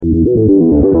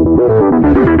Bowler!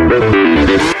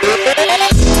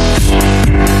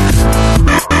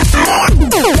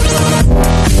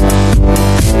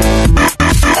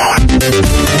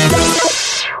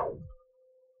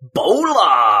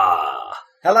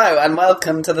 Hello and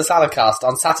welcome to the Salacast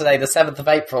on Saturday the 7th of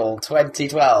April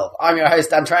 2012. I'm your host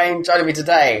Dan Train, joining me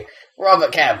today,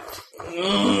 Robert Kemp.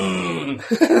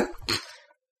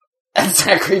 And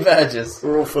Zachary Burgess.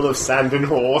 We're all full of sand and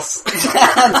horse.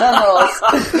 Sand and horse.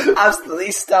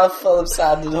 Absolutely stuffed full of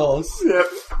sand and horse. Yep.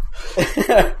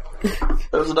 There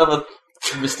was another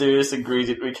mysterious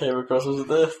ingredient we came across, wasn't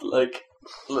there? Like,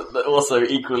 also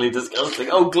equally disgusting.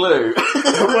 Oh, glue.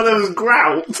 Well, there was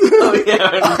grout. Oh,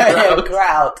 yeah,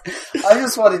 Grout. I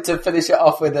just wanted to finish it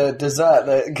off with a dessert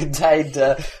that contained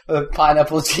a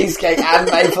pineapple cheesecake and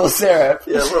maple syrup.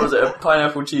 Yeah, what was it? A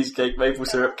pineapple cheesecake, maple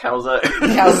syrup, calzone.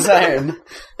 Calzone.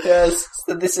 Yes,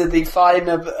 so this is the fine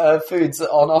foods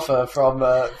on offer from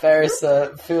various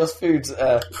foods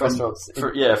restaurants.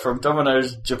 From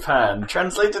Domino's Japan,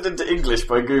 translated into English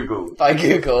by Google. By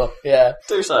Google, yeah.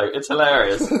 Do so, it's hilarious.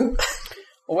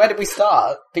 Well, where did we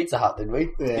start? Pizza Hut, didn't we?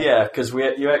 Yeah, because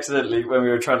you accidentally, when we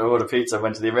were trying to order pizza,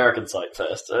 went to the American site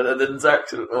first. And then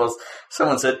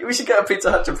someone said, we should get a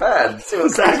Pizza Hut Japan.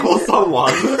 Zach or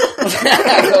someone.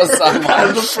 Zach or someone.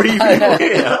 And the three people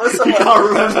here. I can't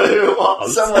remember who it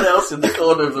was. Someone else in the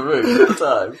corner of the room at the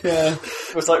time. Yeah.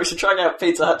 It was like, we should try out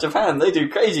Pizza Hut Japan. They do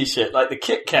crazy shit, like the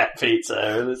Kit Kat pizza.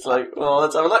 And it's like, well,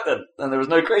 let's have a look then. And there was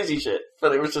no crazy shit.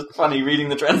 But it was just funny reading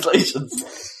the translations.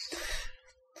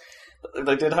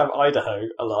 They did have Idaho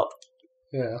a lot.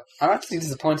 Yeah. I'm actually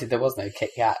disappointed there was no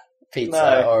Kit Kat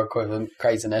pizza or equivalent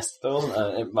craziness. There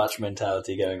wasn't much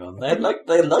mentality going on. They like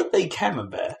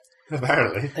camembert.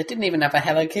 Apparently. They didn't even have a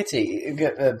Hello Kitty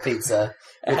pizza.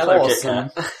 A Hello Kit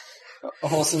Kat. A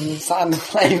horse and sand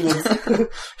flavors.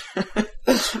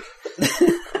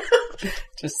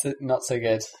 Just not so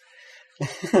good.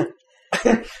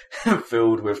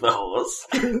 Filled with the horse.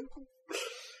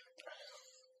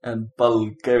 And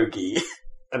bulgogi.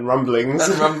 And rumblings.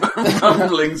 And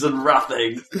rumblings and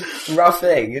roughing.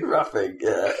 Roughing,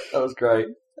 yeah. That was great.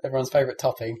 Everyone's favourite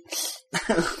topping.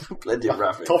 Plenty of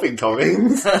roughing. Topping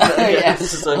toppings.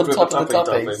 Yes, on top of the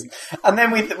toppings. And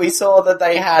then we saw that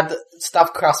they had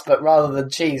stuffed crust, but rather than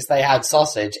cheese, they had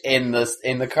sausage in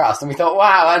the crust. And we thought,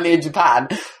 wow, only in Japan.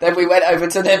 Then we went over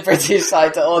to the British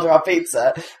side to order our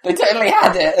pizza. They totally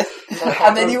had it.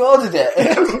 And then you ordered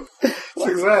it.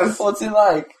 Success. What's it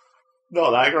like? Not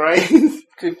that great.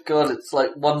 Good God, it's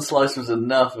like one slice was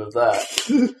enough of that.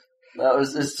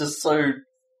 It's just so...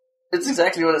 It's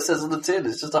exactly what it says on the tin.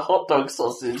 It's just a hot dog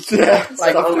sausage. Yeah.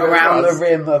 Like around the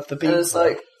rim of the pizza. And it's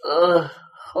like,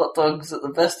 hot dogs at the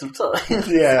best of times.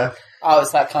 Yeah. Oh,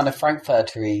 it's that kind of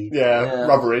frankfurtery... Yeah,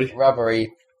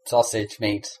 rubbery sausage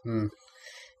meat.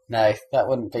 No, that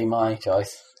wouldn't be my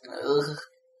choice.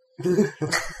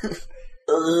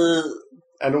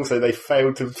 And also, they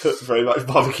failed to put very much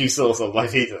barbecue sauce on my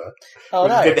pizza. Oh,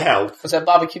 which no. didn't help. Was it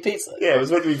barbecue pizza? Yeah, it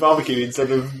was meant to be barbecue instead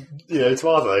of,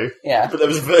 tomato. Yeah. But there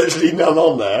was virtually none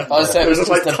on there. Oh, so there was just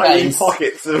like the tiny base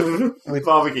pockets of with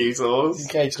barbecue sauce.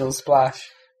 Occasional splash.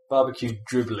 Barbecue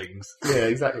dribblings. Yeah,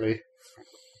 exactly.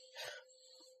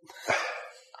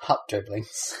 Hut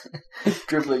dribblings.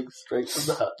 Dribbling straight from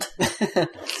the hut.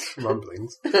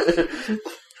 Rumblings.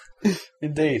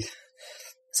 Indeed.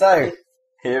 So,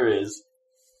 here is...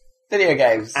 video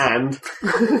games. And...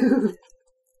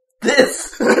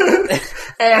 this!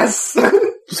 S!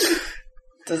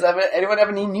 Does anyone have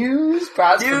any news?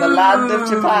 Perhaps from the land of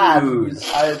Japan?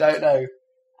 I don't know.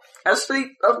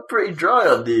 Actually, I'm pretty dry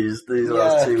on these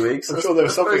last 2 weeks. I'm sure there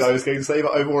was something I was going to say,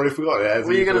 but I've already forgotten it.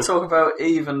 Were you going to talk about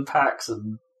Eve and PAX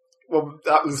and... Well,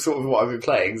 that was sort of what I've been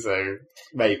playing, so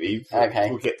maybe. Okay.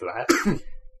 We'll get to that.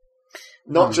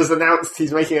 Not just announced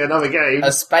he's making another game.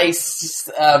 A space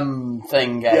thing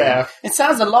game. Yeah. It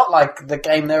sounds a lot like the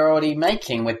game they're already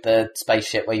making with the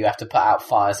spaceship where you have to put out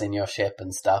fires in your ship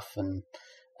and stuff and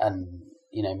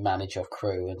manage your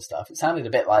crew and stuff. It sounded a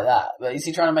bit like that. But is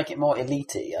he trying to make it more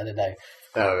elite-y? I don't know.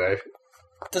 I don't know.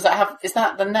 Does that have... Is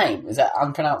that the name? Is that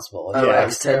unpronounceable? Yeah.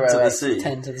 OX 10 to the C.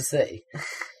 10 to the C.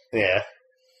 Yeah.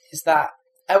 Is that...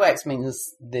 OX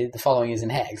means the following is in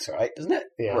hex, right? Doesn't it?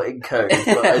 Yeah. Well, in code,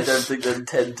 but I don't think then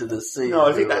 10 to the C. No,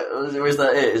 I think that... Or is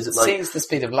that it? Is it like... C is the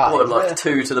speed of light. What, like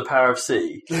 2 to the power of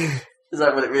C? Is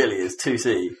that what it really is?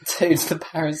 2C? 2 to the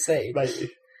power of C. Maybe.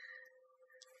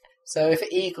 So if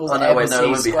it equals it wouldn't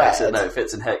squared... be hex. No, if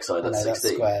it's in hexide, that's 16. That's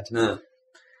squared. No.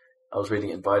 I was reading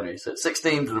it in binary, so it's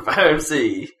 16 to the power of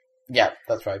C. Yeah,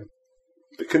 that's right.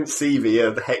 But couldn't C be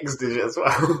the hex digit as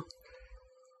well?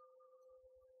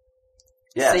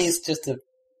 Yes. C is just a...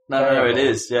 No, it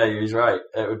is. Yeah, he was right.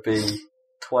 It would be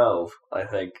 12, I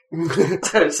think.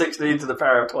 So 16 to the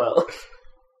power of 12.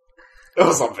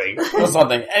 Or something. Or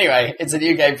something. Anyway, it's a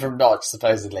new game from Notch,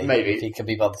 supposedly. Maybe. If he can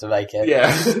be bothered to make it. Yeah.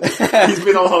 He's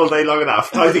been on holiday long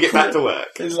enough. Time to get back to work.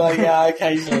 It's like, yeah,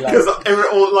 occasionally. Because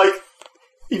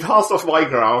he passed off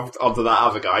Minecraft onto that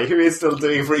other guy, who is still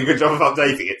doing a pretty good job of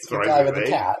updating it, the guy with the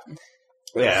cat.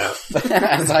 Yeah.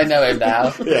 As I know him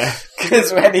now. Yeah.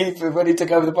 Because when he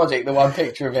took over the project, the one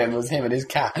picture of him was him and his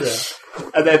cat. Yeah.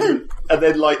 And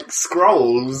then like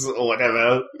Scrolls or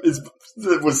whatever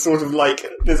was sort of like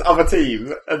this other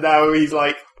team, and now he's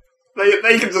like they're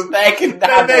going.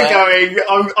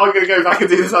 I'm going to go back and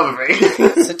do this other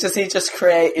thing. So does he just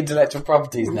create intellectual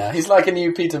properties now? He's like a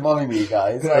new Peter Molyneux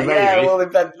guy. He's like, we'll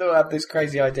have this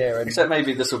crazy idea. And... Except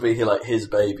maybe this will be like his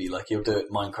baby. Like he'll do it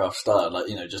Minecraft style. Like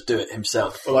just do it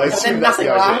himself. Well, but then nothing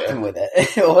will happen with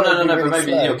it. No, but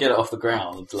maybe he'll get it off the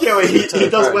ground. Like, yeah, he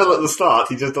does well at the start.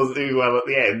 He just doesn't do well at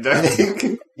the end. I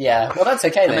think. Yeah, well, that's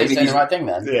okay. Then he's doing the right thing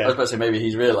then. Yeah. I was about to say maybe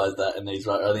he's realised that, and he's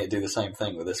like, I think I'll do the same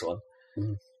thing with this one.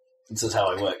 Mm. This is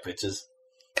how I work, bitches.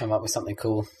 Come up with something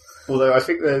cool. Although I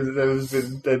think there's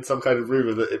been some kind of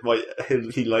rumour that it might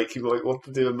he might want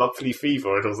to do a monthly fee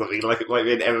for it or something, like it might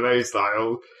be an MMO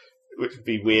style, which would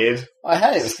be weird. I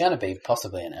heard it was going to be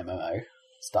possibly an MMO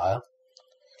style.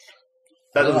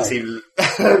 That doesn't seem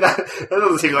that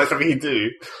doesn't seem like something he'd do.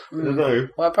 I don't know.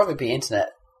 Well, it'd probably be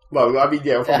internet. Well, I mean,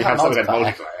 yeah, it'll probably have some kind of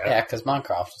multiplayer. Yeah, because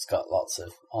Minecraft has got lots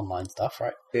of online stuff,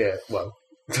 right? Yeah, well.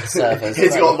 Servers.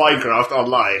 It's got Minecraft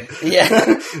online. Yeah.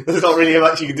 There's not really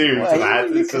much you can do to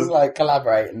that. You can like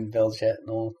collaborate and build shit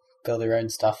or build your own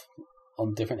stuff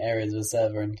on different areas of the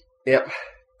server and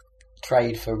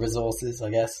trade for resources, I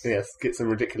guess. Yes, get some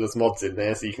ridiculous mods in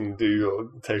there so you can do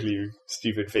totally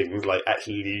stupid things like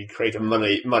actually create a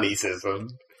money system.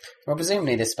 Well,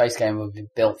 presumably this space game would be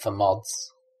built for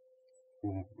mods.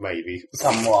 Maybe.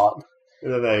 Somewhat. I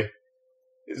don't know.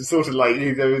 It's sort of like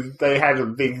they had a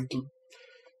big...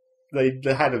 They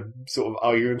had a sort of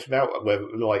argument about whether,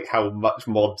 like, how much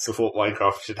mod support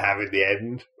Minecraft should have in the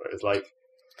end. Where it's like,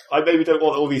 I maybe don't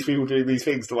want all these people doing these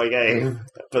things to my game,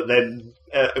 but then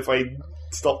if I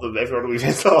stop them, everyone will be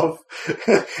pissed off.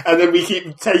 And then we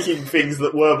keep taking things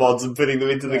that were mods and putting them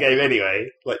into the game anyway,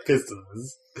 like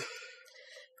pistons.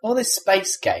 All these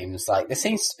space games, like, there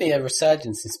seems to be a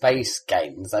resurgence in space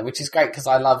games, like, which is great because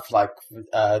I love, like,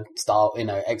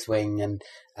 X-Wing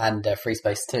and Free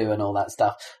Space 2 and all that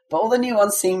stuff. But all the new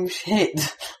ones seem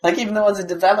shit. Like, even the ones in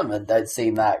development don't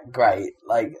seem that great.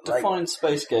 Define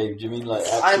space game. Do you mean, like,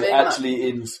 actually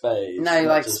in space? No,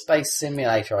 like Space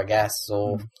Simulator, I guess,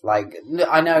 or, like,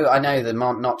 I know the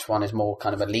Notch one is more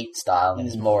kind of elite style, and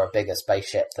it's more a bigger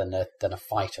spaceship than a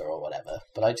fighter or whatever.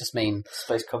 But I just mean...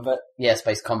 Space combat? Yeah,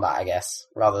 space combat, I guess,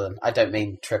 rather than... I don't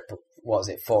mean 4X, or... Is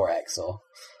it 4X?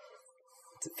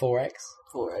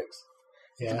 4X.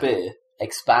 Yeah. The beer.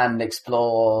 Expand,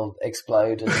 explore,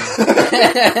 explode, and... Not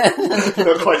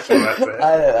quite sure that's it.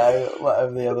 I don't know,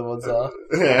 whatever the other ones are.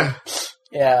 Yeah.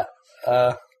 Yeah,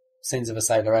 Sins of a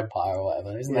Sailor Empire or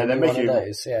whatever. Isn't that one of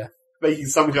those? Yeah. Making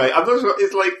some guy... I'm not sure,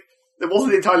 it's like... It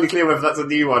wasn't entirely clear whether that's a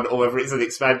new one or whether it's an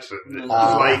expansion.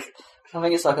 I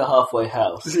think it's like a halfway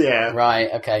house. Yeah.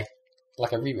 Right, okay.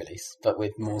 Like a re-release, but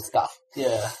with more stuff.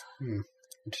 Yeah.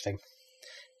 Interesting.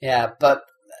 Yeah, but...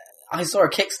 I saw a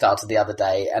Kickstarter the other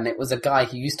day, and it was a guy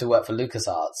who used to work for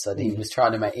LucasArts, and he was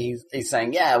trying to make... He's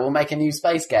saying, yeah, we'll make a new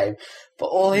space game. But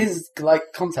all his,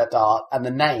 like, concept art and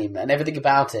the name and everything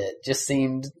about it just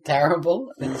seemed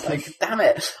terrible. And it's like, damn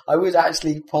it, I would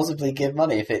actually possibly give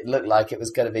money if it looked like it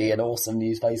was going to be an awesome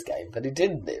new space game. But it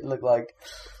didn't. It looked like...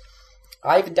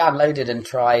 I even downloaded and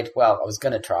tried... Well, I was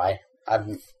going to try.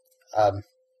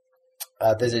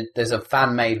 There's a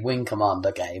fan-made Wing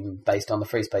Commander game based on the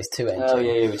Free Space 2 engine. Oh,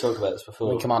 yeah, we talked about this before.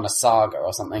 Wing Commander Saga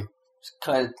or something.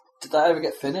 Did that ever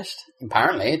get finished?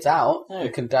 Apparently, it's out. Oh. You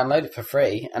can download it for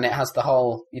free, and it has the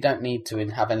whole... You don't need to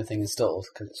have anything installed,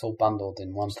 because it's all bundled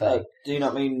in one thing. Do you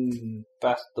not mean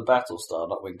the Battlestar,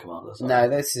 not Wing Commander? Sorry.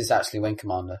 No, this is actually Wing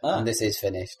Commander, and this is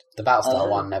finished. The Battlestar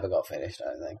one never got finished,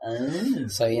 I don't think.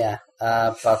 So, yeah.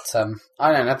 But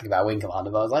I know nothing about Wing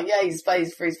Commander, but I was like, yay,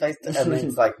 space, free space. And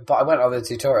it's like, but I went on the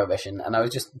tutorial mission, and I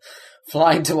was just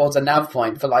flying towards a nav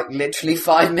point for, like, literally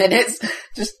 5 minutes,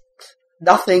 just...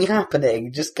 Nothing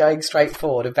happening, just going straight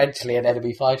forward. Eventually an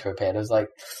enemy fighter appeared. I was like,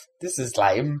 this is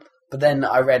lame. But then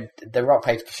I read the Rock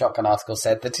Paper Shotgun article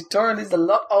said the tutorial is a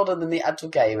lot older than the actual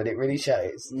game and it really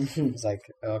shows. I was like,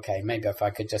 okay, maybe if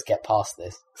I could just get past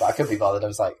this. But I couldn't be bothered. I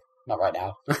was like, Not right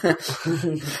now.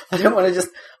 I don't want to just...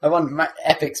 I want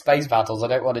epic space battles. I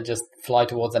don't want to just fly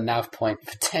towards a nav point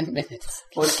for 10 minutes.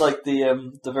 Well, it's like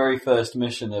the very first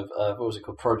mission of, what was it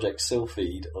called, Project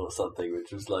Sylphide or something,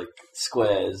 which was like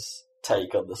Square's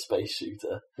take on the space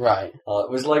shooter. Right.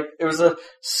 It was a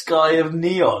sky of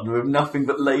neon with nothing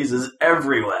but lasers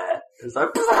everywhere. It's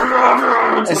like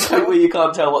where you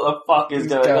can't tell what the fuck is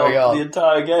going on the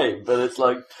entire game, but it's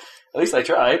like, at least they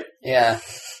tried. Yeah.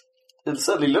 It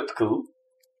certainly looked cool.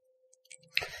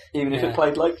 Even if it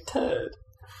played like turd.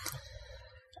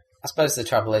 I suppose the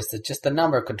trouble is that just the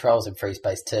number of controls in Free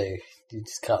Space 2, you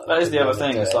just can't... That is the other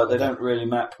thing, it's like they don't really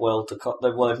map well to...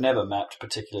 they've never mapped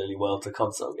particularly well to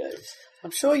console games.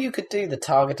 I'm sure you could do the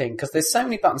targeting, because there's so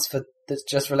many buttons that's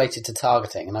just related to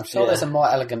targeting, and I'm sure there's a more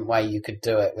elegant way you could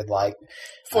do it with, like...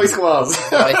 Voice commands!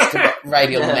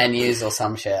 Radial menus or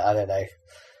some shit, I don't know.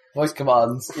 Voice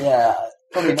commands, yeah.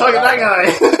 Target that guy!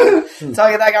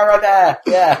 Target that guy right there,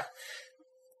 yeah.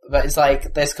 But it's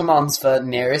like, there's commands for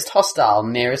nearest hostile,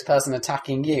 nearest person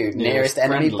attacking you, nearest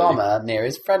enemy bomber,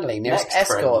 nearest friendly, nearest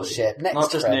escort ship, next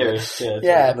not just friendly. Nearest,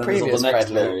 yeah, previous the next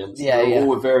friendly. Variants. Yeah, all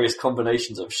with various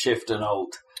combinations of shift and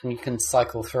alt. You can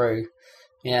cycle through.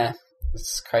 Yeah,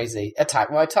 it's crazy.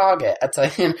 Attack my target.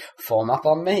 Form up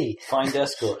on me. Find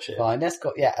escort ship. Find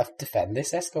escort, yeah, defend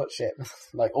this escort ship.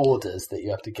 Like orders that you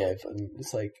have to give, and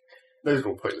it's like... Those are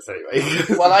all pointless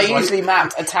anyway. Well, I usually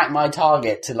mapped attack my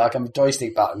target to like a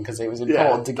joystick button because it was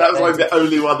important to get that was like the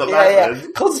only one that mattered. Yeah.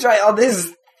 Concentrate on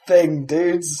this thing,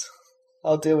 dudes.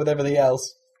 I'll deal with everything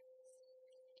else.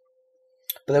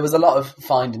 But there was a lot of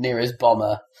find nearest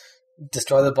bomber,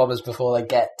 destroy the bombers before they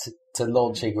get to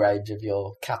launching range of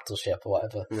your capital ship or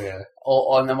whatever. Yeah.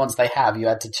 And then once they have, you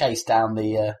had to chase down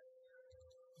the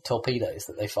torpedoes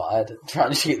that they fired, trying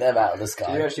to shoot them out of the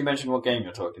sky. Did you actually mention what game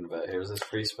you're talking about here? Is this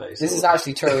Free Space? This is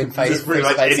actually true in Free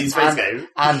Space game.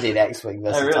 And in X-Wing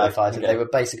versus TIE Fighter. Okay. They were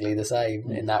basically the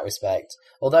same in that respect.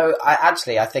 Although, I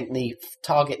think the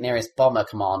target nearest bomber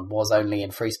command was only in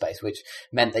Free Space, which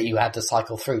meant that you had to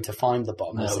cycle through to find the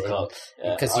bombers.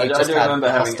 Because I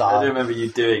do remember you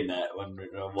doing that when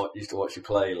I used to watch you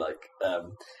play, like,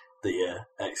 the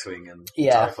X-Wing and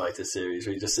TIE Fighter series,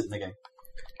 where you just sitting there going,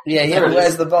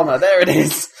 where's the bomber? There it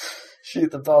is.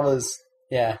 Shoot the bombers.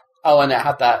 Yeah. Oh, and it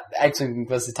had that, X-Wing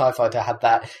vs. TIE Fighter had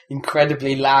that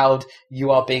incredibly loud,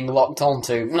 you are being locked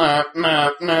onto,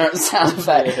 sound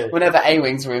effect. Yeah. Whenever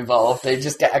A-Wings were involved, they'd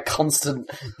just get a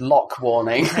constant lock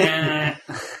warning.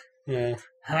 Yeah.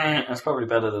 That's probably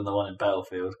better than the one in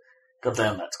Battlefield. God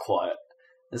damn, that's quiet.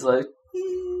 It's like...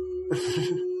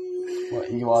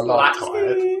 What, you are locked?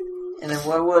 Quiet. And then,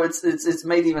 well, it's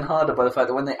made even harder by the fact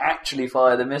that when they actually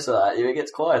fire the missile at you, it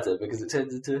gets quieter because it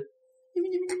turns into...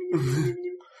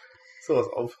 Sort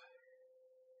of.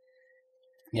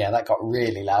 Yeah, that got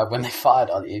really loud when they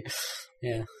fired on you.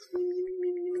 Yeah.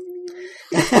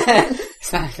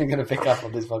 It's not even going to pick up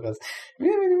on this podcast.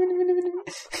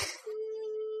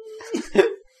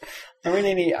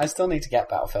 I still need to get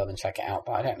Battlefield and check it out,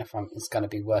 but I don't know if it's going to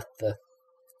be worth the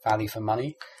value for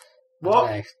money.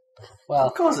 What? Well,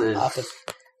 of course it is.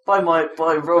 By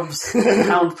Rob's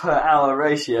pound per hour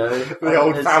ratio, the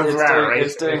old pound per hour ratio.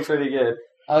 It's doing pretty good.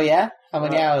 Oh yeah? How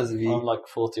many hours have you? I'm like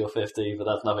 40 or 50, but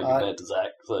that's nothing compared to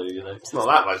Zach. So it's not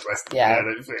that much less. I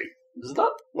don't think. Is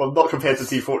that? Well, not compared to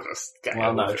Team Fortress.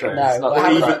 Well, no, true.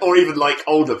 No, or even like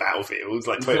older Battlefields,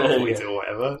 like 2042 or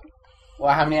whatever.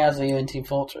 Well, how many hours are you in Team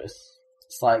Fortress?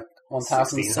 It's like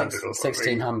 1,600 or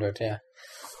 1,600, yeah.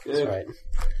 Good. That's right.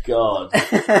 God.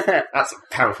 That's a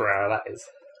pound per hour, that is.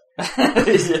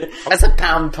 That's a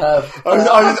pound per... I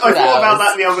thought about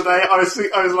that the other day. I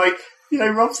was like,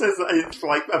 Rob says that it's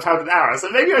like a pound an hour, so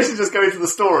maybe I should just go into the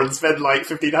store and spend like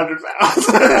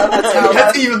 £1,500.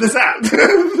 Let's even this out.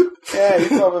 Yeah, you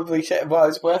probably should. Well,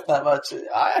 it's worth that much.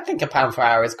 I think a pound per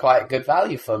hour is quite a good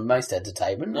value for most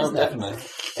entertainment, isn't it? Definitely.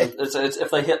 It's,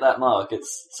 if they hit that mark,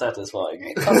 it's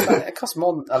satisfying. It costs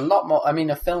a lot more. I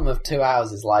mean, a film of 2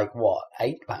 hours is like, what,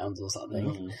 £8 or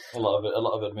something? A lot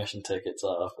of admission tickets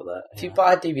are for that. If you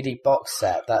buy a DVD box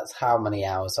set, that's how many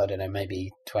hours? I don't know, maybe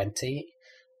 20?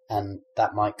 And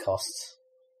that might cost...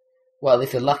 Well,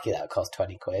 if you're lucky, that'll cost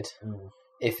 20 quid.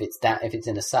 If it's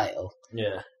in a sale,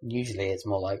 usually it's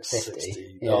more like 50.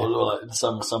 60. Yeah. Or like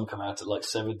some come out at like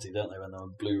 70, don't they? When they're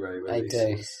on Blu-ray release.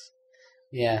 They do.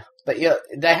 Yeah, but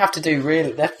they have to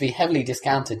be heavily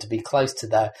discounted to be close to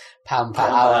the pound per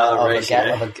hour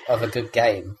of a good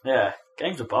game. Yeah,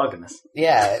 games are bargainous.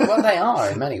 Yeah, well, they are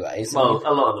in many ways. Well,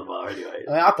 a lot of them are anyway.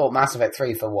 I mean, I bought Mass Effect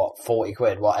 3 for what, 40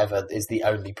 quid, whatever is the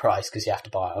only price because you have to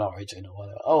buy it on Origin or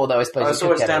whatever. Oh, although I suppose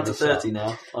it's down to 30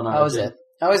 now on Origin. Oh, is it?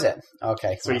 Oh, is it?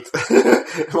 Okay. Sweet.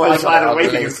 My land of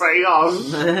waiting is paying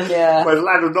off. Yeah. My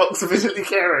land of not sufficiently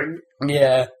caring.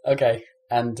 Yeah, okay.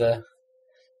 And,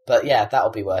 but yeah,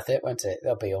 that'll be worth it, won't it?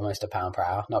 There'll be almost £1 per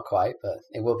hour. Not quite, but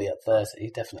it will be at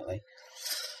 30, definitely.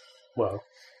 Well,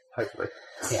 hopefully.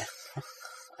 Yeah.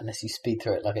 Unless you speed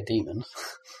through it like a demon.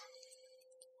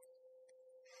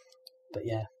 But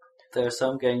yeah. There are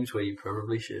some games where you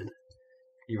probably should.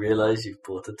 You realise you've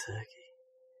bought a turkey.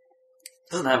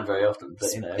 Doesn't happen very often,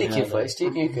 but you know. Speaking of which,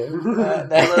 Duke Nukem.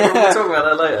 We'll talk about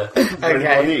that later.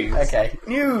 Okay.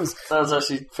 News! That was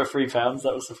actually for £3.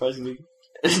 That was surprisingly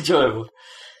enjoyable.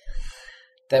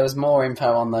 There was more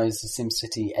info on those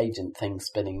SimCity agent things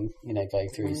spinning, going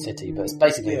through the city, but it's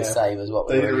basically the same as what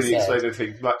we already said. They didn't really explain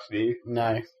anything much, do you?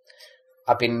 No.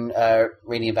 I've been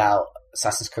reading about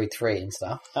Assassin's Creed 3 and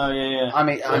stuff. Oh, yeah. I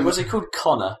mean, was it called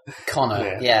Connor?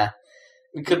 Connor, yeah.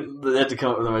 They had to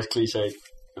come up with the most cliche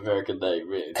American name,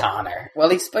 really. Connor. Well,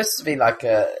 he's supposed to be like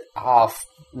a half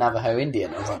Navajo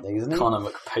Indian or something, isn't he? Connor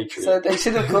McPatriot. So they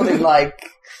should have called him like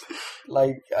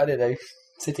I don't know,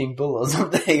 Sitting Bull or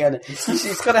something. And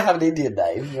he's got to have an Indian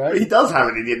name, right? He does have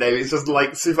an Indian name. It's just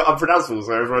like super unpronounceable,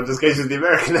 so everyone just goes with the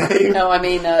American name. No, I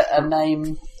mean a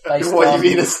name based what, on...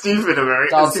 you mean a stupid Indian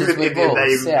Bulls.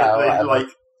 name Yeah, that like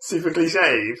super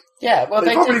cliched? Yeah, well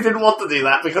they probably didn't want to do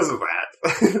that because of that.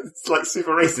 It's like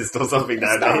super racist or something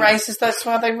nowadays. It's not racist, that's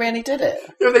why they really did it.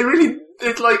 Yeah, they really...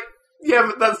 It's like... Yeah,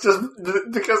 but that's just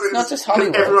because it's not just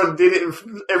Hollywood. Everyone did it.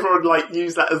 Everyone like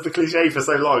used that as the cliche for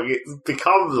so long. It's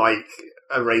become like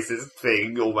a racist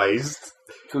thing almost.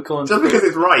 Just because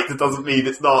it's right, it doesn't mean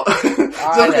it's not. Just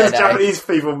because Japanese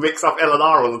people mix up L and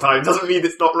R all the time doesn't mean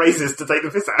it's not racist to take the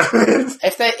piss out of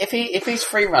it. If he's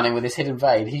free running with his hidden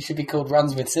vein, he should be called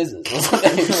Runs with Scissors or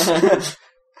something.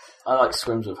 I like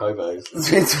Swims with Hobos.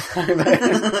 Swims with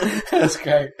Hobos. That's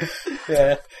great.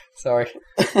 Yeah, sorry.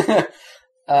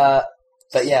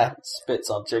 But yeah. Spits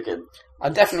on chicken.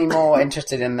 I'm definitely more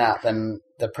interested in that than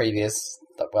the previous...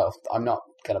 Well, I'm not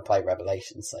going to play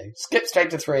Revelations, so skip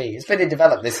straight to 3. It's been in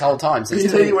development this whole time. You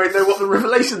really won't know what the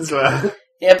Revelations were.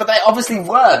 Yeah, but they obviously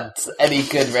weren't any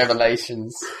good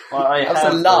Revelations. Well, I That's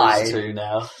have a lie. Those 2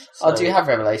 now. So Oh, do you have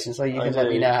Revelations? Well, you can let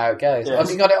me know how it goes. Yes.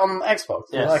 Have you got it on Xbox?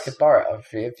 Yes. Well, I could borrow it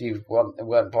if you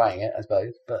weren't playing it, I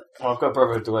suppose. But I've got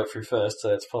Brotherhood to work through first,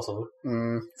 so it's possible.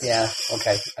 Yeah,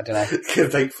 okay, I don't know. It's going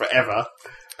to take forever.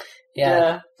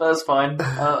 Yeah, that's fine.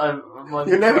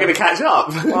 You're never going to catch up.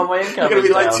 Well, my income You're going to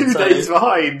be like down, 2 days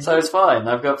behind. So it's fine.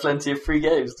 I've got plenty of free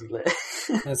games to play.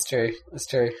 That's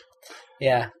true.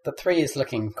 Yeah, but 3 is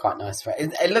looking quite nice.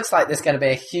 It looks like there's going to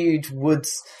be a huge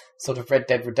woods, sort of Red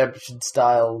Dead Redemption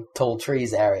style tall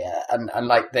trees area, and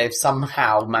like they've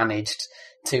somehow managed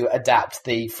to adapt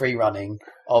the free running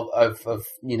of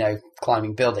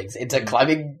climbing buildings into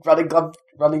climbing,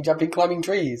 running, jumping, climbing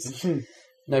trees.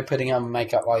 No putting on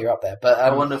makeup while you're up there. But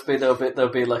I wonder if there'll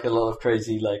be like a lot of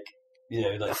crazy like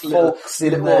forks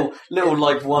little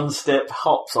like one-step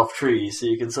hops off trees, so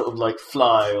you can sort of like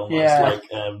fly almost like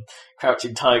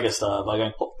Crouching Tiger style by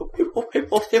going hop, hop, hop, hop,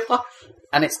 hop, hop, hop.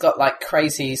 And it's got like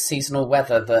crazy seasonal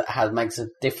weather that makes a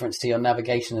difference to your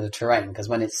navigation of the terrain, because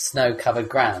when it's snow-covered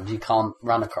ground, you can't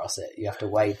run across it. You have to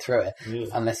wade through it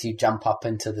unless you jump up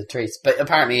into the trees. But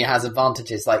apparently it has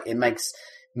advantages, like it makes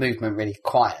movement really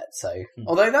quiet, so...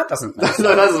 Although that doesn't... that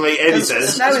doesn't make any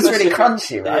sense. Snow is really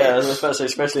crunchy, right? Yeah,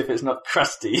 especially if it's not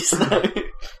crusty snow.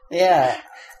 Yeah.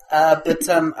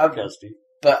 Crusty.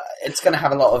 But it's going to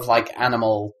have a lot of, like,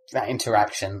 animal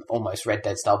interaction, almost Red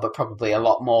Dead style, but probably a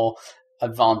lot more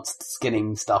advanced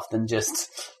skinning stuff than just...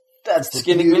 That's the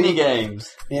skinning minigames.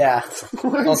 Yeah,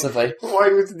 possibly. Why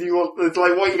would you want... It's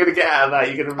like, what are you going to get out of that?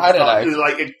 You're going to... I don't know.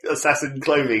 Like assassin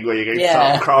clothing where you're going to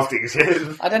start crafting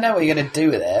shit. I don't know what you're going to do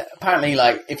with it. Apparently,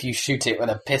 like, if you shoot it with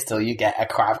a pistol, you get a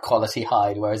crab quality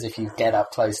hide, whereas if you get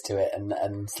up close to it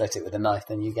and slit it with a knife,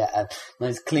 then you get a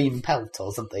nice clean pelt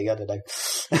or something. I don't know.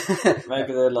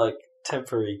 Maybe they're like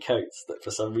temporary coats that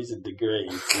for some reason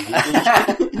degrade.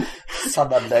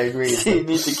 Some unknown reason. So you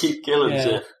need to keep killing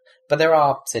shit. But there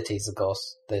are cities, of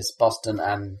course. There's Boston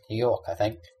and New York, I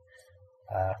think.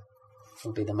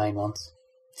 Would be the main ones.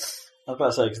 I was about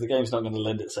to say, because the game's not going to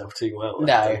lend itself too well,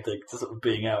 no. I don't think, to sort of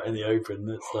being out in the open.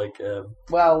 It's like...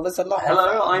 well, there's a lot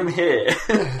Hello, I'm here.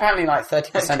 Apparently like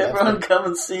 30% of everyone come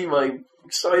and see my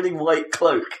shining white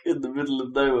cloak in the middle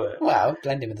of nowhere. Well,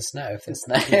 blend in with the snow if there's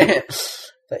snow.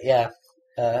 But yeah,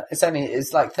 it's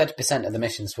like 30% of the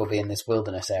missions will be in this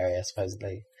wilderness area,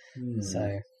 supposedly.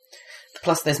 So...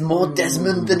 Plus, there's more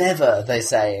Desmond than ever, they're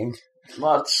saying.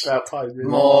 Much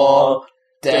more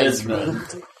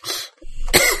Desmond.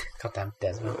 Goddamn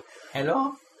Desmond.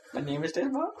 Hello, my name is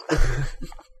Desmond.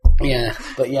 Yeah,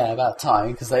 but about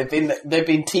time, because they've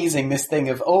been teasing this thing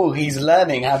of, he's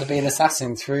learning how to be an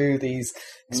assassin through these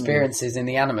experiences in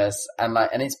the Animus, and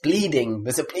it's bleeding.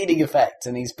 There's a bleeding effect,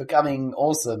 and he's becoming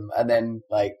awesome, and then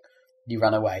you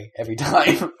run away every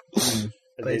time.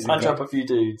 Punch up a few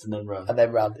dudes and then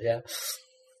run. Yeah.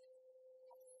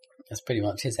 That's pretty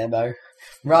much his MO.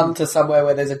 Run to somewhere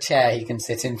where there's a chair he can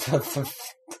sit in for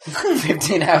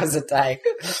 15 hours a day.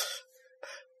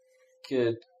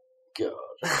 Good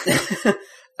God.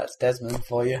 That's Desmond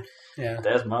for you. Yeah.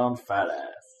 Desmond fat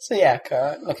ass. So yeah,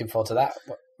 I'm looking forward to that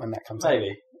when that comes out.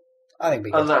 Maybe. I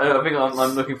think I think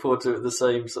I'm looking forward to the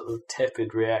same sort of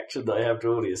tepid reaction that I have to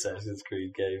all the Assassin's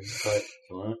Creed games. But,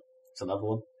 alright, it's another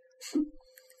one.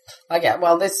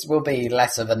 Well, this will be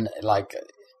less of an,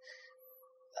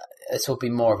 this will be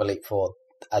more of a leap forward,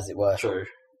 as it were. True.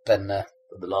 Than the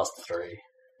last three.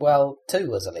 Well, 2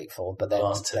 was a leap forward, but then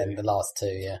the last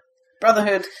two, yeah.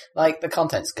 Brotherhood, the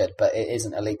content's good, but it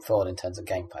isn't a leap forward in terms of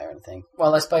gameplay or anything.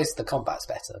 Well, I suppose the combat's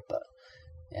better, but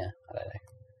yeah, I don't know.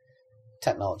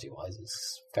 Technology-wise,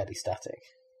 it's fairly static.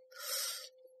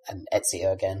 And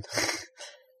Ezio again.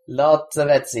 Lots of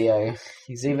Ezio.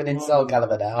 He's even in Soul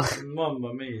Calibur now.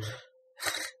 Mamma mia.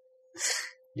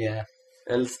 Yeah.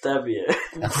 El Stabio.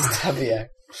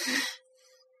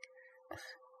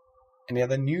 Any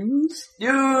other news?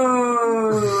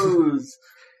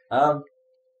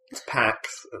 It's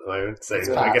PAX at the moment, so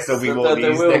I guess there'll be more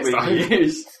news next time.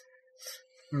 News.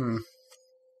 I'm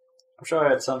sure I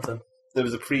had something. There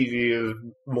was a preview of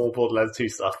more Borderlands 2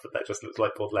 stuff, but that just looks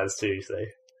like Borderlands 2, so...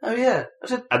 Oh yeah.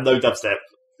 And no dubstep,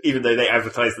 even though they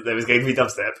advertised that there was going to be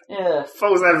dubstep. Yeah.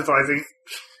 False advertising.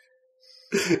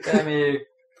 Damn you.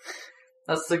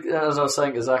 As I was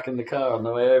saying to Zach in the car on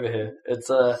the way over here, it's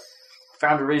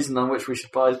found a reason on which we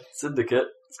should buy Syndicate.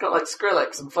 It's got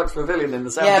Skrillex and Flux Pavilion in the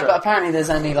soundtrack. Yeah, but apparently there's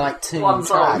only 2 One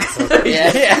tracks. song.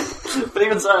 Yeah. But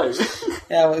even so.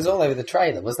 Yeah, well, it was all over the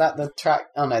trailer. Was that the track?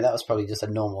 Oh no, that was probably just a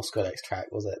normal Skrillex track,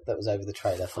 was it? That was over the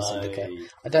trailer for Syndicate.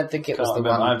 I don't think it was the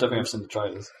one. I don't think I've seen the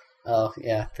trailers. Oh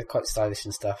yeah, they're quite stylish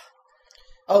and stuff.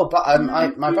 Oh, but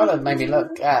my brother made me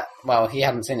look at. Well, he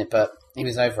hadn't seen it, but he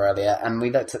was over earlier, and we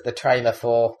looked at the trailer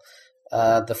for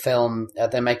the film.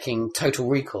 They're making Total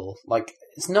Recall.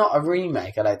 It's not a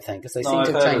remake, I don't think, because they seem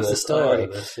to have changed the story.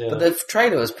 But the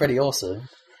trailer was pretty awesome.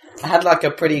 It had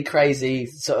a pretty crazy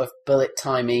sort of bullet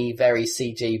timey, very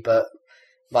CG, but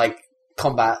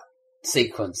combat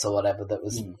sequence or whatever that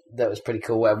was pretty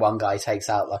cool. Where one guy takes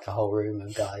out a whole room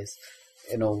of guys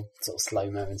in all sort of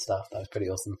slow mo and stuff. That was pretty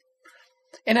awesome.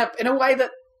 In a way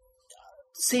that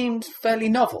seemed fairly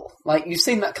novel. You've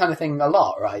seen that kind of thing a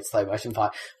lot, right? Slow motion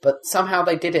fight. But somehow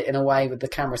they did it in a way with the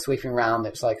camera sweeping around.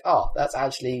 It's that's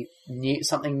actually new,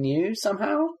 something new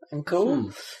somehow and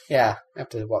cool. Yeah, I have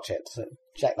to watch it. So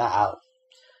check that out.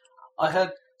 I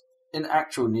heard in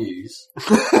actual news.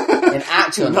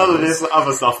 None of this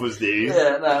other stuff was news.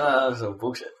 Yeah, no, that was all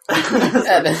bullshit.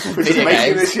 We're just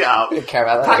making this shit up. Don't care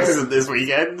about that. PAX isn't this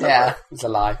weekend. Yeah, it's a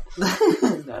lie.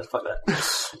 No, fuck that.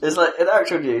 It's in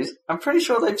actual news, I'm pretty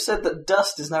sure they've said that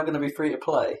Dust is now going to be free to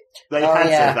play. They had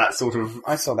said that sort of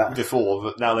I saw that before,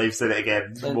 but now they've said it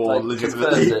again more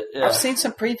legitimately. It, yeah. I've seen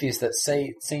some previews that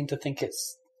seem to think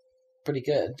it's pretty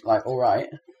good, alright.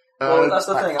 Well, that's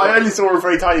the thing. I only saw a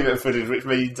very tiny bit of footage, which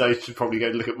means I should probably go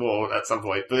and look at more at some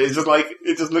point. But it's just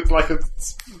it just looks like a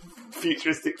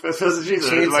futuristic first-person shooter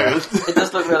at the moment. It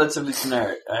does look relatively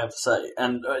generic, I have to say,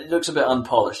 and it looks a bit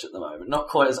unpolished at the moment. Not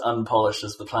quite as unpolished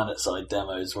as the PlanetSide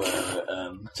demos were at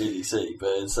GDC, but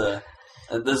it's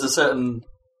there's a certain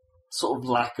sort of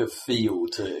lack of feel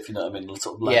to it, if you know what I mean,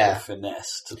 sort of lack of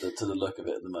finesse to the look of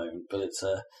it at the moment. But it's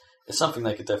something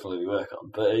they could definitely work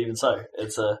on. But even so,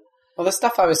 it's Well, the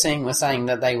stuff I was seeing was saying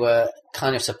that they were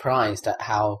kind of surprised at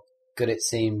how good it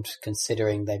seemed,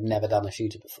 considering they've never done a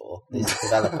shooter before. This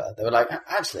developer, they were like,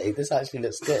 "Actually, this actually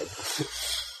looks good."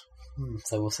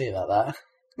 So we'll see about that.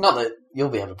 Not that you'll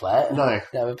be able to play it. No,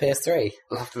 you have a PS3.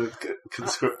 I'll have to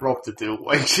conscript Rob to do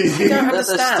way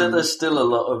There's still a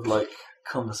lot of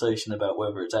conversation about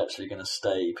whether it's actually going to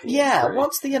stay PS3. Yeah,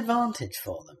 what's the advantage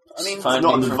for them? I mean, it's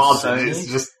not an advantage.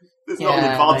 It's just. It's not an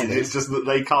advantage, maybe. It's just that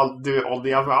they can't do it on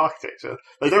the other architecture.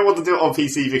 They don't want to do it on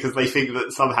PC because they think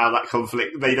that somehow that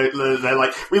conflict, they're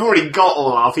like, we've already got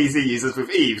all our PC users with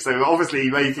Eve, so obviously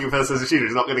making a first-person shooter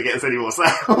is not going to get us any more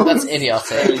sales. That's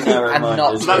idiotic. And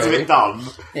not so that's a bit dumb.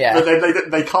 Yeah.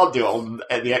 But they can't do it on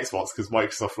the Xbox because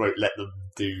Microsoft won't let them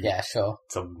do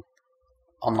some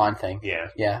online thing. Yeah.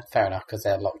 Yeah, fair enough, because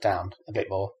they're locked down a bit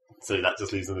more. So that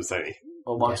just leaves them with Sony.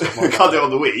 Well, Microsoft can't do it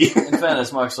on the Wii. In fairness,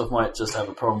 Microsoft might just have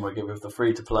a problem with the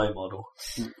free-to-play model.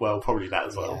 Well, probably that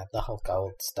as well. Yeah, the whole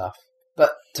gold stuff.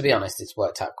 But to be honest, it's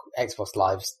worked out. Xbox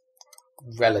Live's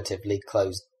relatively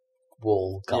closed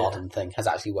wall garden thing has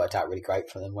actually worked out really great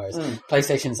for them, whereas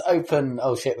PlayStation's open,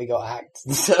 oh shit, we got hacked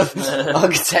sort of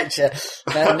architecture.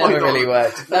 That never really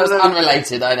worked. That was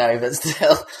unrelated, I know, but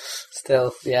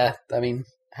still, yeah. I mean,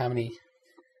 how many?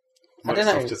 I don't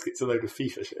know. Just gets a load of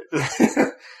FIFA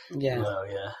shit. Yeah. Well,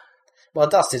 yeah. Well,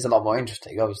 Dust is a lot more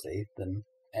interesting, obviously, than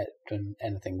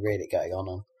anything really going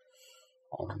on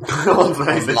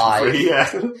PlayStation live. 3, yeah.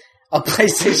 On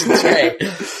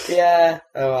PlayStation 3. Yeah.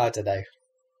 Oh, I don't know.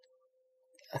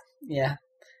 Yeah.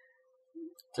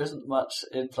 There isn't much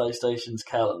in PlayStation's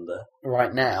calendar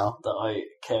right now that I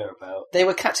care about. They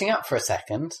were catching up for a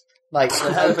second. Like,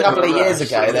 a couple of years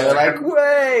ago, they were like,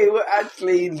 "Way, we're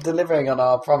actually delivering on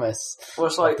our promise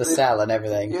of the cell and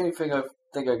everything." The only thing I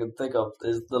can think of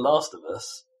is The Last of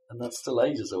Us, and that's still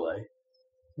ages away.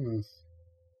 You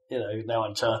know, now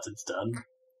Uncharted's done.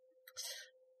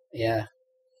 Yeah.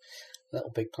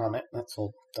 Little Big Planet, that's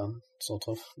all done, sort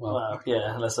of. Well,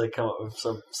 yeah, unless they come up with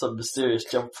some mysterious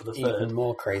jump for the third. Even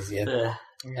more crazier.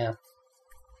 Yeah.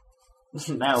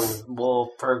 Now with more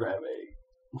programming.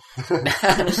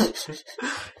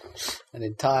 An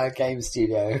entire game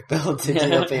studio built into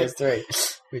your PS3,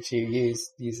 which you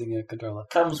use using a controller.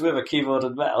 Comes with a keyboard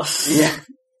and mouse. Yeah.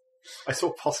 I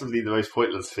saw possibly the most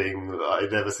pointless thing that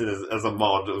I'd ever seen as a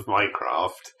mod of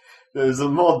Minecraft. There's a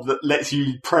mod that lets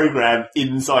you program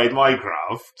inside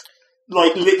Minecraft,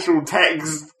 like literal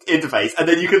text interface, and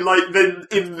then you can then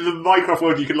in the Minecraft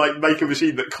world you can make a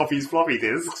machine that copies floppy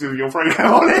disks with your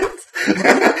program on it.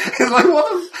 It's like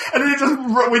what? And then it just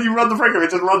when you run the program,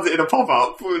 it just runs it in a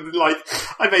pop-up.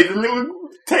 I made a little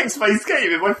text-based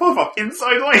game in my pop-up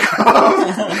inside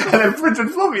Minecraft, and then printed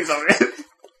floppies on it.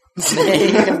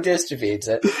 You can distribute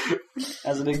it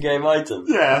as an in-game item.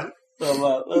 Yeah. Oh,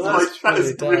 wow. That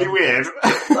is really weird.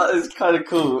 That is kind of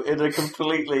cool in a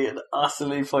completely and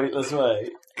utterly pointless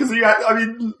way. Because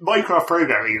Minecraft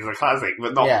programming is a classic,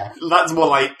 but not. Yeah. That's more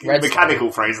like mechanical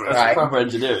process. Right. Proper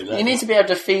engineering. You need to be able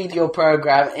to feed your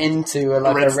program into a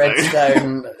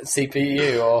Redstone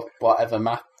CPU or whatever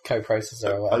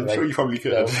coprocessor or whatever. I'm sure you probably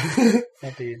could.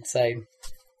 That'd be insane.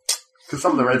 Because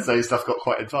some of the Redstone stuff got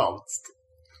quite advanced.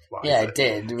 Yeah, it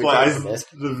did.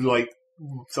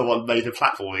 Someone made a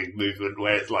platforming movement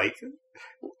where it's like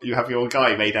you have your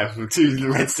guy made out of two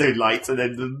redstone lights and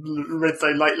then the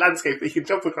redstone light landscape that you can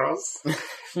jump across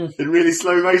in really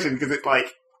slow motion because it's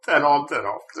like turn on, turn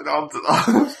off, turn on, turn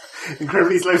off.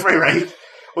 Incredibly slow frame rate.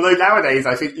 Although nowadays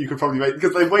I think you could probably make,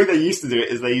 because the way they used to do it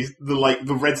is they used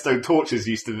the redstone torches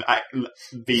used to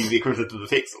be the equivalent of the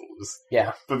pixels.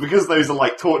 Yeah. But because those are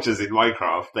like torches in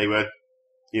Minecraft, they were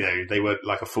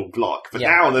like a full block. But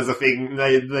now there's a thing,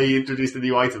 they introduced a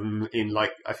new item in I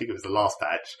think it was the last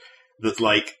patch, that's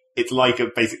it's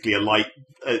basically a light,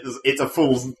 it's a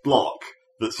full block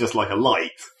that's just like a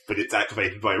light, but it's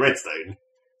activated by redstone.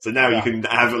 So now you can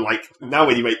have now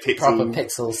when you make proper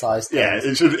pixel size things. Yeah,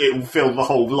 it will fill the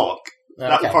whole block. Okay.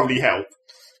 That would probably help.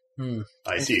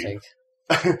 I assume.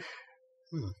 That's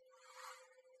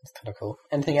kind of cool.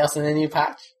 Anything else in the new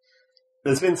patch?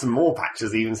 There's been some more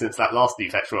patches even since that last new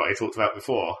patch what I talked about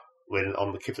before, when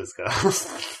on the Kippers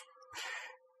cast.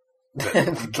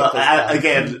 but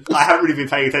again, I haven't really been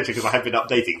paying attention because I have been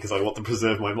updating because I want to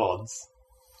preserve my mods.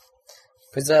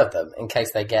 Preserve them in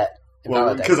case they get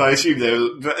invalidated? Well, because I assume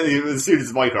as soon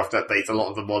as Minecraft updates, a lot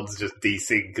of the mods just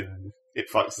desync and it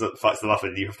fucks them up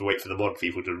and you have to wait for the mod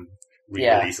people to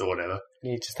re-release or whatever.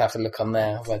 You just have to look on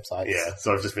their websites. Yeah,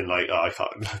 so I've just been I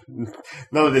can't...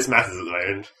 None of this matters at the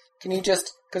moment. Can you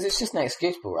just... Because it's just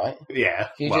inexecutable, right? Yeah,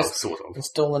 sort of.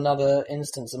 Install another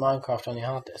instance of Minecraft on your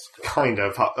hard disk? Kind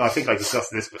of. I think I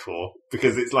discussed this before.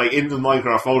 Because it's in the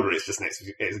Minecraft folder, it's just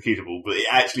executable, but it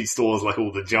actually stores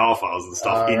all the jar files and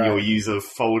stuff in your user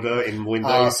folder in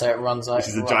Windows. Oh, so it runs which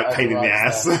is a giant pain in the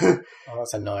ass. Oh,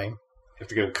 that's annoying. You have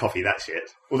to go and copy that shit.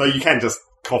 Although you can just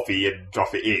copy and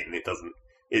drop it in. It doesn't,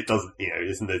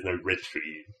 there's no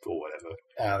registry or whatever.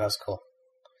 Oh, that's cool.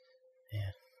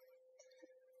 Yeah.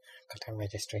 Goddamn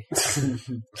registry. That's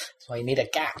why you need a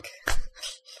GAC.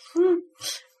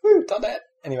 .NET.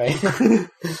 Anyway.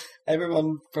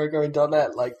 Everyone programming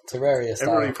 .NET like Terraria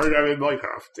style. Everybody programming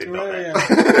Minecraft in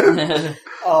 .NET.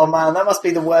 Oh man, that must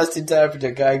be the worst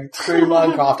interpreter, going through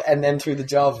Minecraft and then through the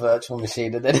Java virtual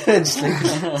machine and then eventually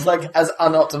it's as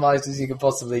unoptimized as you could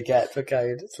possibly get for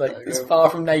code. It's as far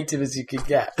from native as you could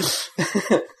get.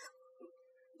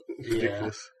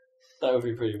 Ridiculous. That would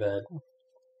be pretty bad.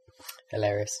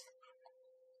 Hilarious.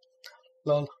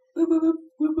 Lol.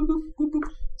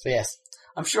 So yes.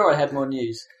 I'm sure I had more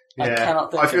news. Yeah. I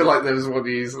cannot think I feel like there was more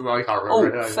news and I can't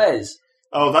remember. Fez.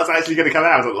 Oh, that's actually going to come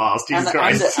out at last. Jesus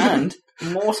Christ. And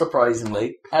more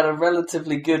surprisingly, at a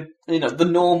relatively good, the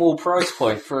normal price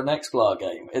point for an Explorer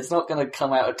game. It's not going to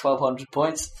come out at 1,200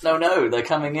 points. No, they're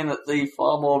coming in at the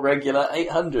far more regular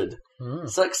 800.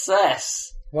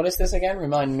 Success! What is this again?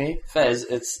 Remind me. Fez,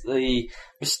 it's the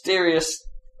mysterious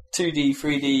 2D,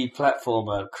 3D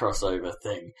platformer crossover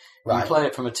thing. Right. You play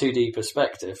it from a 2D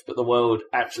perspective, but the world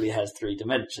actually has 3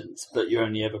 dimensions, but you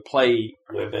only ever play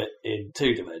with it in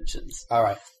 2 dimensions.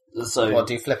 Alright. So what,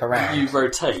 do you flip around? You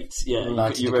rotate, yeah.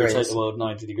 You rotate the world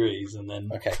 90 degrees, and then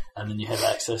you have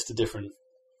access to different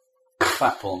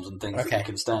platforms and things that you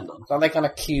can stand on. Are they kind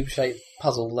of cube-shaped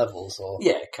puzzle levels, or?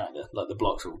 Yeah, kind of. Like the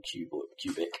blocks are all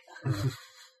cubic.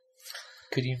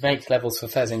 Could you make levels for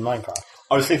Fez in Minecraft?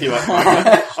 I was thinking about.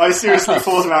 I seriously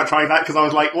thought about trying that because I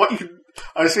was like, "What you can?"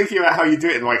 I was thinking about how you do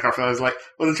it in Minecraft, and I was like,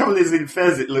 "Well, the trouble is in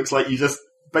Fez, it looks like you just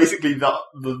basically the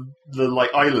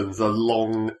like islands are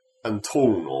long and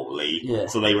tall normally,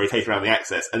 so they rotate around the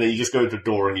axis, and then you just go into a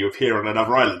door and you appear on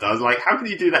another island." I was like, "How can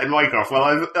you do that in Minecraft?"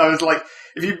 Well, I was like,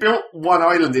 if you built one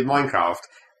island in Minecraft,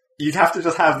 you'd have to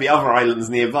just have the other islands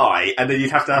nearby, and then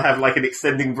you'd have to have like an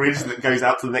extending bridge that goes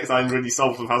out to the next island when you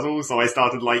solve the puzzle. So I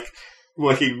started like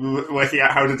working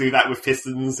out how to do that with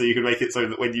pistons, so you can make it so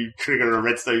that when you trigger a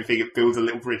redstone thing, it builds a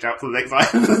little bridge out to the next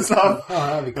island and stuff. Oh,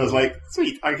 that'd be cool. I was like,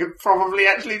 sweet, I could probably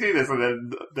actually do this,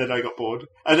 and then I got bored.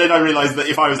 And then I realised that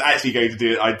if I was actually going to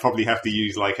do it, I'd probably have to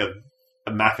use like a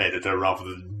map editor rather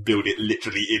than build it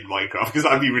literally in Minecraft, because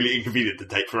that'd be really inconvenient to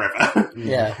take forever.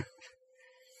 Yeah.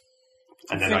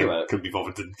 And then I couldn't be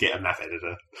bothered to get a map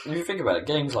editor. If you think about it,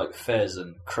 games like Fez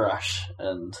and Crash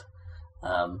and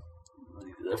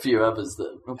a few others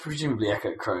that presumably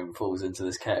Echo Chrome falls into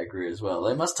this category as well,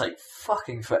 they must take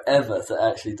fucking forever to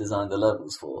actually design the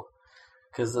levels for.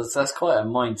 Because that's quite a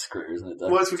mind screw, isn't it?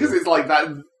 Well, it's because it's like that.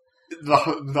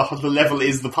 The level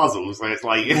is the puzzle, so it's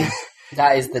like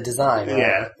that is the design.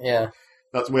 Right? Yeah.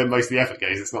 That's where most of the effort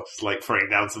goes. It's not just like throwing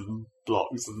down some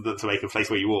blocks to make a place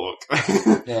where you walk.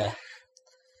 Yeah.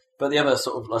 But the other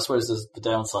sort of, I suppose, the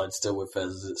downside still with Fez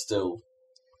is it's still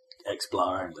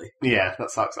Explorer only. Yeah,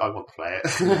 that sucks. I want to play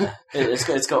it. Yeah.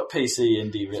 It's got PC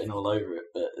indie written all over it,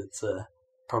 but it's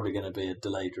probably going to be a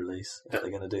delayed release if they're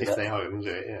going to do that. If they are going to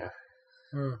do it, yeah.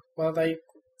 Well,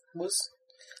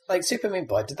 like Super Meat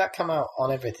Boy. Did that come out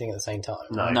on everything at the same time?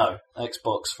 No.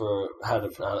 Xbox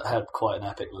had quite an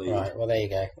epic lead. Right. Well, there you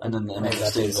go. And then the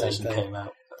Steam version came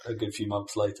out a good few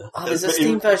months later. Oh, there's a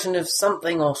Steam version of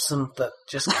something awesome that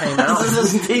just came out. There's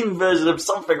a Steam version of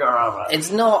something or other.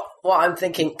 It's not what I'm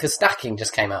thinking, because Stacking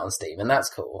just came out on Steam, and that's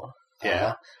cool.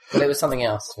 Yeah. But it was something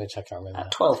else, which I can't remember.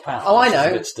 At £12. Oh, I know.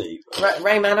 A bit steep.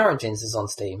 Rayman Origins is on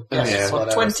Steam. Yes, for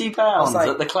 £20.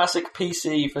 Like, the classic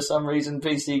PC, for some reason,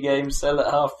 PC games sell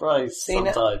at half price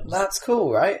sometimes. That's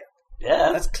cool, right?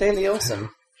 Yeah. That's clearly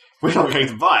awesome. We're not going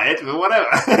to buy it, but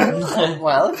whatever.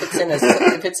 Well, if it's in a sale.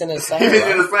 If it's in a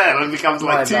sale and becomes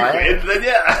like £2, then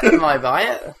yeah. I might buy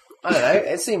it. I don't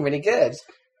know. It seemed really good.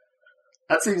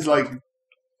 That seems like...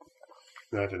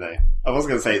 I don't know. I was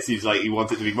going to say it seems like you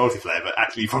want it to be multiplayer, but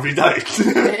actually you probably don't.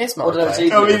 It is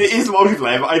multiplayer. I mean, it is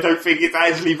multiplayer, but I don't think it's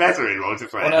actually better in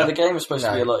multiplayer. Well, no, the game is supposed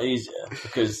to be a lot easier,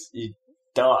 because you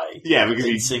die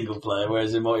in single player,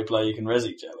 whereas in multiplayer you can res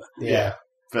each other. Yeah.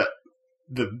 But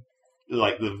the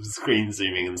screen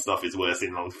zooming and stuff is worse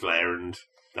in multiplayer and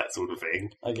that sort of thing.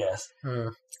 I guess.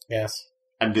 Yes.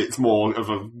 And it's more of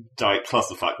a direct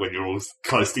clusterfuck when you're all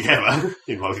close together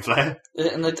in multiplayer.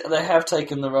 And they have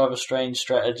taken the rather strange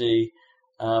strategy.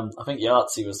 I think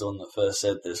Yahtzee was the one that first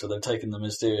said this, where they've taken the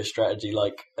mysterious strategy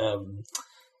like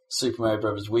Super Mario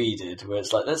Bros. Wii did, where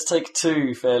it's like, let's take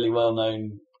 2 fairly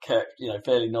well-known,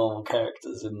 fairly normal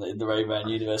characters in the Rayman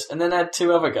universe, and then add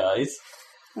 2 other guys.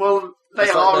 Well, they're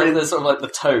sort of like the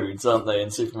Toads, aren't they,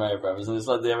 in Super Mario Bros? And it's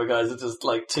like the other guys are just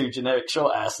like 2 generic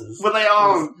short asses. Well, they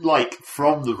are like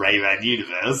from the Rayman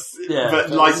universe, but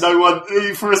like no one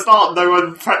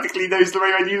practically knows the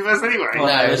Rayman universe anyway. Well,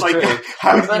 no, it's true.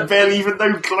 How do you barely even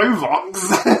know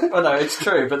Glovox? Well, no, it's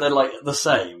true, but they're like the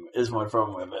same. Is my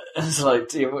problem with it. It's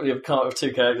like you've come up with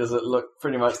 2 characters that look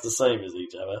pretty much the same as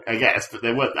each other. I guess, but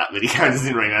there weren't that many characters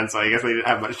in Rayman, so I guess they didn't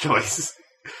have much choice.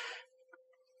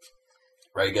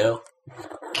 Ray Girl.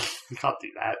 You can't do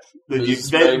that.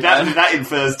 That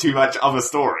infers too much of a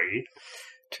story.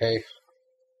 True.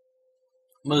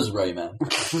 Ms. Rayman.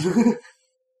 The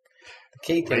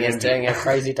key thing is doing a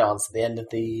crazy dance at the end of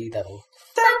the level.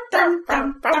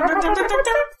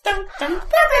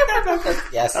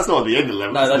 Yes. That's not at the end of the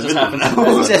level. No, that just happens.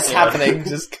 It's just happening.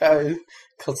 Just go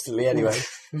constantly anyway.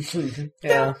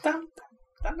 Yeah.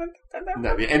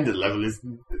 No, the end of the level is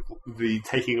the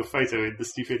taking a photo in the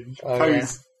stupid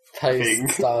pose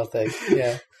style thing.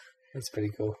 Yeah, that's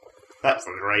pretty cool. That's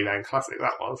like a Rayman classic,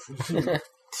 that was.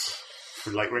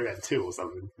 From like Rayman 2 or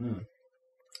something.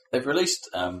 They've released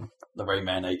the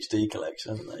Rayman HD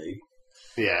collection, haven't they?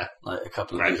 Yeah. Like a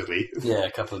couple gradually.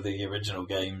 A couple of the original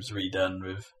games redone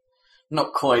with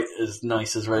not quite as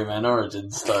nice as Rayman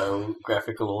Origins style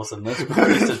graphical awesomeness, but at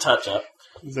least a touch up.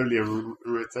 It's only an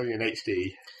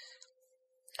HD.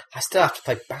 I still have to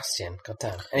play Bastion,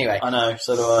 goddamn. Anyway. I know,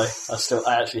 so do I.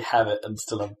 I actually have it and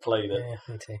still haven't played it.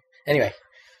 Yeah, me too. Anyway,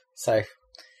 so, is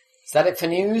that it for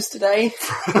news today?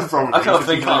 Probably. I can't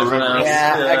think of anything else.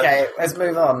 Yeah, okay, let's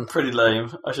move on. Pretty lame.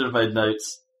 I should have made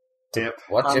notes. Yep.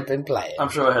 What you've been playing? I'm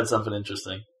sure I had something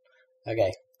interesting.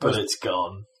 Okay. But it's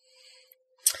gone.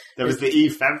 There was the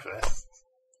Eve FanFest.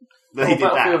 They did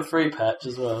Battlefield that. 3 patch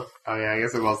as well. Oh yeah, I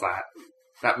guess it was that.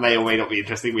 That may or may not be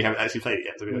interesting. We haven't actually played it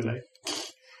yet, so we don't know.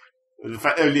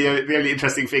 The only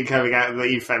interesting thing coming out of the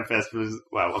Eve FanFest was,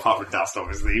 well, apart from dust,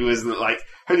 obviously, was that, like,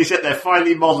 holy shit, they're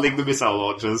finally modelling the missile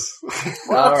launchers.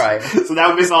 Alright. So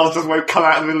now missiles just won't come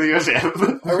out of the middle of your ship.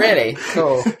 Oh, really?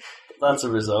 Cool. That's a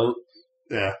result.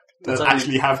 Yeah. They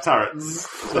actually have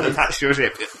turrets that attach to your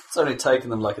ship. It's only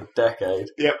taken them like a decade.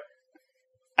 Yep.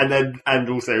 And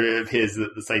also it appears that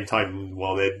at the same time,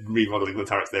 while they're remodeling the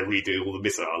turrets, they're redoing all the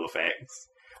missile effects.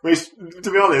 Which,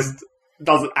 to be honest,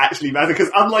 doesn't actually matter,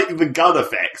 because unlike the gun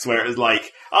effects, where it was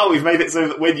like, oh, we've made it so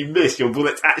that when you miss, your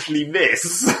bullets actually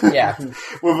miss. Yeah.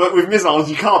 Well, with missiles,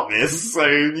 you can't miss, so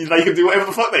they can do whatever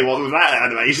the fuck they want with that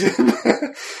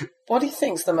animation. What do you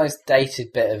think's the most dated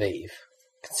bit of Eve,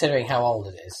 considering how old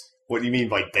it is? What do you mean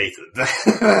by dated?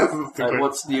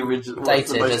 What's the original? Dated,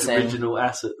 what's the most original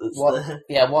asset that's there?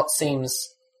 Yeah, what seems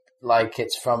like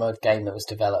it's from a game that was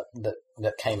developed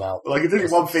that came out. Like, I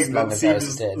think one thing that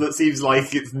seems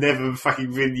like it's never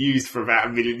fucking been used for about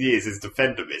 1 million years is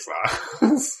defender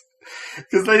missiles.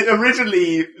 Because they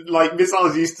originally, like,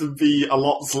 missiles used to be a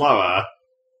lot slower.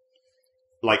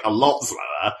 Like, a lot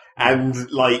slower.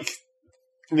 And, like,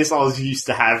 missiles used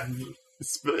to have,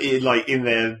 like, in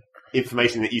their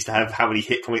information that used to have how many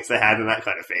hit points they had and that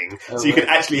kind of thing. Oh, so you could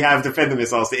actually have defender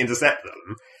missiles to intercept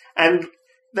them. And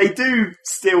they do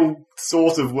still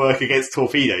sort of work against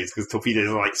torpedoes, because torpedoes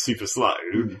are, like, super slow.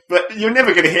 But you're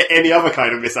never going to hit any other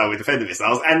kind of missile with defender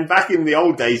missiles. And back in the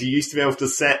old days, you used to be able to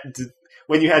set...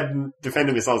 When you had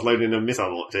defender missiles loaded in a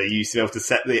missile launcher, you used to be able to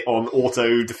set it on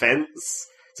auto defense.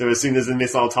 So as soon as a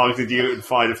missile targeted you, it would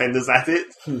fire defenders at it.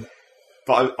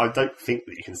 But I don't think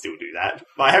that you can still do that.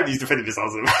 But I haven't used defender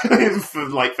missiles for,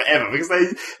 like, forever, because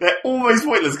they're almost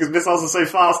pointless, because missiles are so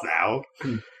fast now.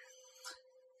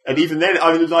 And even then,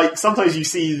 I mean, like, sometimes you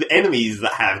see enemies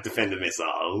that have defender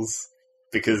missiles,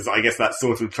 because I guess that's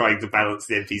sort of trying to balance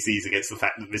the NPCs against the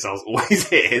fact that missiles always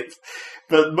hit.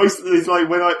 But most of it's like,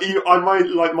 when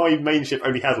my main ship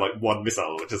only has, like, one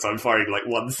missile launcher, so I'm firing, like,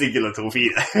 one singular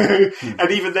torpedo.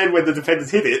 And even then, when the defenders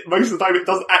hit it, most of the time it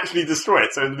doesn't actually destroy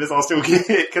it, so the missile still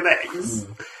connects.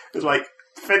 It's like,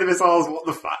 defender missiles, what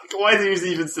the fuck? Why do these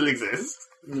even still exist?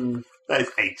 That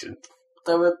is ancient.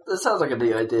 It sounds like a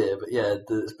neat idea, but yeah,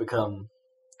 it's become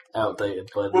outdated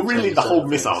by the... Well, really, the whole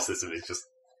missile system is just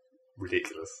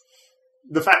ridiculous.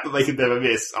 The fact that they could never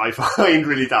miss, I find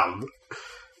really dumb.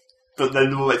 But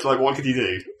then it's like, what could you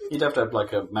do? You'd have to have,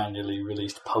 like, a manually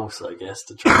released pulse, I guess,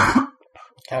 to try...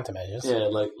 Countermeasures. Yeah,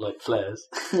 like flares.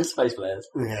 Space flares.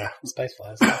 Yeah. Space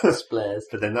flares. Flares.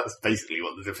 But then that's basically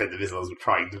what the defender missiles were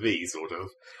trying to be, sort of.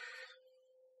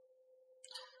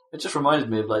 It just reminded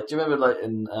me of, like, do you remember, like,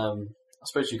 in... I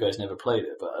suppose you guys never played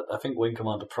it, but I think Wing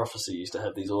Commander Prophecy used to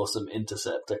have these awesome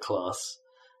Interceptor class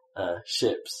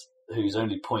ships whose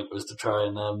only point was to try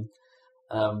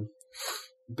and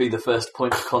be the first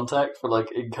point of contact for,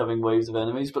 like, incoming waves of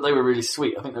enemies. But they were really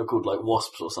sweet. I think they were called, like,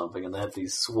 Wasps or something, and they had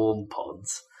these swarm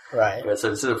pods. Right. So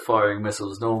instead of firing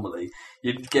missiles normally,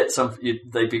 you'd get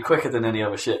they'd be quicker than any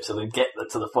other ship, so they'd get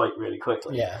to the fight really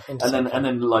quickly. Yeah. And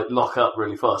then like lock up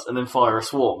really fast, and then fire a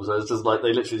swarm. So it's just like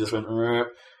they literally just went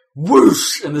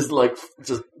whoosh, and this like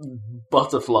just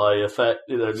butterfly effect,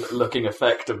 looking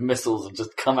effect of missiles, and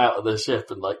just come out of the ship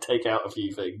and like take out a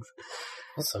few things.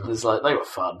 Awesome. It's like they were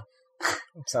fun.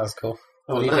 Sounds cool.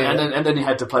 And then you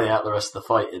had to play out the rest of the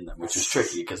fight in them, which was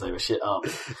tricky because they were shit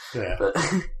armored. Yeah. But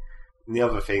the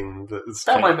other thing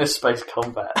that might miss space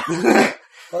combat.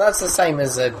 Well, that's the same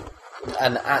as an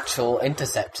actual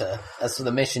interceptor, as for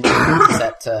the mission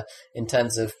interceptor in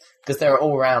terms of, because they're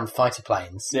all-round fighter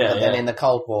planes. Yeah, and then in the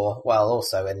Cold War, well,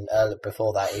 also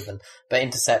before that even, but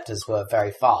interceptors were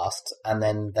very fast, and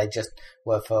then they just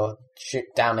were for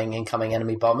downing incoming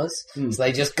enemy bombers. So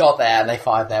they just got there and they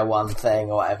fired their one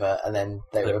thing or whatever, and then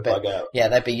they were a bit, bug out. Yeah,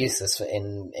 they'd be useless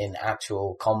in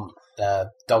actual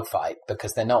dogfight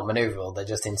because they're not maneuverable, they're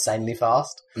just insanely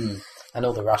fast. And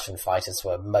all the Russian fighters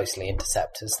were mostly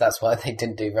interceptors. That's why they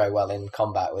didn't do very well in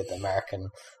combat with American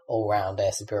all-round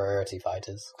air superiority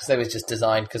fighters. Because they was just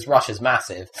designed, because Russia's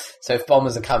massive, so if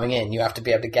bombers are coming in, you have to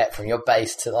be able to get from your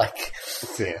base to, like,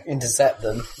 intercept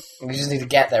them. You just need to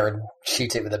get there and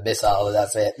shoot it with a missile, and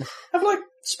that's it. Have, like,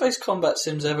 space combat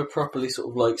sims ever properly sort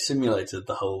of, like, simulated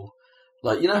the whole...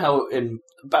 Like, you know how in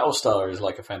Battlestar is,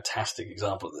 like, a fantastic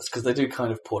example of this, because they do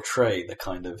kind of portray the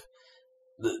kind of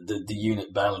the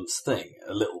unit balance thing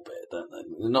a little bit, don't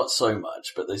they? Not so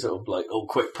much, but they sort of like, oh,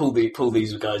 quick, pull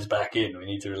these guys back in. We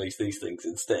need to release these things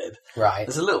instead. Right.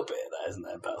 There's a little bit of that, isn't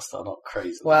there, in Battlestar? Not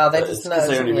crazy. Well, they just know.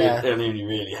 They only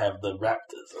really have the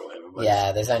Raptors or whatever.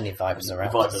 Yeah, there's only Vipers and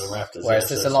Raptors. Vipers and Raptors. Whereas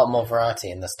there's a lot more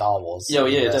variety in the Star Wars. Yeah,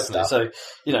 definitely. Stuff. So,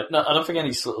 you know, I don't think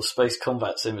any sort of space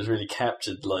combat sim has really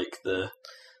captured like the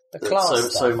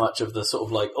class so much of the sort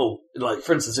of like, oh, like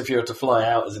for instance, if you were to fly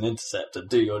out as an interceptor,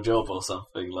 do your job or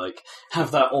something, like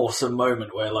have that awesome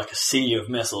moment where like a sea of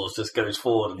missiles just goes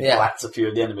forward and blats a few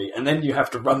of the enemy, and then you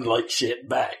have to run like shit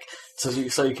back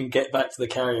so you can get back to the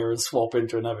carrier and swap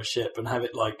into another ship and have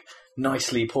it like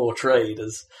nicely portrayed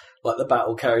as like the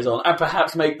battle carries on, and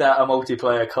perhaps make that a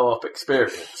multiplayer co-op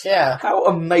experience. Yeah. How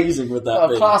amazing would that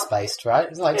be? Class-based, right?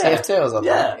 It's like TF2 or something.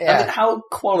 Yeah. I mean, how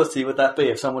quality would that be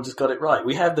if someone just got it right?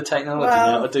 We have the technology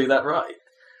now to do that right.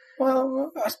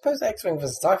 Well, I suppose X-Wing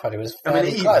vs. TIE Fighter was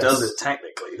fairly Eve close. does it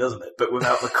technically, doesn't it? But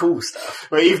without the cool stuff.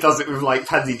 Well, Eve does it with, like,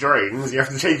 pansy drones. You have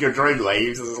to change your drone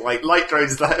waves. It's like light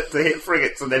drones to hit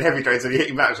frigates, and then heavy drones when you're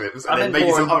hitting battleships, and then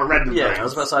maybe some other random drones. I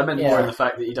was about to say, I meant more in the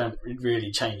fact that you don't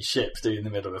really change ships, do you, in the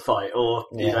middle of a fight, or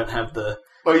you don't have the...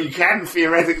 Well, you can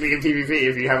theoretically in PvP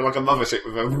if you have like a mothership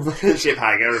with a ship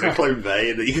hangar and a clone bay,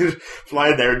 and then you can fly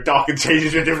in there and dock and change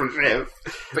into a different ship.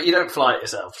 But you don't fly it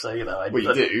yourself, so you know.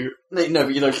 You do. No,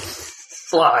 but you don't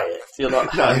fly it. You're not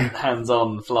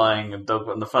hands-on flying and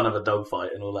the fun of a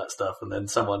dogfight and all that stuff, and then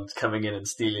someone's coming in and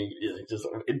stealing, you know, just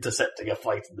sort of intercepting a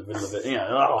fight in the middle of it. You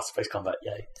know, space combat,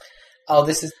 yay. Oh,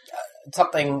 this is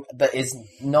something that is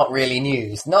not really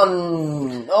news.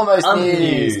 Almost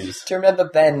news. Do you remember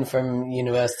Ben from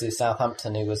University of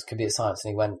Southampton, who was computer science,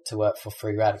 and he went to work for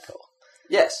Free Radical?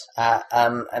 Yes.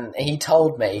 And he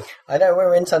told me, I know we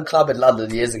were in some club in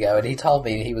London years ago, and he told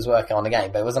me he was working on a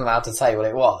game, but he wasn't allowed to say what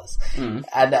it was.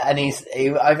 And he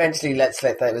eventually let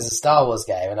slip that it was a Star Wars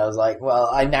game, and I was like, well,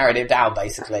 I narrowed it down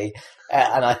basically,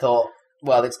 and I thought,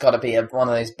 well, it's got to be one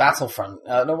of those Battlefront.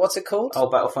 No, what's it called? Oh,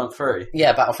 Battlefront 3.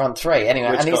 Yeah, Battlefront 3.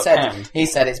 Anyway, which and he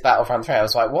said it's Battlefront 3. I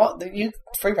was like, what?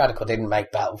 Free Radical didn't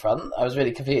make Battlefront. I was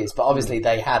really confused, but obviously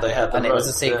they had it, and it was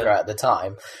a secret at the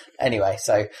time. Anyway,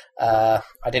 so I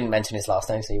didn't mention his last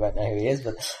name, so you won't know who he is.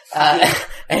 But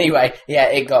anyway, yeah,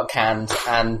 it got canned,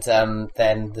 and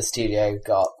then the studio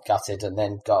got gutted, and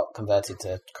then got converted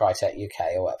to Crytek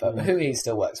UK or whatever. Who he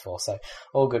still works for, so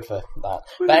all good for that.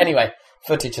 But anyway,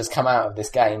 footage has come out of this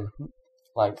game,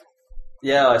 like...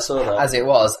 Yeah, I saw that. As it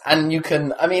was. And you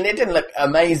can... I mean, it didn't look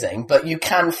amazing, but you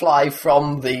can fly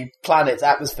from the planet's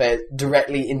atmosphere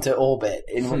directly into orbit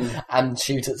and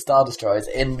shoot at Star Destroyers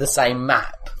in the same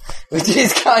map, which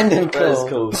is kind of cool. That is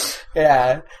cool.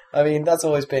 Yeah. I mean, that's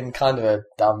always been kind of a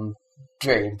dumb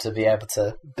dream, to be able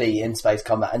to be in space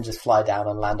combat and just fly down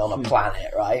and land on a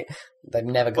planet, right? They've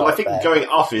never got Well, I think there. Going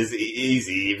up is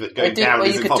easy, but going down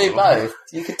is impossible.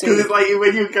 You could do both. Because it's like,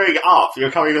 when you're going up,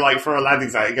 you're coming like for a landing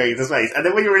site and going into space. And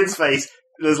then when you're in space,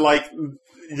 there's like, you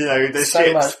know, there's so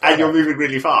ships and you're moving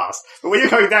really fast. But when you're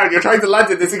coming down, you're trying to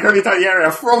land in this incredibly tiny area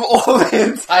from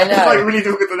orbit. I know. It's like really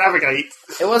difficult to navigate.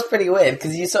 It was pretty weird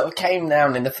because you sort of came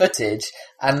down in the footage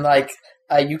and like,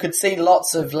 you could see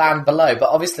lots of land below, but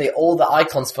obviously all the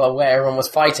icons for where everyone was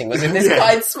fighting was in this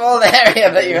quite small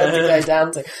area that you had to go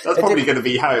down to. That's probably going to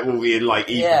be how it will be in like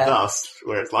Eve and Dust,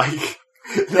 where it's like,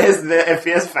 there's the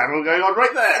FPS panel going on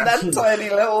right there. That tiny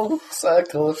little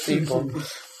circle of people.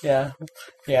 Yeah,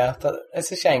 but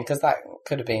it's a shame because that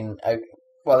could have been.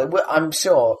 I'm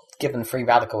sure, given Free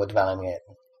Radical were developing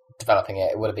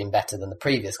it, it would have been better than the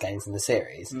previous games in the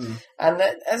series. And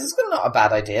it's not a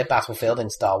bad idea. Battlefield in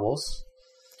Star Wars.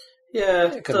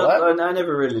 Yeah, it could work. I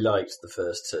never really liked the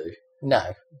first two.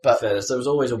 No, but there was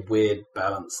always a weird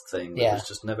balance thing that was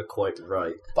just never quite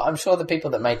right. But I'm sure the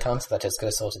people that made Time Splitters could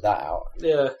have sorted that out.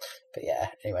 Yeah. But yeah,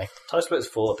 anyway. Time Splitters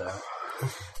 4 down.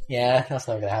 Yeah, that's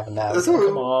not going to happen now.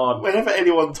 Come on. Whenever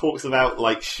anyone talks about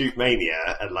like Shoot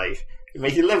Mania and like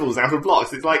making levels out of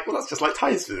blocks. It's like, well, that's just like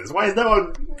time splitters. Why is no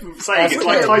one saying it's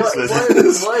like time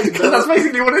splitters? Because that's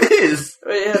basically what it is.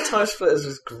 Yeah, time splitters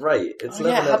was great. It's it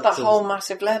had that whole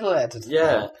massive level editor.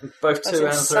 Yeah, both 2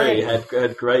 and 3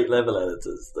 had great level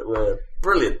editors that were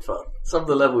brilliant fun. Some of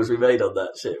the levels we made on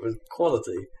that shit was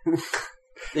quality.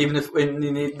 Even if,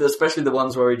 especially the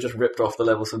ones where we just ripped off the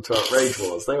levels from 12 Rage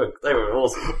Wars, they were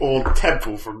awesome. Or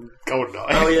Temple from GoldenEye.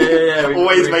 Oh yeah.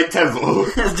 Always make Temple.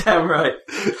 That's damn right.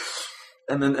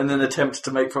 And then attempt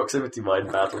to make proximity mine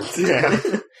battles. Yeah.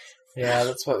 Yeah,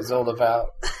 that's what it was all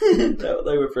about.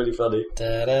 They were pretty funny.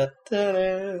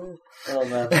 Oh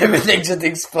man. Everything's just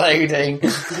exploding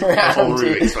around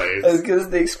you. Because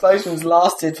the explosions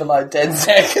lasted for like 10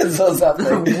 seconds or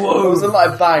something. Whoa. It wasn't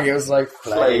like bang, it was like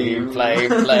flame.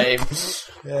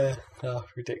 Yeah. Oh,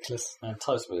 ridiculous.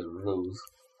 Toast with rules.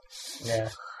 Yeah.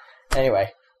 Anyway.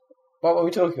 What were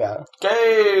we talking about?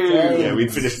 Games! Yeah,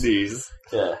 we'd finished news.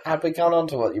 Yeah. Have we gone on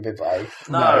to what you've been playing?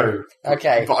 No.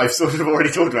 Okay. But I've sort of already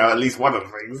talked about at least one of the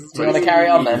things. Do you want to carry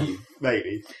on then?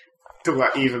 Maybe. Talk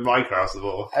about Eve and Minecraft some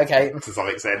more. Okay. To some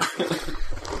extent.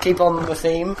 Keep on the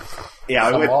theme. Yeah,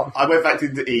 I went back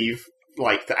to Eve,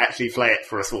 like, to actually play it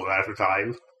for a small amount of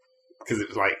time. Because it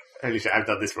was like, holy shit, I've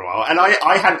done this for a while. And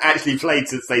I hadn't actually played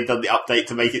since they'd done the update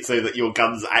to make it so that your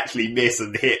guns actually miss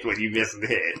and hit when you miss and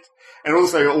hit. And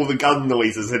also all the gun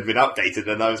noises had been updated,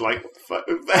 and I was like, what the fuck?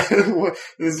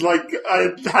 It was like, I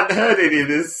hadn't heard any of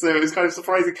this, so it was kind of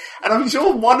surprising. And I'm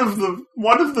sure one of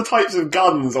the types of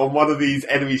guns on one of these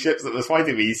enemy ships that was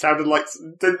fighting me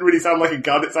didn't really sound like a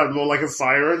gun, it sounded more like a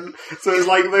siren. So it was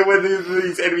like, when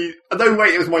these enemy, no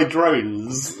wait, it was my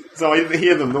drones. So I didn't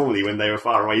hear them normally when they were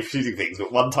far away shooting things,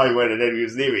 but one time when an enemy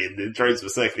was near me and the drones were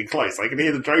circling close, I could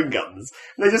hear the drone guns.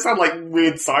 And they just sound like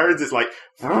weird sirens, it's like,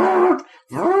 and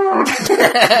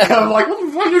I'm like, what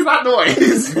the fuck is that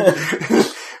noise?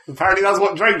 Apparently that's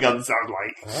what drone guns sound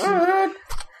like.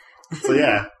 So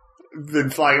yeah, been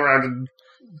flying around and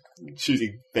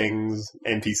shooting things,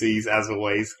 NPCs as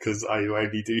always, because I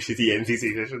only do shitty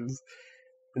NPC missions.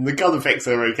 And the gun effects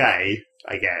are okay,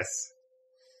 I guess.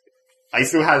 I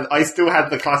still had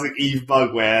the classic Eve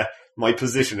bug where my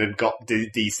position had got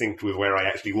desynced with where I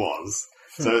actually was.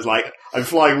 So it's like, I'm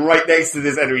flying right next to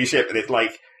this enemy ship and it's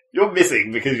like, you're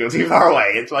missing because you're too far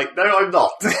away. It's like, no, I'm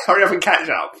not. Hurry up and catch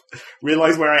up.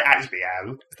 Realise where I actually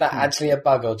am. Is that actually a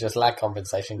bug or just lag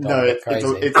compensation? No,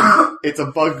 it's a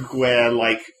bug where,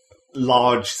 like,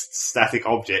 large static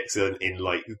objects are in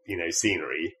like,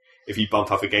 scenery. If you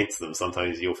bump up against them,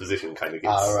 sometimes your position kind of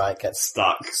gets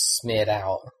stuck. Smeared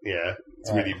out. Yeah.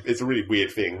 It's a really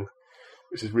weird thing,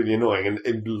 which is really annoying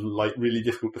and like, really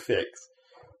difficult to fix.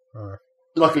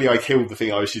 Luckily, I killed the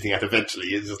thing I was shooting at eventually.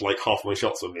 It's just like half my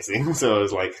shots were missing, so I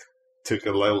was like, took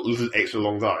a little extra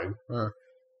long time.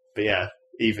 But yeah,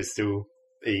 Eve is still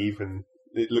Eve, and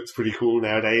it looks pretty cool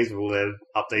nowadays with all their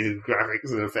updated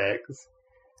graphics and effects.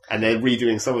 And they're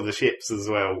redoing some of the ships as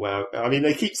well. Well, I mean,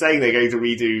 they keep saying they're going to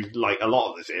redo like a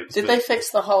lot of the ships. Did they fix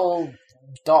the whole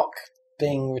dock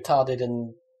being retarded,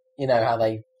 and how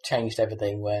they changed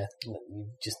everything where you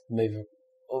just move,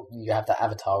 or you have that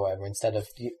avatar or whatever instead of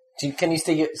can you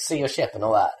see your ship and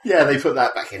all that? Yeah, they put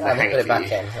that back in. They put it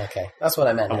back in. Okay, that's what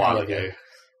I meant. A while ago.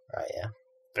 Right, yeah.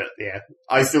 But yeah,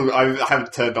 I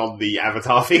haven't turned on the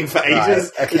avatar thing for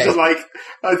ages. Right, okay. It's just like,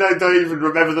 I don't even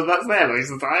remember that's there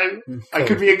most of the time. Cool. I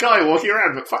could be a guy walking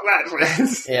around, but fuck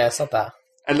that. Yeah, stop that.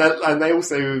 And they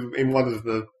also, in one of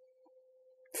the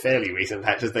fairly recent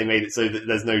patches, they made it so that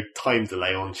there's no time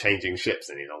delay on changing ships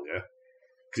any longer.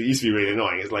 Because it used to be really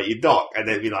annoying. It's like, you dock, and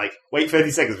then it'd be like, wait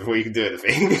 30 seconds before you can do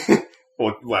anything.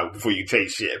 Before you can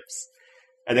change ships.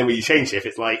 And then when you change ship,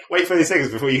 it's like, wait 30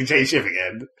 seconds before you can change ship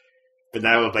again. But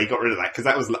now they got rid of that, because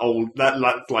that was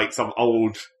that's like some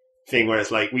old thing where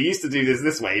it's like, we used to do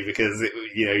this way because,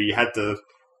 you had to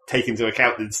take into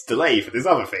account this delay for this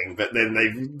other thing, but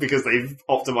then because they've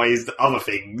optimized other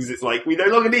things, it's like, we no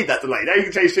longer need that delay. Now you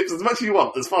can change ships as much as you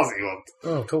want, as fast as you want.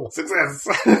 Oh, cool. Success!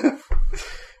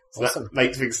 So awesome. That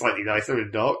makes things slightly nicer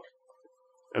in dock.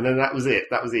 And then that was it.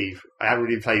 That was Eve. I haven't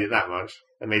really played it that much.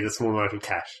 I made a small amount of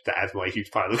cash to add to my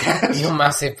huge pile of cash. Your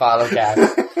massive pile of cash.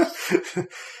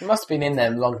 You must have been in there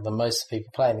longer than most people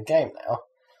playing the game now.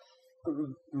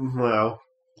 Well,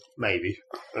 maybe.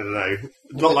 I don't know.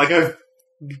 Not like I've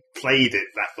played it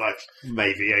that much,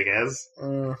 maybe, I guess.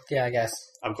 Yeah, I guess.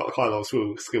 I've got quite a lot of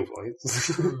skill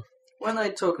points. When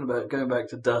they're talking about going back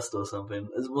to Dust or something,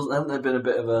 hasn't there been a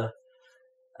bit of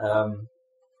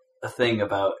a thing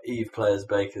about Eve players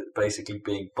basically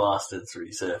being bastards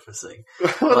resurfacing?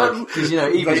 Because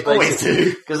Eve is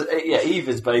basically... Because, Eve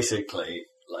is basically...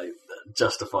 like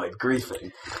justified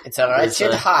griefing. It's a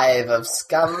wretched hive of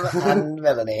scum and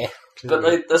villainy. But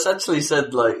they essentially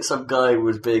said, like, some guy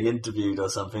was being interviewed or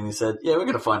something. He said, "Yeah, we're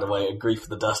going to find a way to grief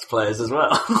the Dust players as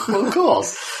well." Well, of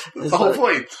course, that's the whole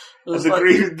point.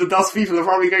 The Dust people are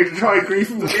probably going to try and grief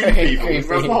the League people.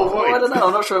 That's the whole point. Well, I don't know.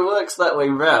 I'm not sure it works that way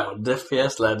round.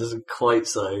 FPS Land isn't quite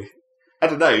so. I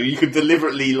don't know. You could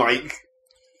deliberately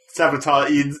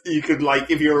sabotage. You could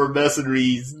if you're a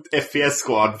mercenary FPS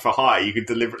squad for hire, you could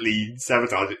deliberately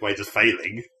sabotage it by just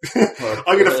failing. Well,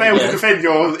 I'm going to fail to defend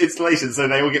your installation, so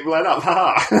they all get blown up.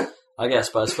 Haha. I guess,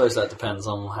 but I suppose that depends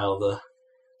on how the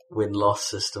win-loss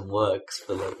system works.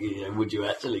 But would you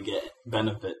actually get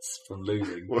benefits from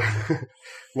losing?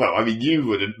 Well, I mean, you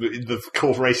wouldn't. The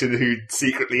corporation who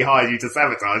secretly hired you to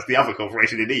sabotage the other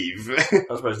corporation in Eve.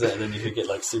 I suppose that, and then you could get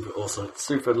super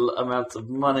amounts of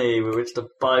money with which to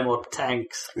buy more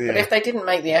tanks. Yeah. But if they didn't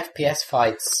make the FPS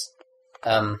fights,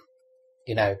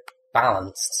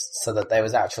 balanced so that there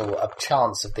was a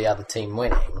chance of the other team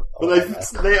winning. Well,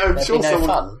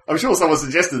 I'm sure someone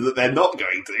suggested that they're not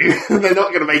going to. They're not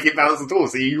going to make it balanced at all.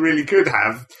 So you really could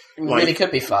have. Really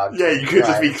could be fucked. Yeah, you could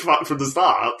just be fucked from the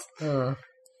start.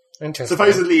 Interesting.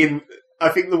 Supposedly, I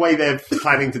think the way they're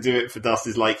planning to do it for Dust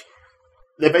is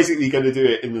they're basically going to do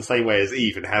it in the same way as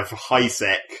Eve and have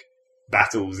high-sec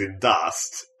battles in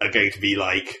Dust are going to be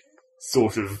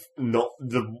sort of not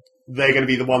the. They're going to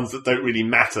be the ones that don't really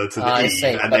matter to the Eve,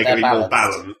 and they're going to be more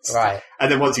balanced. Right.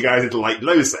 And then once you go into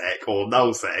low-sec or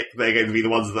null-sec, they're going to be the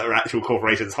ones that are actual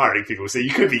corporations hiring people, so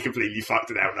you could be completely fucked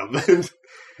and outnumbered.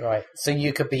 Right. So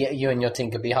you and your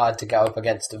team could be hired to go up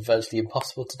against a virtually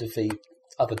impossible to defeat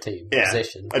other team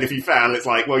position. And if you fail, it's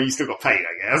you still got paid,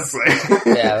 I guess. So.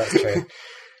 Yeah, that's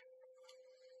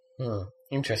true.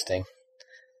 Interesting.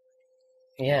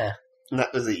 Yeah. And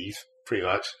that was Eve, pretty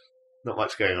much. Not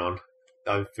much going on.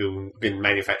 I've been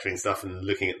manufacturing stuff and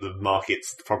looking at the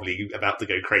markets probably about to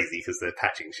go crazy because they're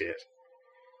patching shit.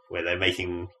 Where they're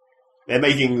making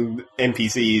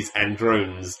NPCs and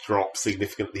drones drop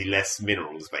significantly less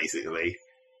minerals, basically.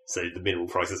 So the mineral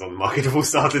prices on the market have all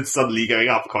started suddenly going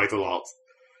up quite a lot.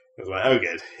 I was like, oh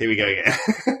good, here we go again.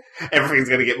 Everything's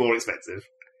going to get more expensive.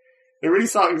 It really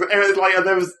started,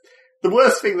 there was, the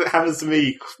worst thing that happens to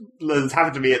me, has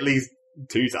happened to me at least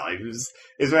 2 times,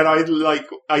 is when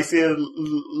I see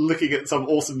looking at some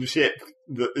awesome ship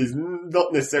that is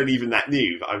not necessarily even that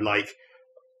new, but I'm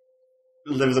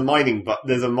there's a mining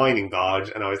barge,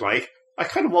 and I was like, I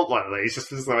kind of want one of those just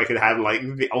so I could have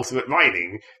the ultimate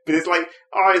mining. But it's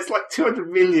it's 200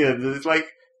 million, and it's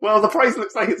well, the price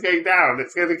looks like it's going down.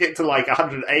 It's going to get to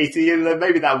 180, and then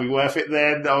maybe that'll be worth it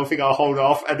then. I think I'll hold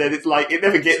off. And then it's it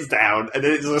never gets down, and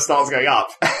then it just starts going up.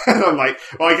 And I'm well,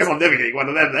 I guess I'm never getting one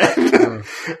of them then.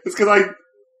 It's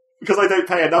because I don't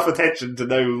pay enough attention to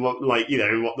know what,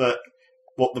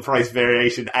 what the price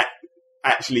variation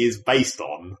actually is based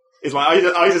on. It's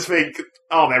I just think,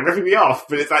 oh, they're ripping me off,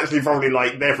 but it's actually probably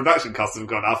their production costs have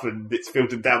gone up and it's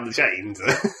filtered down the chain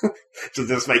to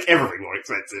just make everything more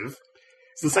expensive.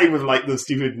 It's the same with the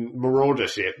stupid Marauder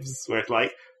ships, where it's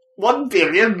 1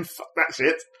 billion, fuck that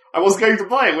shit. I was going to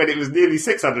buy it when it was nearly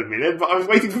 600 million, but I was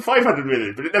waiting for 500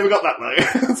 million, but it never got that low.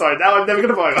 So now I'm never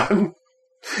going to buy one.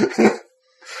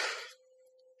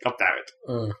 God damn it.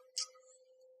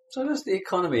 So does the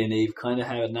economy in Eve kind of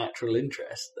have a natural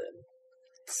interest then?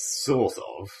 Sort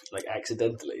of.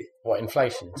 Accidentally. What,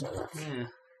 inflation? Yeah.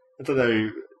 I don't know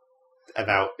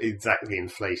about exactly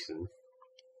inflation.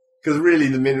 Because really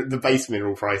the base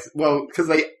mineral price... Well, because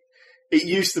it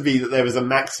used to be that there was a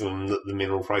maximum that the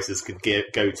mineral prices could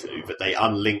go to, but they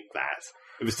unlinked that.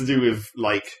 It was to do with,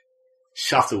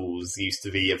 shuttles used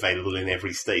to be available in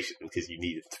every station, because you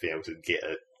needed to be able to get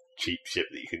a cheap ship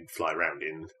that you could fly around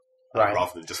in,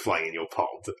 rather than just flying in your pod,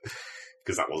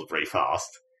 because that wasn't very fast.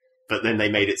 But then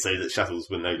they made it so that shuttles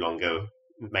were no longer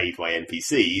made by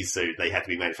NPCs, so they had to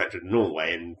be manufactured in a normal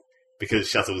way, and because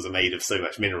shuttles are made of so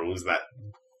much minerals, that,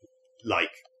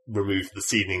 removed the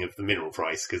ceiling of the mineral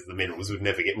price, because the minerals would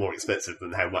never get more expensive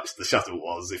than how much the shuttle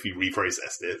was if you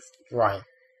reprocessed it. Right.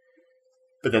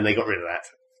 But then they got rid of that,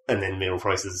 and then mineral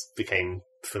prices became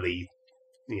fully,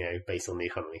 based on the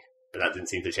economy. But that didn't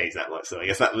seem to change that much, so I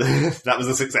guess that was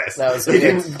a success. They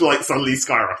didn't, suddenly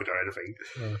skyrocket or anything.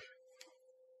 Mm.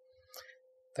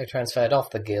 They transferred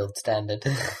off the guild standard.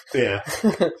 Yeah.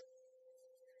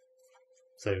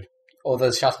 So... Or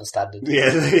the shuttle standard.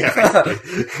 Yeah,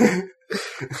 basically.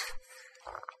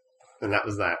 And that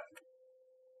was that.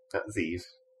 That was Eve.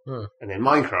 And then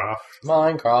Minecraft.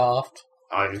 Minecraft.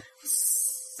 I've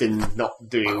been not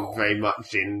doing very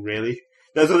much in, really.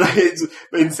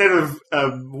 Instead of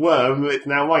Worm, it's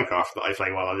now Minecraft that I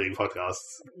play while I'm doing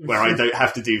podcasts, where I don't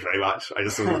have to do very much. I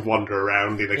just sort of wander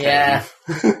around in a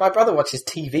cave. My brother watches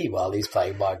TV while he's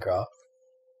playing Minecraft.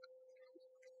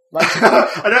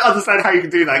 I don't understand how you can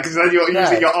do that, because then you're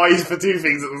using your eyes for two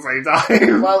things at the same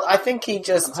time. Well, I think he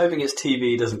just... I'm hoping it's TV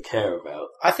he doesn't care about.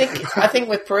 I think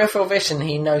with peripheral vision,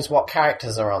 he knows what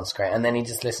characters are on screen, and then he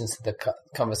just listens to the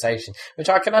conversation, which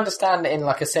I can understand in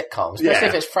like a sitcom, especially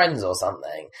if it's Friends or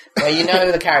something, where you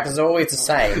know the characters are always the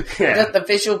same. Yeah. The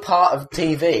visual part of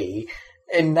TV...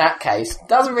 in that case,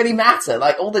 doesn't really matter.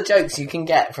 Like, all the jokes you can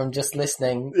get from just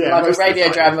listening, like a radio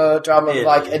drama,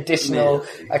 like, additional,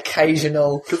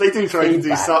 occasional because they do try to do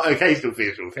occasional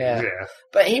visual things,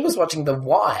 But he was watching The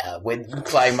Wire with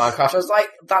playing Minecraft. I was like,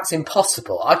 that's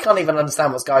impossible. I can't even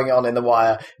understand what's going on in The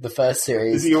Wire, the first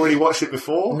series. Has he already watched it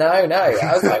before? No. I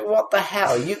was like, what the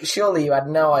hell? Surely you had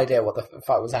no idea what the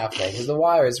fuck was happening, because The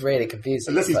Wire is really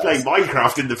confusing. Unless he's playing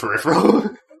Minecraft in the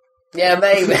peripheral. Yeah,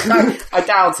 maybe. I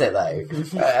doubt it,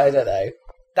 though. I don't know.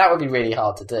 That would be really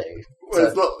hard to do.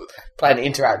 Play an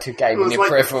interactive game in your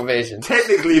peripheral vision.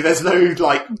 Technically, there's no,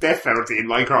 death penalty in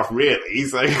Minecraft, really,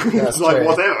 so it's true.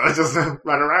 Whatever, just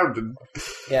run around and...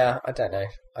 Yeah, I don't know.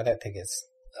 I don't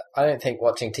think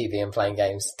watching TV and playing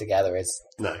games together is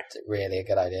really a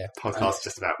good idea. Podcasts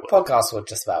just about work. Podcasts would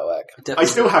just about work. I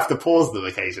still have to pause them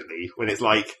occasionally when it's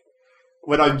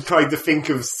when I'm trying to think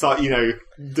of,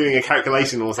 doing a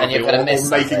calculation or something, or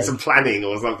making some planning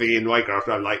or something in Minecraft,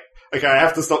 I'm like, okay, I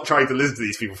have to stop trying to listen to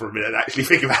these people for a minute and actually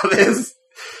think about this.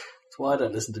 That's why I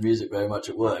don't listen to music very much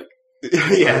at work.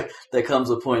 Yeah. There comes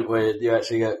a point where you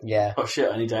actually go, oh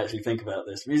shit, I need to actually think about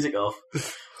this. Music off.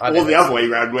 Or the other way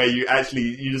around, where you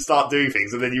just start doing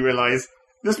things and then you realise,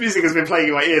 this music has been playing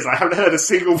in my ears. I haven't heard a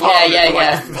single part of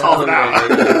it for half an hour.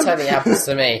 It totally happens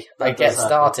to me. I get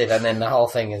started and then the whole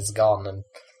thing is gone and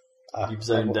you've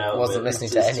zoned out. I wasn't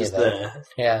listening to any of it.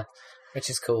 Yeah, which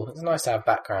is cool. It's nice to have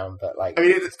background, but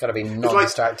it's got to be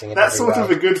non-distracting. That's sort of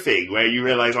a good thing where you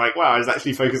realise, wow, I was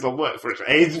actually focused on work for a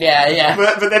change. Yeah.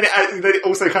 But then it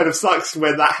also kind of sucks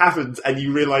when that happens and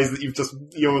you realise that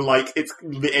you're like, it's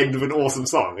the end of an awesome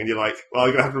song and you're like, well, I'm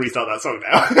going to have to restart that song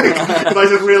now. Because I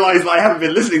just realised that I haven't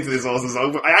been listening to this awesome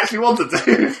song, but I actually wanted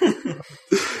to.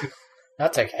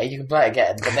 That's okay. You can play it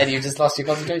again, but then you just lost your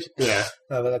concentration. Yeah.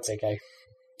 No, but that's okay.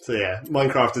 So yeah,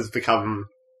 Minecraft has become,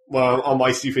 on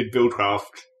my stupid Buildcraft,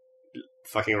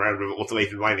 fucking around with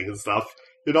automated mining and stuff,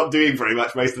 you're not doing very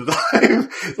much most of the time.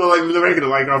 It's not like the regular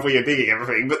Minecraft where you're digging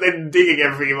everything, but then digging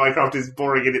everything in Minecraft is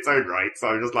boring in its own right, so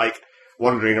I'm just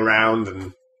wandering around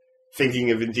and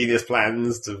thinking of ingenious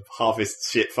plans to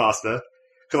harvest shit faster.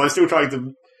 Because I'm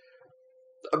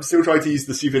still trying to use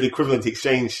the stupid equivalent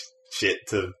exchange shit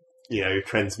to,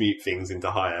 transmute things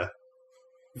into higher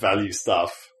value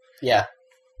stuff. Yeah.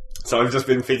 So I've just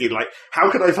been thinking,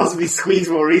 how can I possibly squeeze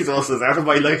more resources out of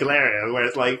my local area, where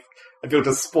it's I built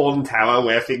a spawn tower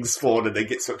where things spawn and then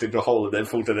get sucked into a hole and then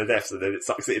fall to their deaths and then it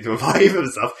sucks it into a pipe and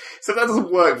stuff. So that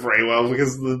doesn't work very well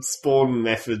because the spawn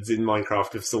methods in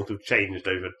Minecraft have sort of changed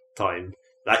over time.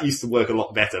 That used to work a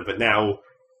lot better, but now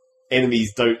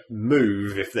enemies don't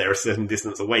move if they're a certain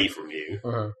distance away from you.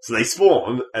 Uh-huh. So they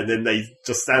spawn and then they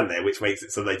just stand there, which makes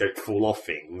it so they don't fall off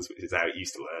things, which is how it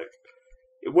used to work.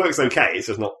 It works okay, it's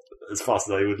just not as fast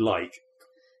as I would like.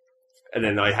 And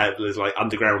then there's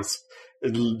underground,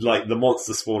 the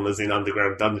monster spawners in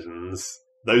underground dungeons.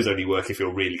 Those only work if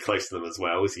you're really close to them as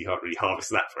well, so you can't really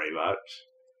harvest that very much.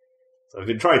 So I've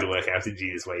been trying to work out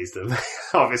ingenious ways to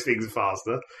harvest things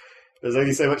faster. There's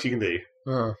only so much you can do.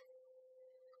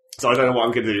 So I don't know what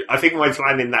I'm going to do. I think my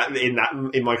plan in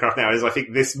Minecraft now is I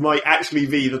think this might actually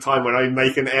be the time when I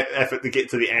make an effort to get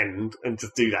to the end and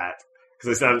just do that. Because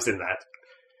I still haven't seen that.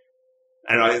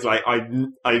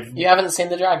 And You haven't seen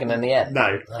the dragon in the end?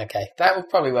 No. Okay. That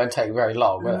probably won't take very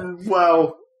long, will it?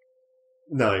 Well,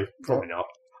 no, probably not.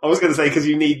 I was going to say, because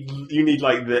you need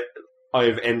the Eye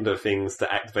of Ender things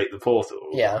to activate the portal.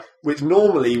 Yeah. Which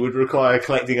normally would require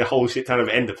collecting a whole shit ton of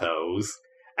Ender Pearls.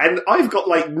 And I've got,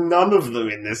 none of them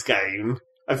in this game.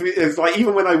 It's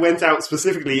even when I went out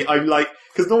specifically, I'm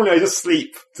because normally I just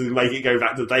sleep to make it go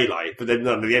back to daylight, but then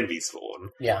none of the enemies spawn.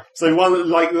 Yeah. So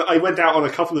I went out on a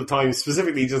couple of times,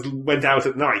 specifically just went out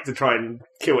at night to try and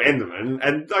kill Enderman,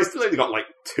 and I still only got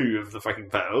 2 of the fucking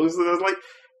pearls, and I was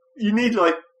you need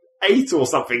 8 or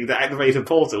something to activate a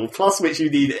portal, plus which you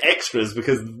need extras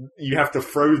because you have to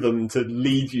throw them to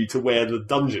lead you to where the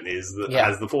dungeon is that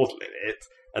has the portal in it.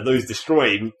 And those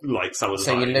destroy, some of the time.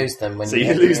 So you lose them when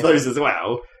you lose those as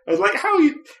well. I was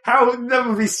how that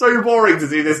would be so boring to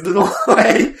do this the normal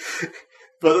way.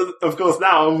 But of course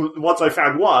now, once I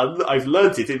found one, I've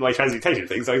learnt it in my transmutation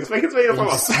thing, so I just make it a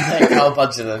a whole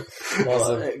bunch of them.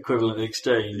 Awesome. Equivalent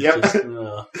exchange. Yep.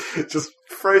 Just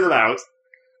throw them out,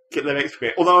 get them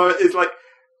extra. Although it's like,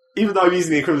 even though I'm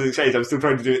using the equivalent exchange, I'm still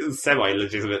trying to do it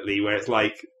semi-legitimately, where it's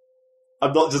like,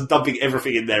 I'm not just dumping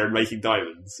everything in there and making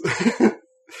diamonds.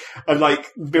 I'm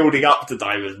like building up to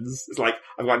diamonds. It's like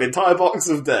I've got an entire box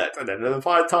of dirt, and then an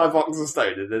entire box of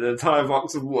stone, and then an entire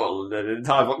box of wool, and then an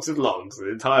entire box of logs, and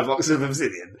an entire box of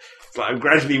obsidian. It's like I'm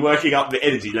gradually working up the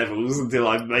energy levels until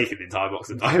I make an entire box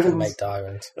of diamonds. Make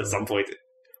diamonds at some point,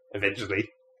 eventually.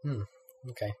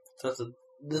 Okay. So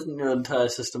isn't your entire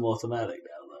system automatic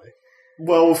now, though?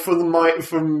 Well, from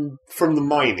the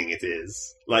mining, it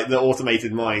is like the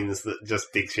automated mines that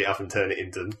just dig shit up and turn it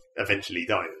into eventually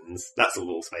diamonds. That's all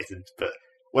automated. But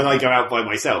when I go out by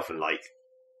myself and like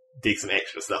dig some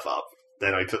extra stuff up,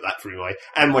 then I put that through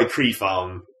my tree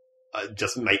farm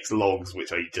just makes logs,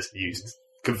 which I just use to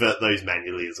convert those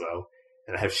manually as well.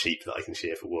 And I have sheep that I can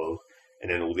shear for wool,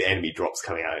 and then all the enemy drops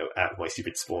coming out of my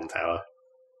stupid spawn tower,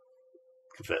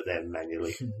 convert them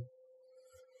manually.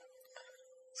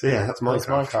 So yeah, that's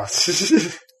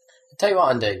Minecraft. I'll tell you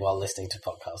what I'm doing while listening to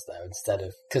podcasts there, instead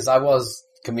of... Because I was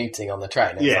commuting on the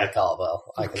train. It was like, oh, well,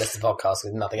 I can listen to podcasts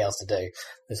with nothing else to do.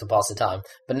 This will pass the time.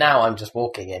 But now I'm just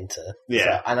walking into...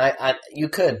 Yeah. So, and you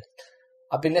could...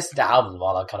 I've been listening to albums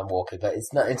while I'm kind of walking, but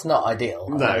it's not ideal.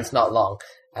 No. It's not long.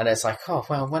 And it's like, oh,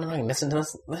 well, when am I going to listen to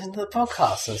the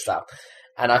podcasts and stuff?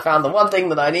 And I found the one thing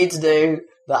that I need to do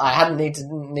that I hadn't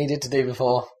needed to do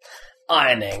before...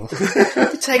 Ironing.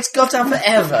 It takes goddamn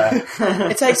forever.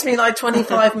 It takes me like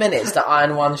 25 minutes to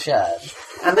iron one shirt.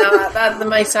 And now that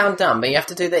may sound dumb, but you have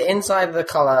to do the inside of the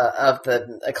collar of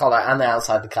the collar and the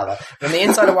outside of the collar. Then the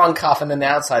inside of one cuff and then the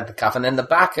outside of the cuff, and then the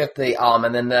back of the arm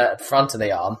and then the front of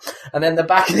the arm, and then the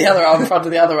back of the other arm, front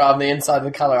of the other arm, the inside of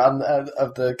the collar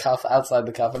of the cuff, outside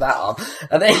the cuff of that arm.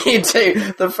 And then you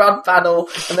do the front panel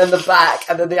and then the back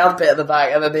and then the other bit of the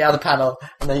back and then the other panel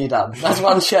and then you're done. That's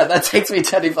one shirt. That takes me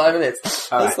 25 minutes.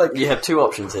 Right. Like, you have two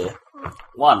options here.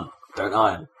 One, don't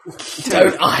iron.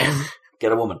 Don't iron.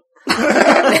 Get a woman.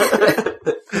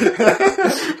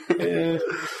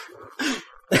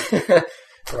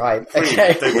 Right,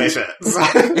 okay. Don't wear shirts.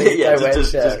 Yeah,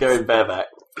 just go in bareback.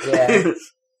 Yeah.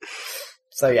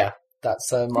 So yeah,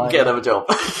 that's my... Get another job.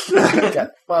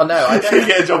 Well, no, I don't... You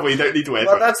get a job where you don't need to wear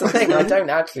Well, that's the thing, I don't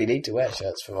actually need to wear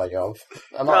shirts for my job.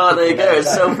 Oh, there you go,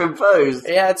 it's self-imposed.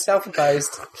 Yeah, it's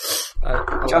self-imposed.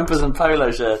 Jumpers and polo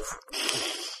shirts.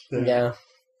 Yeah.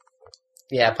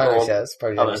 Yeah, polo shirts.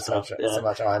 Probably don't need so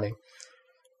much ironing.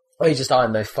 Or you just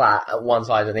iron those flat at one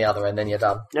side and the other and then you're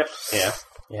done. Yep. Yeah.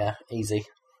 Yeah, easy.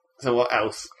 So what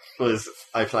else was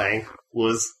I playing?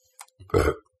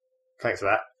 Thanks for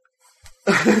that.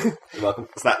 You're welcome.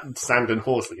 It's that sand and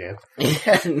horse again.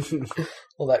 Yeah.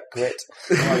 All that grit.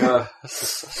 Oh my god.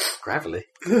 That's gravelly.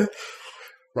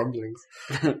 Rumblings.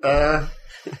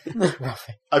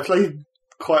 I played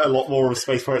quite a lot more of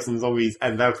Space Pirates and Zombies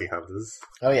and Bounty Hunters.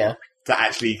 Oh yeah. To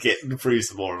actually get through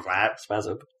some more of that.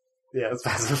 Spasm. Yeah,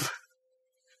 Spasm.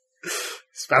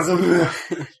 Spasm.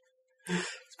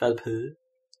 Spasm.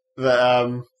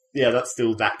 But, yeah, that's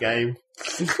still that game.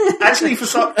 Actually, for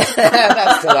some...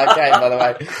 That's still that game, by the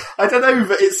way. I don't know,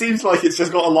 but it seems like it's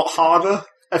just got a lot harder.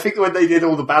 I think when they did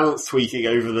all the balance tweaking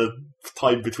over the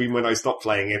time between when I stopped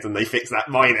playing it and they fixed that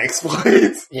mine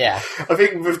exploit. Yeah. I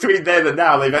think between then and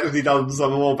now they've actually done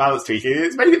some more balance tweaking.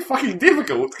 It's made it fucking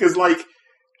difficult, because, like,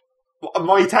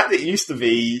 my tactic used to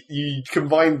be you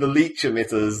combine the leech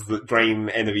emitters that drain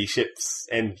enemy ships'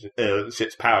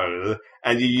 power,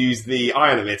 and you use the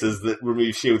iron emitters that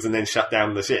remove shields and then shut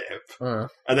down the ship. And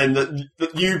then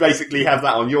you basically have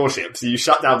that on your ship, so you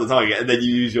shut down the target and then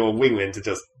you use your wingmen to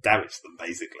just damage them,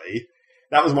 basically.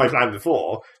 That was my plan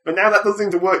before, but now that doesn't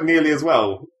seem to work nearly as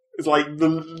well. It's like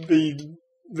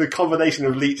the combination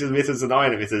of leech emitters and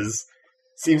iron emitters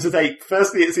seems to take,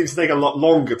 firstly, it seems to take a lot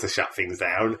longer to shut things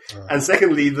down, and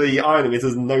secondly, the iron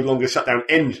emitters no longer shut down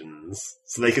engines,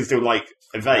 so they can still, like,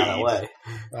 evade.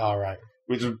 Oh, right.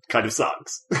 Which kind of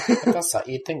sucks. It does suck.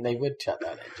 You'd think they would shut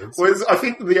down engines. Well, I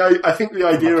think the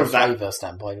idea of that... Flavor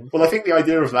standpoint. Well, I think the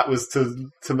idea of that was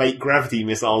to make gravity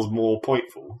missiles more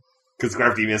pointful, because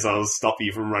gravity missiles stop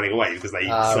you from running away, because they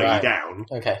slow you down.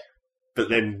 Okay. But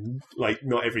then, like,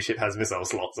 not every ship has missile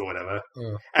slots or whatever.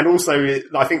 And also,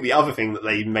 I think the other thing that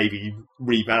they maybe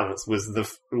rebalanced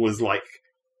was like,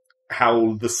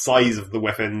 how the size of the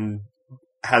weapon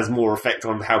has more effect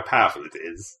on how powerful it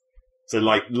is. So,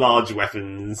 like, large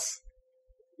weapons,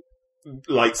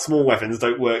 like, small weapons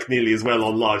don't work nearly as well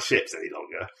on large ships any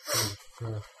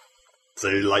longer. So,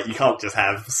 like, you can't just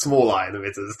have small iron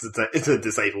emitters to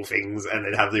disable things and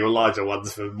then have your larger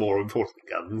ones for more important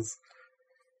guns.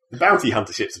 The bounty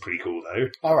hunter ships are pretty cool, though.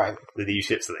 Alright. The new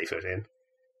ships that they put in.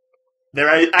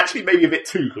 They're actually maybe a bit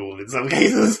too cool in some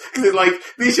cases, because it's like,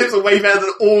 these ships are way better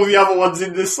than all the other ones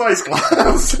in this size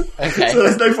class. Okay. So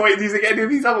there's no point in using any of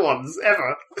these other ones,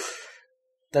 ever.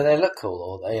 Do they look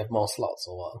cool, or they have more slots,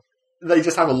 or what? They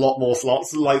just have a lot more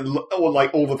slots, like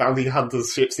all the bounty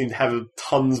hunters ships seem to have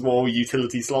tons more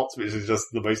utility slots, which is just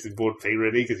the most important thing,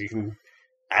 really, because you can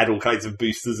add all kinds of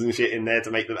boosters and shit in there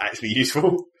to make them actually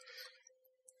useful.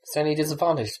 Is there any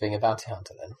disadvantage to being a bounty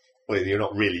hunter, then? Well, you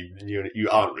aren't really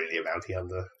a bounty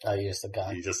hunter. Oh, you're just a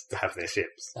guy. You just have their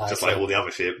ships, Oh, just like all the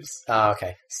other ships. Oh,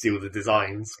 okay. Steal the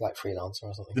designs. Like Freelancer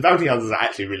or something. The bounty hunters are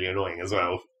actually really annoying as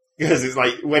well. Because it's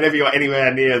like, whenever you're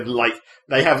anywhere near, like,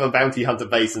 they have a bounty hunter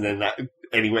base and then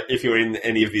if you're in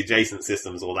any of the adjacent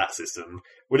systems or that system,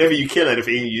 whenever you kill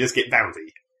anything, you just get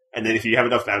bounty. And then if you have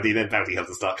enough bounty, then bounty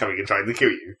hunters start coming and trying to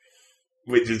kill you.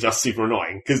 Which is just super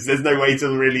annoying, because there's no way to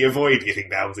really avoid getting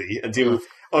bounty until,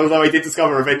 although I did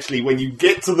discover eventually when you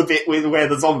get to the bit where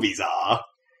the zombies are,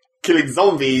 killing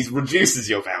zombies reduces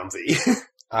your bounty.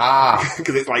 Ah.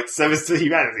 Because it's like service to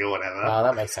humanity or whatever. Oh,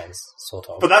 that makes sense, sort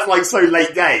of. But that's like so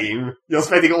late game, you're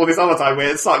spending all this other time where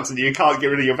it sucks and you can't get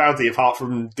rid of your bounty apart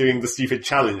from doing the stupid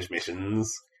challenge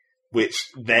missions, which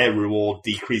their reward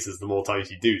decreases the more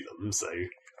times you do them, so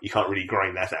you can't really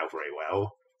grind that out very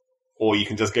well. Or you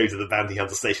can just go to the bounty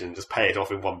hunter station and just pay it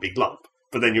off in one big lump.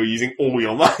 But then you're using all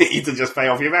your money to just pay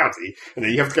off your bounty. And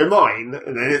then you have to go mine,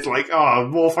 and then it's like,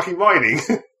 more fucking mining.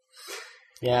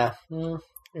 Yeah,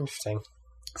 interesting.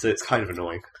 So it's kind of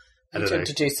annoying. You need to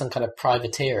introduce some kind of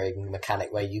privateering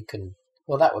mechanic where you can...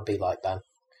 Well, that would be like that.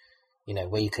 You know,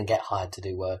 where you can get hired to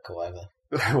do work or whatever.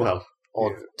 Well...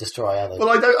 Or destroy others. Well,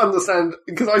 I don't understand,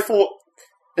 because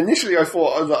initially I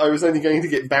thought that I was only going to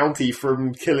get bounty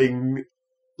from killing,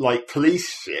 like, police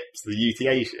ships, the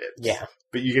UTA ships. Yeah.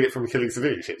 But you get it from killing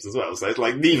civilian ships as well, so it's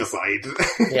like neither side.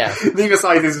 Yeah. Neither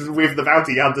side is with the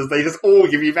bounty hunters, they just all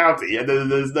give you bounty, and then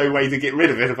there's no way to get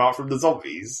rid of it apart from the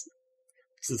zombies.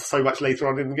 So much later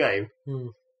on in the game.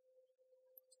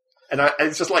 And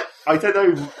it's just like, I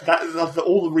don't know,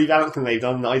 all the rebalancing they've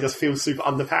done, I just feel super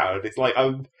underpowered. It's like,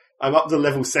 I'm up to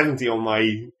level 70 on my,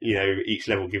 each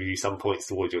level gives you some points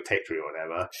towards your tech tree or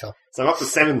whatever. Sure. So I'm up to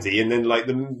 70, and then like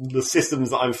the systems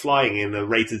that I'm flying in are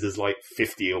rated as like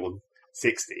 50 or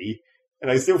 60, and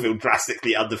I still feel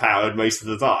drastically underpowered most of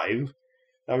the time.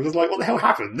 I was just like, what the hell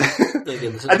happened?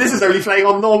 And this is only playing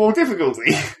on normal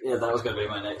difficulty. Yeah, that was going to be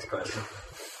my next question.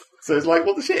 So it's like,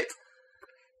 what the shit?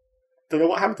 Don't know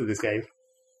what happened to this game.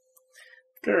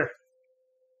 Grr.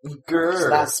 So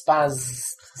that's Spasm.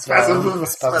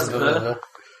 Is that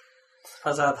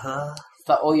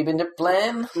all you've been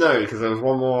playing? No, because there was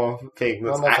one more thing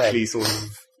that's actually sort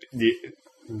of new,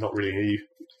 not really new,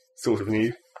 sort of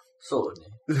new. Sort of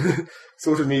new.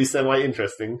 Sort of new,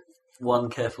 semi-interesting. One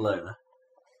careful owner.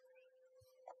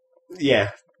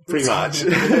 Yeah, pretty much.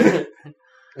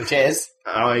 Which is?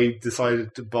 I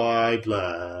decided to buy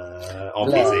Blur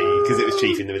on PC because it was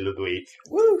cheap in the middle of the week.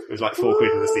 Woo! It was like £4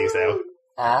 in the Steam sale.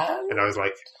 And I was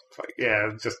like,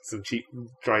 yeah, just some cheap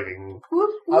driving.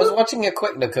 I was watching a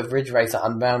quick look of Ridge Racer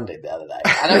Unbounded the other day.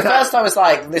 And at first I was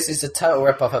like, this is a total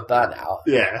rip-off of Burnout.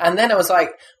 Yeah. And then I was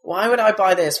like, why would I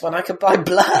buy this when I could buy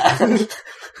Blur? Or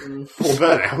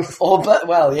Burnout.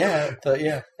 Well, yeah. But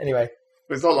yeah, anyway.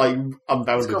 It's not like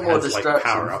Unbounded has like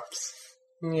power-ups.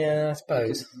 Yeah, I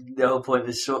suppose. The whole point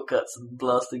is shortcuts and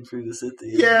blasting through the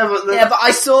city. Yeah, but I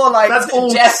saw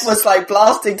Jeff was like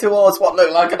blasting towards what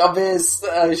looked like an obvious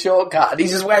shortcut, and he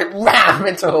just went ram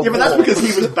into a wall. Yeah, but that's because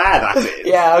he was bad at it.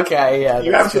 Yeah, okay, yeah.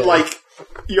 You have to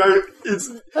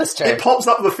that's true. It pops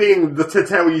up the thing to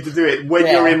tell you to do it when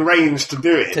you're in range to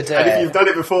do it. If you've done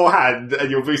it beforehand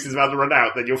and your boost is about to run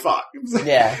out, then you're fucked.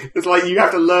 Yeah. It's like you have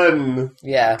to learn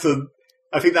to...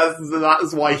 I think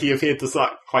that's why he appeared to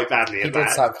suck quite badly at that. He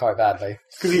did suck quite badly.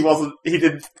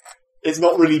 Because it's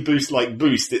not really boost like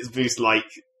boost, it's boost like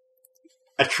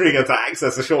a trigger to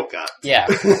access a shortcut. Yeah.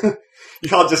 You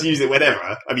can't just use it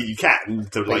whenever. I mean, you can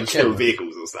to like kill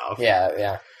vehicles and stuff. Yeah,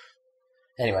 yeah.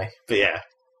 Anyway. But yeah.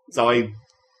 So I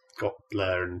got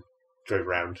Blur and drove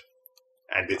around.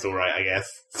 And it's alright, I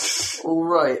guess.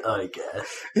 Alright, I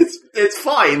guess. It's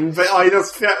fine, but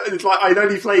it's like, I'd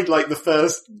only played like the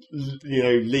first,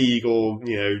 league or,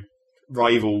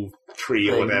 rival tree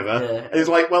or whatever. Yeah. And it's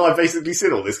like, well, I've basically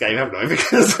seen all this game, haven't I?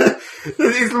 Because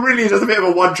it's really just a bit of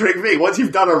a one-trick thing. Once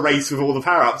you've done a race with all the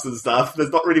power-ups and stuff,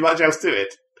 there's not really much else to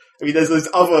it. I mean, there's those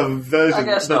other versions. I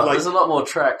guess not. There's a lot more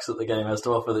tracks that the game has to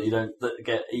offer that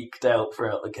get eked out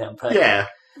throughout the campaign. Yeah.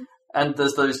 And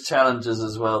there's those challenges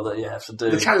as well that you have to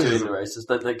do during the races.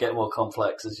 They get more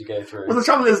complex as you go through. Well, the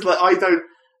trouble is that I don't...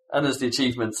 And there's the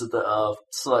achievements that are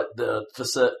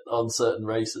on certain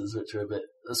races, which are a bit...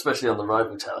 Especially on the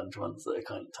rival challenge ones that are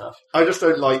kind of tough. I just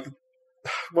don't like...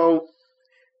 Well...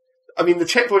 I mean, the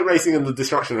checkpoint racing and the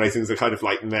destruction racings are kind of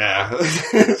like, nah.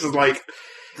 It's just like...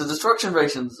 The destruction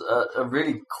races are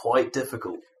really quite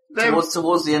difficult.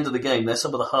 Towards the end of the game, they're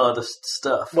some of the hardest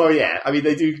stuff. Well, yeah. I mean,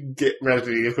 they do get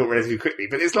relatively difficult relatively quickly,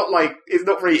 but it's not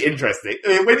very interesting. I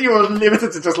mean, when you're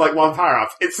limited to just like one power-up,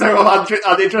 it's so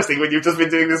uninteresting when you've just been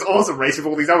doing this awesome race with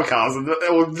all these other cars and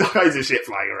all kinds of shit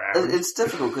flying around. It's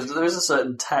difficult because there is a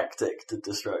certain tactic to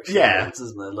destruction. Yeah.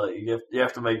 Isn't there? Like, you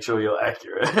have to make sure you're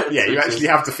accurate. Yeah, you actually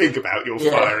have to think about your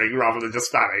firing rather than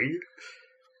just spamming.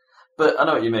 But I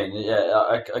know what you mean.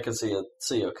 Yeah, I can see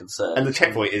your concern. And the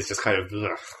checkpoint is just kind of...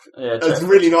 Ugh. Yeah, it's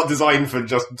really not designed for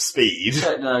just speed.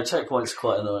 Checkpoint's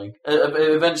quite annoying.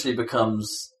 It eventually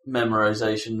becomes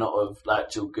memorization, not of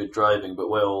actual good driving, but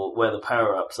where the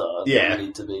power-ups are that you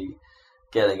need to be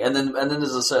getting. And then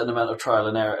there's a certain amount of trial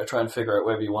and error to try and figure out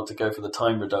whether you want to go for the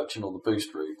time reduction or the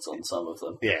boost routes on some of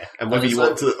them. Yeah, and whether you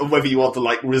want to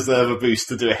like reserve a boost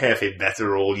to do a hairpin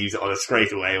better or use it on a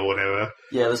straightaway or whatever.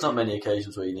 Yeah, there's not many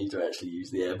occasions where you need to actually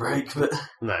use the air brake, but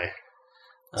no.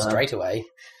 Straightaway.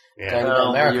 Yeah.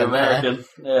 American.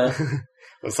 Yeah.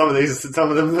 Well, some of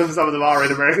them are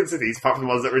in American cities, apart from the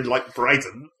ones that are in like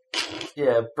Brighton.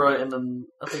 Yeah, Brighton and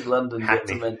I think London get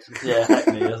to mention. Yeah,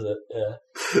 Hackney, is it?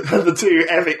 Yeah. The two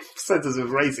epic centres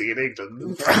of racing in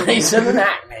England. Brighton and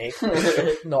Hackney.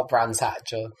 Not Brands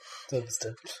Hatch or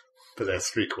Dubston. But they're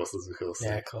street courses, of course.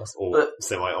 Yeah, of course. Or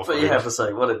semi-off-road. But you have to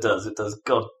say, what it does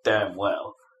goddamn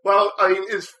well. Well, I mean,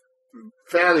 it's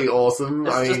fairly awesome.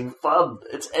 It's just fun.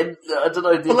 I don't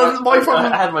know.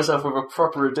 I had myself with a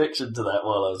proper addiction to that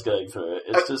while I was going through it.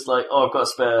 It's just like, I've got to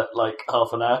spare like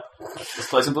half an hour. Let's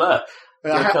play some Blair.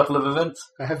 Do a couple of events.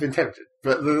 I have been tempted,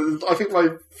 but I think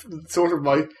I'm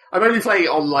only playing it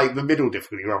on like the middle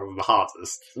difficulty rather than the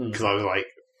hardest because I was like,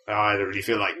 I don't really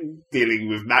feel like dealing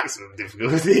with maximum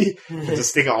difficulty. Just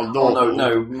stick it on normal. Oh,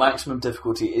 no, maximum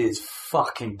difficulty is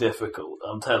fucking difficult.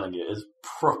 I'm telling you, it's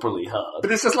properly hard.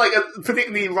 But it's just like,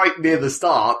 particularly right near the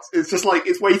start, it's just like,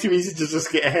 it's way too easy to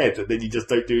just get ahead and then you just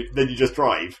then you just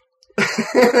drive.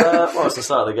 Well, it's the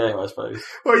start of the game, I suppose.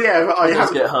 Well, yeah, but it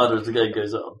does get harder as the game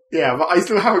goes on. Yeah, but I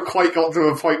still haven't quite got to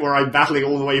a point where I'm battling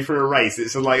all the way through a race.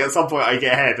 It's just like, at some point I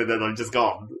get ahead and then I'm just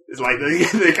gone. It's like,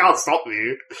 they can't stop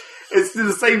me. It's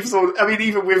the same sort of, I mean,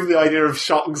 even with the idea of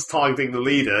shocks targeting the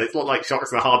leader, it's not like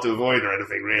shocks are hard to avoid or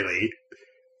anything, really.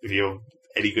 If you're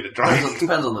any good at driving. It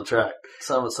depends on the track.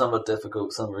 Some are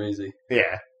difficult, some are easy.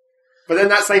 Yeah. But then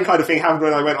that same kind of thing happened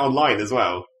when I went online as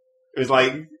well. It was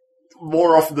like,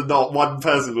 more often than not, one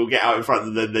person will get out in front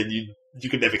of them, then you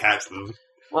can never catch them.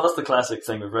 Well, that's the classic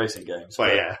thing with racing games.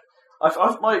 Well, yeah.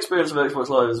 My experience of Xbox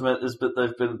Live is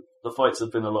that the fights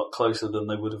have been a lot closer than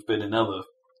they would have been in other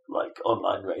like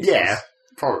online races. Yeah,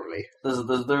 probably.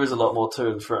 There is a lot more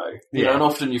to and fro. You know, and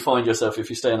often you find yourself,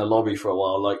 if you stay in a lobby for a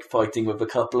while, like fighting with a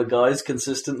couple of guys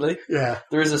consistently. Yeah.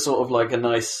 There is a sort of like a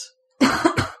nice...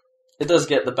 It does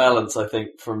get the balance, I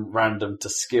think, from random to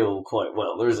skill quite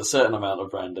well. There is a certain amount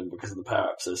of random because of the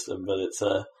power-up system, but it's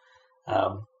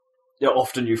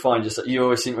often you find you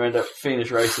always seem to end up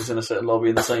finish races in a certain lobby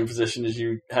in the same position as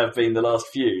you have been the last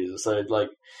few. So, like,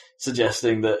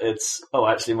 suggesting that it's,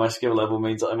 actually my skill level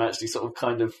means that I'm actually sort of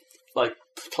kind of, like,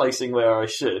 placing where I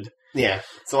should. Yeah.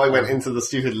 So I went into the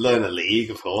stupid Learner League,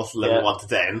 of course, level 1 to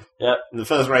 10. Yeah. And the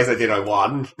first race I did, I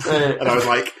won. And I was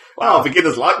like, wow,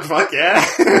 beginner's luck, fuck yeah.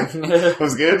 That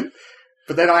was good.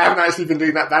 But then I haven't actually been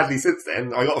doing that badly since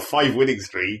then. I got a 5 winning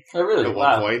streak. Oh, really? At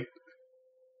one point.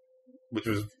 Which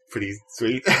was pretty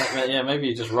sweet. Yeah, maybe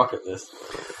you just rocket this.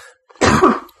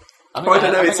 I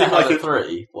don't know, it seemed like a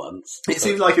 3 once. It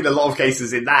seemed like in a lot of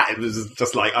cases in that, it was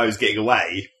just like I was getting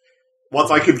away. Once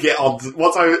I could get on,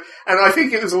 and I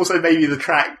think it was also maybe the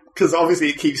track, because obviously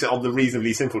it keeps it on the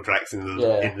reasonably simple tracks in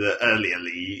the earlier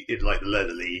league, in like the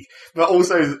Learner League. But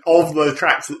also, of the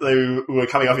tracks that they were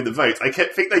coming up in the votes, I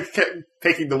think they kept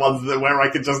picking the ones where I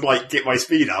could just like get my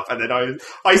speed up, and then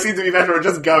I seemed to be better at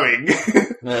just going.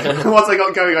 Once I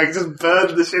got going, I could just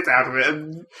burn the shit out of it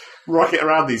and rocket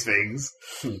around these things.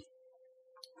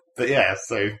 But yeah,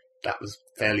 so that was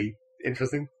fairly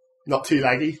interesting. Not too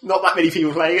laggy. Not that many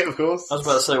people playing it, of course. I was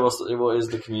about to say, what is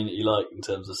the community like in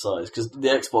terms of size? Because the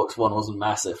Xbox One wasn't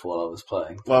massive while I was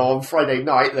playing. Well, on Friday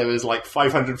night, there was like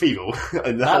 500 people.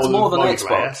 That's more than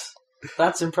Xbox.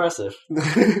 That's impressive.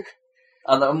 And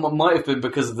that might have been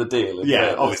because of the deal.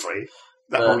 Yeah, obviously.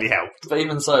 That probably helped. But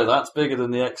even so, that's bigger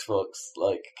than the Xbox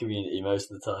community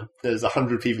most of the time. There's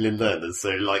 100 people in learners, so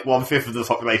 1/5 of the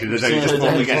population is only just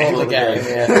bought the game.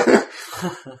 Yeah.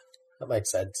 That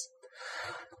makes sense.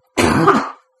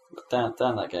 Damn,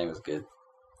 that game was good.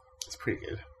 It's pretty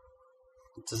good.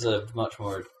 It deserved much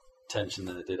more attention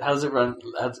than it did. How's it run?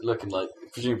 How's it looking like?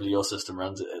 Presumably your system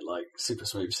runs it at super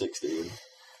smooth 60. And...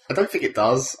 I don't think it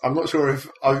does. I'm not sure if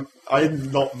I'm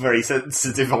not very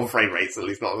sensitive on frame rates, at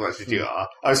least not as much as you are.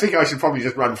 I was thinking I should probably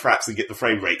just run Fraps and get the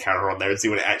frame rate counter on there and see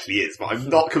what it actually is, but I'm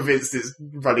not convinced it's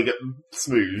running it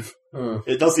smooth.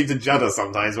 It does seem to judder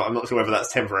sometimes, but I'm not sure whether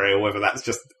that's temporary or whether that's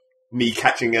just me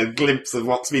catching a glimpse of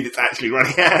what speed it's actually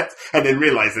running at and then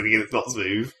realising it's not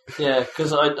smooth. Yeah,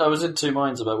 because I was in two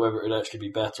minds about whether it would actually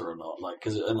be better or not.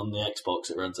 And on the Xbox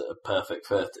it runs at a perfect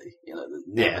 30.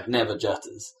 Never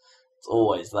jutters. It's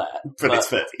always that. But it's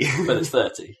 30. But it's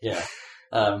 30, yeah.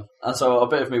 And so a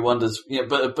bit of me wonders,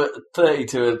 but 30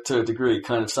 to a degree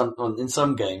kind of in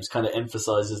some games kind of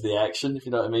emphasises the action, if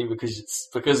you know what I mean, because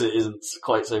it isn't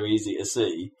quite so easy to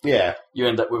see. Yeah. You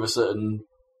end up with a certain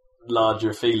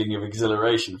larger feeling of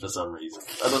exhilaration for some reason.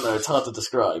 I don't know, it's hard to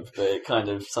describe, but it kind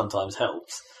of sometimes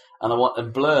helps.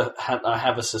 And Blur, I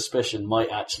have a suspicion,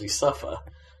 might actually suffer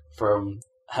from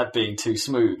being too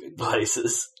smooth in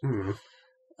places.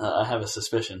 I have a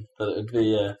suspicion, but it would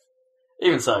be...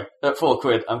 even so, at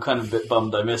 £4, I'm kind of a bit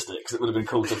bummed I missed it, because it would have been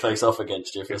cool to face off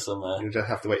against you for some... You'll just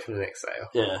have to wait for the next sale.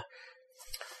 Yeah.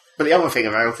 But the other thing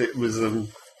about it was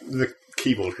the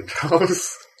keyboard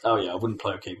controls. Oh yeah, I wouldn't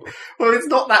play a keyboard. Well, it's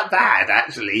not that bad,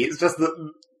 actually. It's just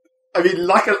that... I mean,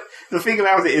 the thing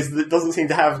about it is that it doesn't seem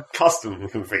to have custom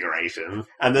configuration,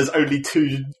 and there's only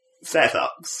 2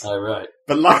 setups. Oh, right.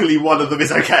 But luckily one of them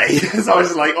is okay. So I was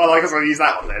just like, I guess I'll use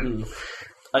that one then.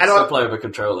 I'd still play with a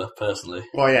controller, personally.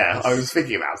 Well, yeah, I was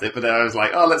thinking about it, but then I was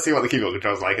like, let's see what the keyboard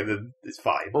control's like, and then it's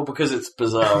fine. Well, because it's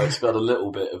bizarre, it's got a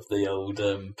little bit of the old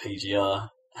PGR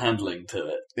handling to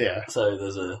it. Yeah. So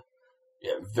there's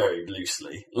very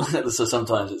loosely. So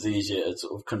sometimes it's easier to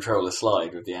sort of control a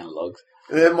slide with the analogs.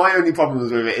 My only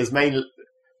problems with it is mainly...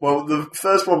 Well, the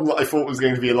first problem that I thought was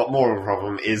going to be a lot more of a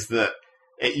problem is that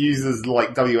it uses,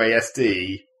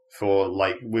 WASD for,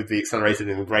 with the accelerated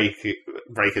and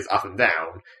breakers up and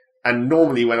down. And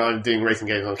normally when I'm doing racing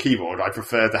games on keyboard, I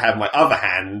prefer to have my other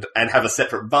hand and have a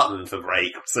separate button for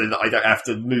brake so that I don't have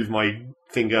to move my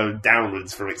finger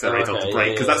downwards from accelerator to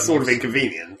brake, because that's sort of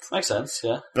inconvenient. Makes sense,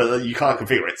 yeah. But you can't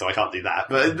configure it, so I can't do that.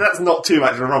 But that's not too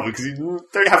much of a problem, because you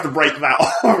don't have to brake that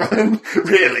often,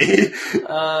 really.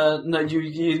 No,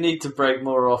 you need to brake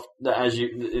more often as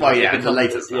you... Well, yeah, the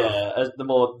later stuff. Yeah,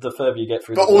 the further you get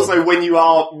through. But also, when you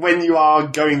are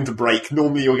going to brake,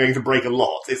 normally you're going to brake a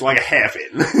lot. It's like a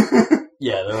hairpin.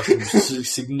 Yeah, there are some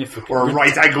significant... Or a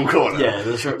right angle corner. Yeah,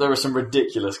 there are some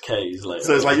ridiculous Ks later.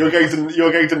 So it's like you're going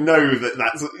to know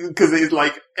that's... Because it's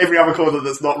like every other corner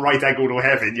that's not right angled or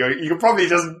hairpin, you can probably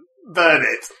just burn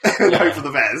it and hope for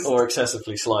the best. Or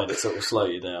excessively slide it, sort of slow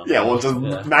you down. Yeah, or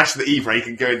just mash the e-brake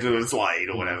and go into a slide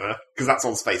or whatever. Because that's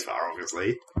on spacebar,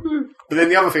 obviously. But then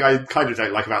the other thing I kind of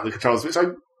don't like about the controls,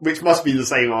 which must be the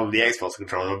same on the Xbox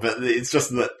controller, but it's just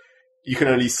that you can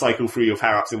only cycle through your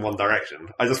power-ups in one direction.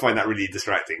 I just find that really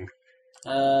distracting.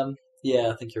 Yeah,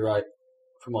 I think you're right,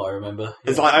 from what I remember.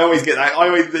 It's like, I always get that. I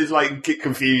always get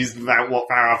confused about what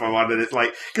power-up I want, and it's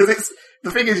like... Because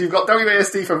the thing is, you've got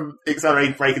WASD from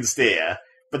accelerate, brake, and steer,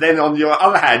 but then on your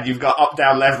other hand, you've got up,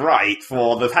 down, left, right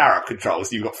for the power-up controls.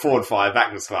 So you've got forward fire,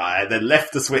 backwards fire, then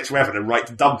left to switch weapon and right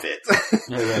to dump it.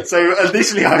 Oh, right. So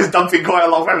initially I was dumping quite a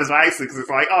lot of weapons by accident, because it's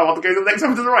like, I want to go to the next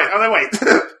weapon to the right. Oh, no, wait.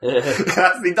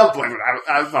 That's the dump weapon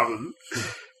button.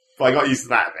 But I got used to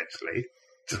that eventually.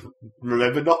 Just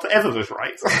remember not to ever push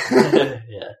right.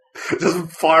 Yeah.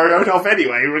 Just fire it off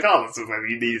anyway, regardless of whether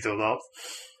you need it or not.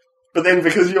 But then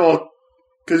because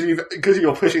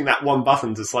you're pushing that one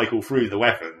button to cycle through the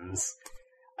weapons,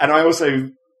 and I also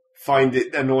find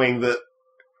it annoying that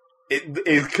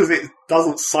because it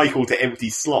doesn't cycle to empty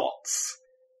slots,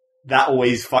 that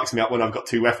always fucks me up when I've got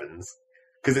 2 weapons.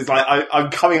 Because it's like,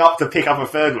 I'm coming up to pick up a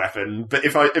third weapon, but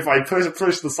if I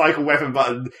push the cycle weapon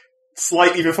button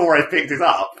slightly before I've picked it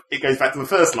up, it goes back to the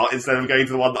first slot instead of going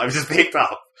to the one that I've just picked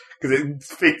up. Because it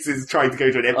thinks it's trying to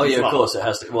go to an empty slot. Oh yeah, of course it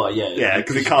has to. Well, yeah. Yeah,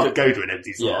 because it can't go to an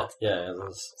empty slot. Yeah.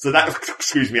 So that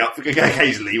screws me up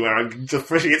occasionally, where I'm just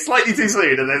pushing it slightly too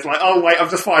soon, and then it's like, oh wait, I've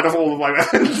just fired off all of my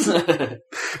weapons.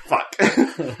 Fuck.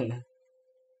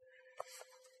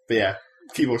 But yeah,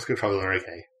 keyboard controllers are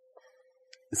okay.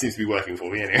 It seems to be working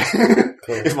for me anyway.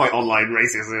 Cool. If my online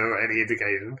races are any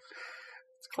indication.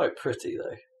 It's quite pretty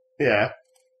though. Yeah.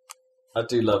 I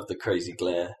do love the crazy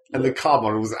glare. And the car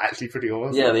models are actually pretty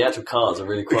awesome. Yeah, the actual cars are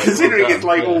really quite considering it's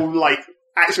all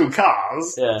actual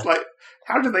cars. Yeah. It's like,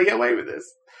 how did they get away with this?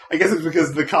 I guess it's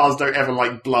because the cars don't ever,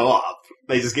 like, blow up.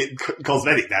 They just get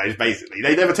cosmetic damage, basically.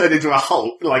 They never turn into a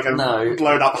Hulk, like a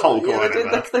blown up Hulk or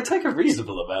whatever. They take a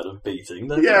reasonable amount of beating.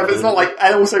 Yeah, but it's not like...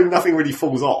 And also nothing really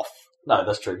falls off. No,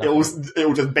 that's true. It all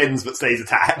just bends but stays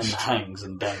attached. And hangs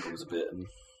and dangles a bit. And...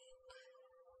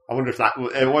 I wonder if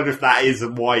that is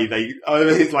why they...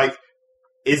 It's like...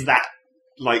 Is that,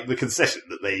 like, the concession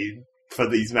that they... For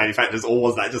these manufacturers, or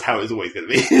was that just how it was always going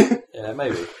to be? Yeah,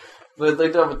 maybe. But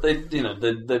they've got a bit of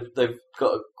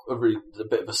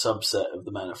a subset of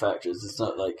the manufacturers. It's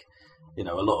not like, a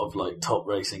lot of like top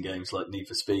racing games like Need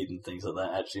for Speed and things like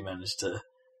that actually managed to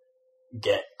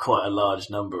get quite a large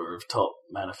number of top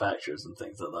manufacturers and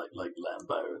things like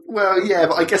Lambo. Well, yeah,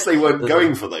 but I guess they weren't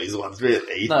going for those ones,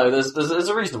 really. No, there's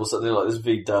a reasonable set. Like there's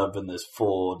VW and there's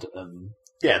Ford and...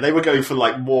 Yeah, they were going for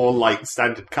like more like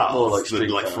standard cars more like than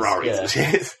like Ferraris and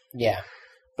shit. Yeah.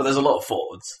 But there's a lot of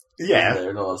Fords. Yeah. There,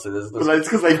 and honestly, well, it's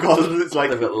because they've got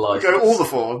all the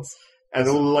Fords and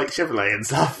all like Chevrolet and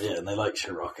stuff. Yeah, and they like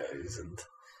Scirocco's and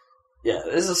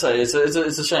as I say, it's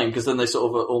a shame because then they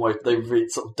sort of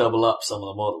sort of double up some of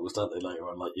the models, don't they? Later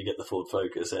on, like you get the Ford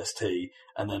Focus ST,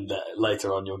 and then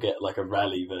later on you'll get like a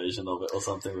rally version of it or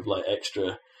something with like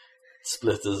extra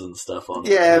splitters and stuff on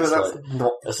it. Yeah, but that's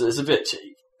not... It's a bit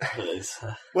cheap.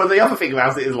 Well, the other thing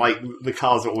about it is, like, the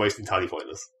cars are almost entirely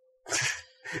pointless.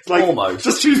 It's like, almost.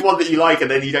 Just choose one that you like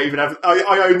and then you don't even have...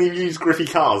 I only use griffy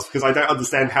cars because I don't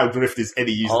understand how drift is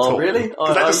any use at all. Oh, really?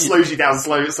 Because that just slows you down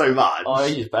so much. I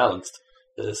use balanced.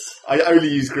 Yes. I only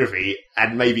use griffy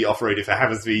and maybe off-road if it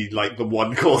happens to be, like, the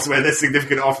one course where there's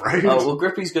significant off-road. Oh, well,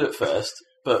 grippy's good at first.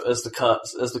 But as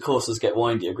the courses get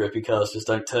windier, grippy cars just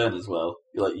don't turn as well.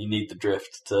 You need the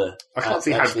drift to... I can't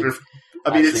see how drift...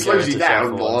 I mean, it slows you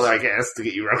down more, I guess, to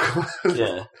get you around.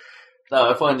 Yeah. No,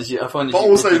 I find as you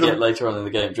get later on in the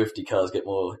game, drifty cars get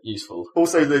more useful.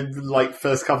 Also, the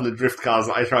first couple of drift cars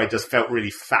that I tried just felt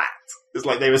really fat. It's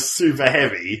like they were super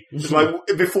heavy. It's like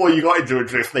before you got into a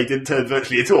drift, they didn't turn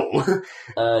virtually at all.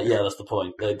 Yeah, that's the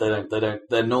point. They don't.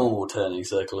 Their normal turning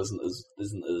circle isn't as.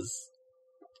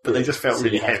 But they just felt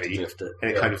really heavy, and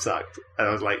it kind of sucked. And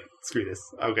I was like, screw this,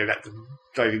 I'll go back to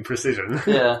driving precision.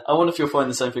 Yeah, I wonder if you'll find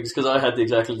the same things, because I had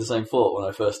exactly the same thought when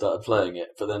I first started playing it,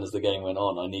 but then as the game went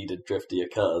on, I needed driftier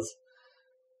cars.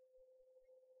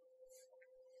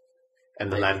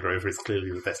 And the Land Rover is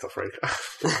clearly the best off-road car.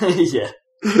 Yeah.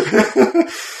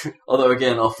 Although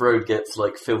again, off-road gets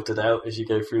filtered out as you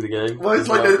go through the game. Well, it's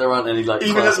like there aren't any even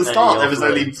at the start there was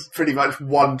only pretty much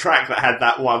one track that had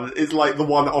that one. It's like the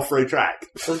one off-road track.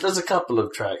 There's a couple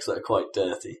of tracks that are quite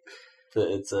dirty, but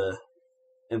it's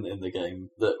in the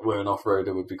game where an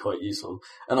off-roader would be quite useful.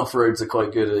 And off-roads are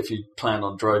quite good if you plan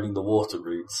on driving the water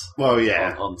routes. Well,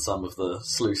 yeah, on some of the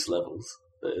sluice levels,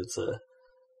 but it's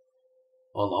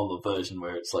on the version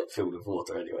where it's filled with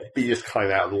water anyway. But you just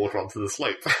climb out of the water onto the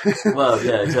slope. Well,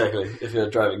 yeah, exactly. If you're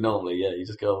driving normally, yeah, you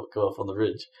just go off on the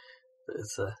ridge. But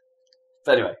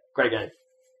but anyway, great game.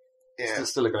 Yeah. It's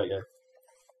still a great game.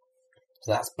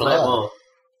 So that's Play it more.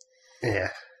 Yeah.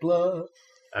 Blur.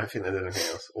 I don't think there's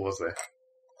anything else, or was there?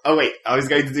 Oh wait, I was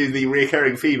going to do the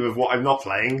recurring theme of what I'm not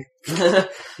playing.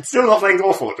 Still not playing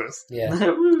Dwarf Fortress. Yeah.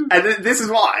 And this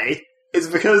is why. It's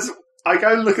because I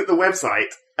go and look at the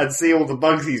website and see all the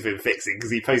bugs he's been fixing, because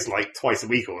he posts twice a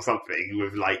week or something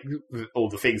with all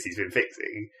the things he's been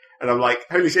fixing. And I'm like,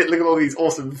 holy shit, look at all these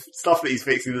awesome stuff that he's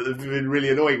fixing that have been really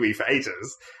annoying me for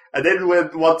ages. And then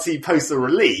once he posts a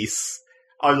release,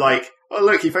 I'm like, oh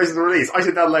look, he posted a release, I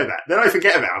should download that. Then I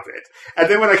forget about it. And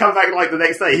then when I come back the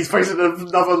next day, he's posted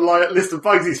another list of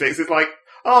bugs he's fixed. It's like,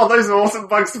 oh, those are awesome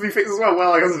bugs to be fixed as well.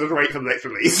 Well, I guess I'll just wait for the next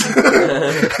release.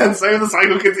 And so the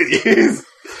cycle continues.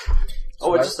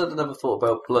 Oh, I just had another thought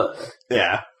about Blur.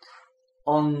 Yeah.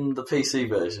 On the PC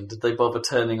version, did they bother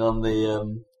turning on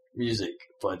the music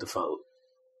by default?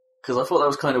 Because I thought that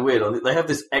was kind of weird. They have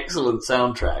this excellent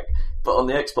soundtrack, but on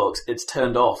the Xbox, it's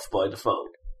turned off by default.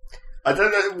 I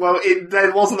don't know. Well,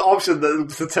 there was an option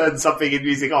to turn something in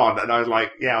music on, and I was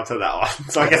like, yeah, I'll turn that on.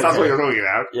 So I guess that's what you're talking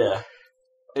about. Yeah.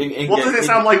 What does it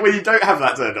sound like when you don't have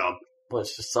that turned on? Well,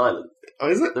 it's just silent. Oh,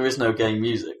 is it? There is no game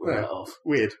music with that off.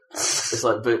 Weird. It's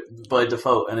by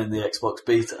default, and in the Xbox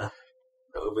beta,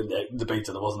 in the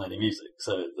beta there wasn't any music,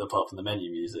 so apart from the menu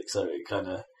music, so it kind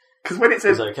of... Because when it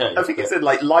said, okay, I think it said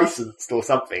licensed or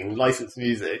something, licensed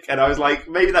music, and I was like,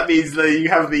 maybe that means that you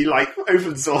have the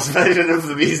open source version of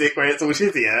the music where it's all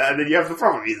shittier, and then you have the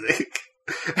proper music.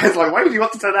 It's like, why would you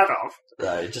want to turn that off?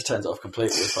 No, it just turns it off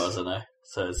completely as far as I know.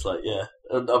 So it's yeah,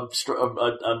 I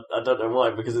don't know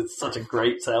why, because it's such a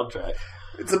great soundtrack.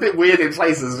 It's a bit weird in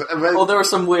places. Well, there are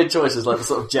some weird choices, like the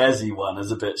sort of jazzy one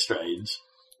is a bit strange.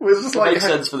 It makes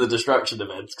sense for the destruction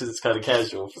events because it's kind of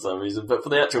casual for some reason, but for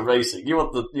the actual racing, you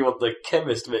want the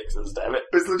chemist mixers, damn it.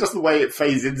 It's just the way it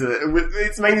fades into it.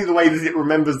 It's mainly the way that it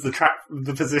remembers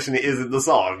the position it is in the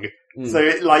song. So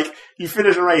you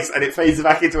finish a race and it fades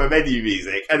back into a menu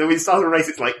music, and then when you start a race,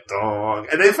 it's like dong,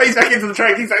 and then it fades back into the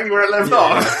track exactly where it left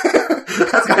off.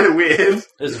 That's kind of weird.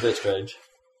 It's a bit strange.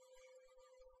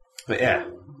 But yeah,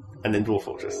 and then Dwarf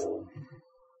Fortress.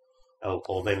 Oh,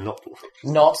 or then not Dwarf Fortress.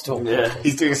 Not Dwarf Fortress.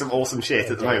 He's doing some awesome shit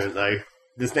at the moment, though.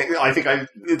 This next, I keep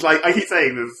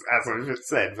saying this, as I just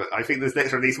said, but I think this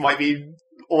next release might be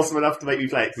awesome enough to make me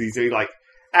play it, because he's doing,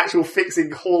 actual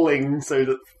fixing hauling, so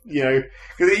that,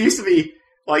 because it used to be,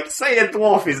 say a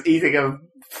dwarf is eating a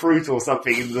fruit or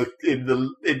something in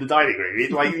the dining room.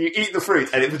 You eat the fruit,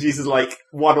 and it produces,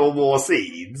 one or more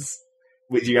seeds,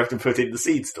 which you have to put in the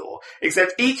seed store.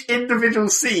 Except each individual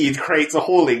seed creates a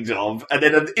hauling job, and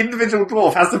then an individual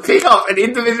dwarf has to pick up an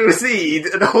individual seed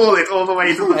and haul it all the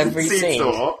way to the seed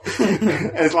store.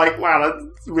 And it's wow,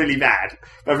 that's really bad.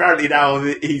 But apparently now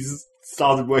he's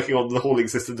started working on the hauling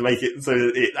system to make it so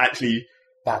that it actually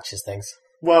batches things.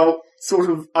 Well, sort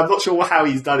of, I'm not sure how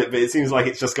he's done it, but it seems like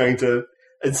it's just going to,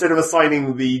 instead of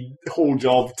assigning the haul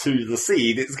job to the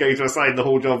seed, it's going to assign the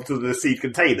haul job to the seed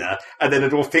container, and then a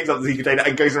dwarf picks up the seed container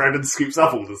and goes around and scoops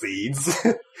up all the seeds,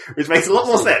 which makes a lot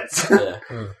more sense. Yeah.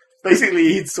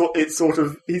 Basically, he's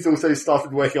also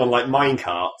started working on mine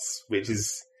carts, which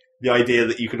is the idea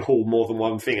that you can haul more than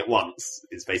one thing at once,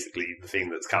 is basically the thing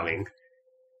that's coming.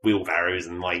 Wheelbarrows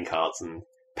and mine carts and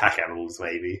pack animals,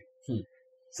 maybe.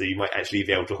 So you might actually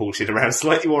be able to haul shit around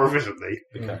slightly more efficiently.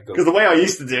 Because the way I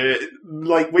used to do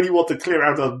it, when you want to clear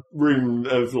out a room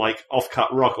of,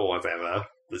 off-cut rock or whatever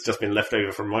that's just been left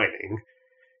over from mining,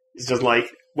 it's just wait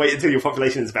until your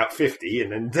population is about 50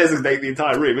 and then designate the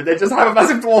entire room and then just have a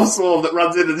massive dwarf swarm that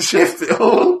runs in and shifts it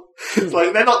all. It's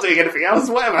they're not doing anything else,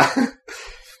 whatever.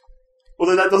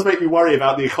 Although that does make me worry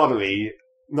about the economy.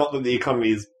 Not that the economy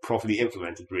is properly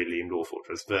implemented, really, in Dwarf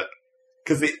Fortress, but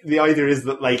because the idea is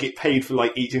that, it paid for,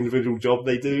 each individual job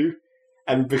they do.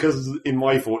 And because in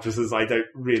my fortresses I don't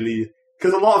really...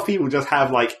 Because a lot of people just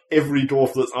have, every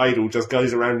dwarf that's idle just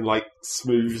goes around and,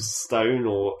 smooths stone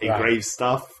or engraves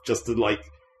stuff just to,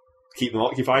 keep them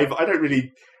occupied. But I don't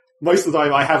really... Most of the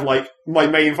time I have, my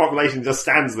main population just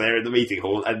stands there in the meeting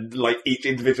hall and, each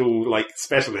individual,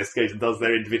 specialist goes and does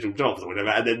their individual jobs or whatever,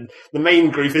 and then the main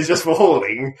group is just for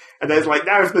hauling, and there's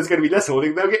now if there's going to be less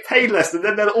hauling, they'll get paid less, and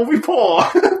then they'll all be poor!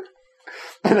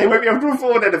 And they won't be able to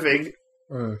afford anything.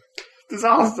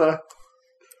 Disaster.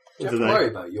 Do you have to worry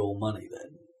about your money,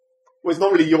 then? Well, it's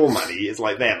not really your money, it's,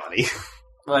 their money.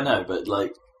 Well, I know, but,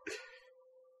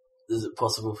 is it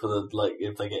possible for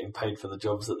if they're getting paid for the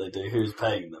jobs that they do, who's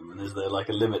paying them? And is there,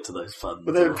 a limit to those funds?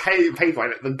 But they're paid by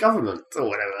the government or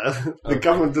whatever. The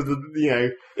government,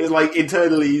 it's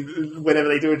internally, whenever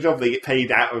they do a job, they get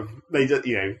paid out of,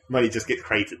 money just gets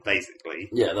created, basically.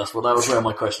 Yeah, that was where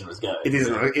my question was going. It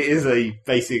is a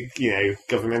basic,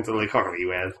 governmental economy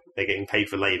where they're getting paid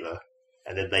for labour,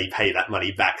 and then they pay that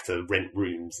money back to rent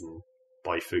rooms and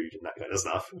buy food and that kind of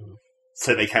stuff.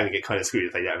 So they can get kind of screwed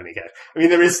if they don't have any cash. I mean,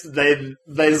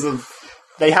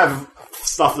 they have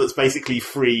stuff that's basically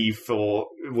free for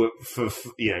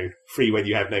free when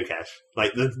you have no cash.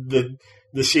 The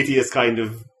shittiest kind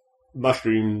of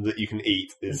mushroom that you can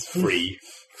eat is free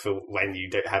for when you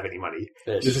don't have any money.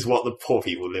 This is what the poor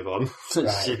people live on. The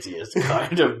shittiest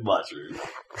kind of mushroom.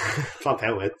 Plant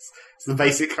helmets. It's the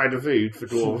basic kind of food for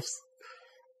dwarves.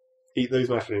 Eat those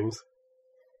mushrooms.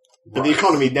 But the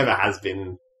economy never has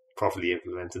been properly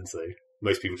implemented, so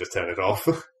most people just turn it off.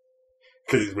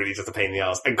 Because it's really just a pain in the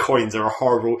ass. And coins are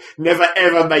horrible. Never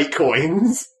ever make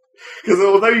coins. Because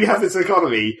although you have this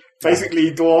economy,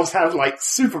 basically dwarves have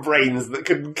super brains that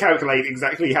can calculate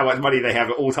exactly how much money they have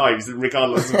at all times,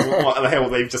 regardless of what the hell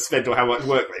they've just spent or how much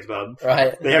work they've done.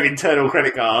 Right. They have internal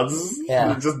credit cards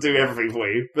that just do everything for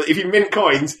you. But if you mint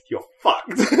coins, you're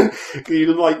fucked.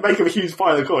 You make a huge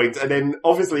pile of coins, and then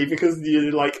obviously because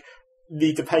you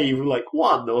need to pay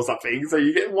one or something, so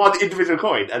you get one individual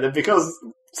coin, and then because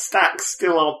stacks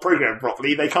still aren't programmed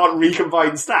properly, they can't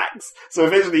recombine stacks. So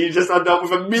eventually you just end up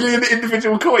with 1 million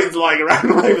individual coins lying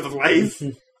around all over the place.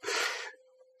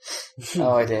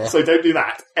 Oh dear. So don't do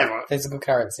that, ever. Physical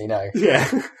currency, no. Yeah.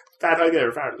 Bad idea,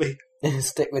 apparently.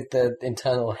 Stick with the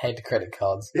internal head credit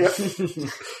cards. Yep.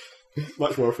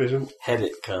 Much more efficient.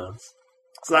 Headed cards.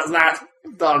 So that's that.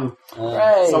 Done.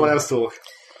 Right. Someone else talk.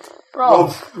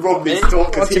 Rob needs to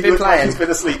talk because he's been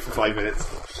asleep for 5 minutes.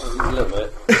 A little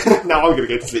bit. Now I'm going to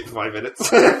go to sleep for 5 minutes.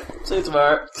 See you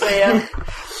tomorrow. See ya.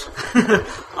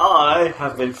 I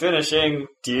have been finishing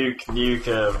Duke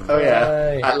Nukem. Oh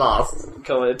yeah, at last.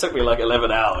 Come on, it took me like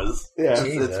 11 hours. Yeah,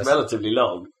 it's relatively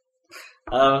long.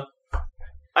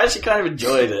 I actually kind of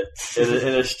enjoyed it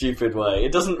in a stupid way.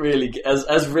 It doesn't really,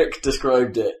 as Rick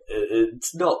described it,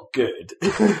 it's not good,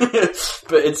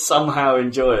 but it's somehow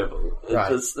enjoyable. Right.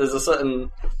 There's a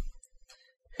certain.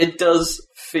 It does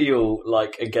feel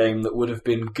like a game that would have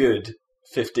been good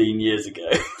 15 years ago.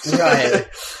 Right.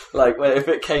 Like, if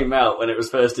it came out when it was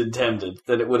first intended,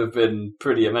 then it would have been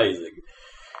pretty amazing.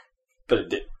 But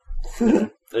it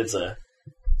didn't.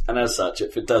 And as such,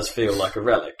 it does feel like a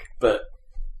relic. But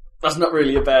that's not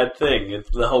really a bad thing.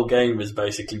 The whole game is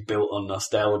basically built on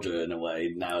nostalgia in a way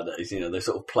nowadays. You know, they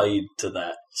sort of played to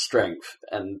that strength.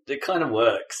 And it kind of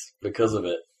works because of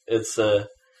it. It's, the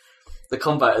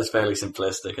combat is fairly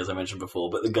simplistic, as I mentioned before,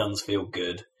 but the guns feel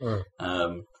good.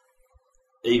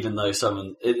 Even though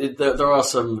there are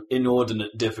some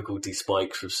inordinate difficulty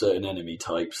spikes with certain enemy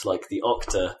types, like the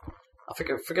Octa. I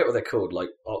forget what they're called, like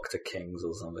Octa Kings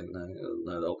or something.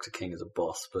 No, the Octa King is a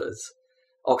boss, but it's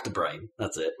Octobrain.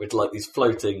 That's it. With like these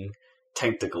floating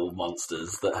tentacle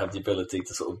monsters that have the ability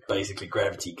to sort of basically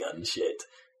gravity gun shit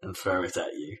and throw it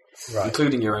at you,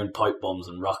 including your own pipe bombs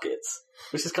and rockets,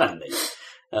 which is kind of neat.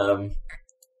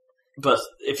 But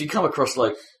if you come across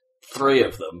like 3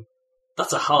 of them,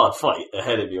 that's a hard fight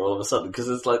ahead of you all of a sudden, because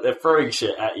it's like they're throwing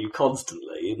shit at you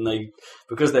constantly, and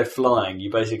because they're flying, you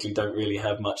basically don't really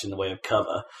have much in the way of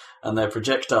cover, and their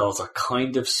projectiles are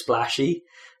kind of splashy,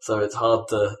 so it's hard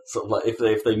to sort of like,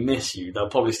 if they miss you, they'll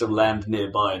probably still land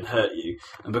nearby and hurt you,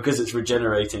 and because it's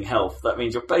regenerating health, that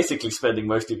means you're basically spending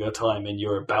most of your time in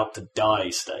your about to die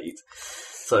state.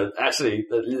 So actually,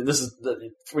 this is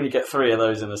when you get 3 of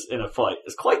those in a fight,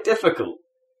 it's quite difficult.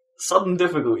 Sudden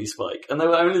difficulty spike, and they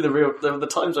were only the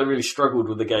times I really struggled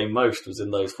with the game most was in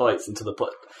those fights, and to the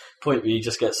point where you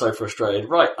just get so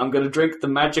frustrated. Right, I'm going to drink the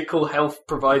magical health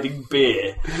providing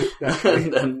beer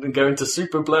and go into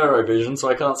super blurro vision, so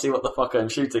I can't see what the fuck I'm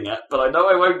shooting at, but I know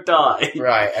I won't die.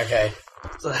 Right. Okay.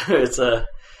 So it's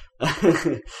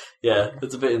yeah,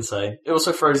 it's a bit insane. It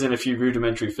also throws in a few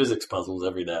rudimentary physics puzzles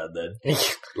every now and then.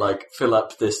 Like, fill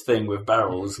up this thing with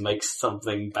barrels, make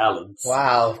something balance.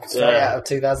 Wow, straight out of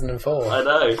 2004. I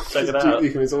know, check it out.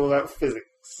 Duke Nukem is all about physics.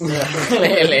 Yeah,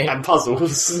 clearly. And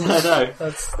puzzles. I know.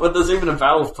 Well, there's even a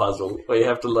Valve puzzle where you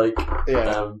have to, like,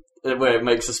 where it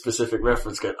makes a specific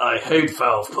reference going, I hate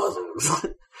Valve puzzles.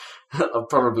 I'm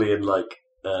probably in, like,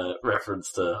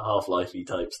 reference to Half-Life-y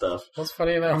type stuff. What's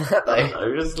funny about that, though? I don't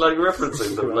know, just like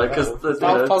referencing them, like,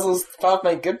 because Valve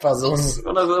make good puzzles.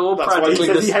 Well, no, they're all That's practically.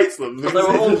 Why he hates them. But they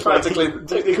were all practically.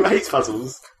 He hates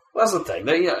puzzles. Well, that's the thing.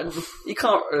 You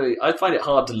can't really. I find it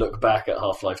hard to look back at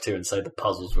Half-Life 2 and say the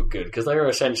puzzles were good because they were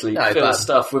essentially fill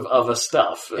stuff with other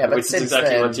stuff, which is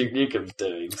exactly what Duke Nukem's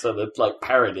doing. So they're like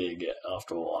parodying it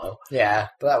after a while. Yeah,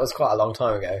 but that was quite a long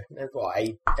time ago. What,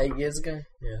 8 years ago?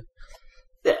 Yeah.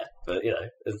 Yeah, but you know,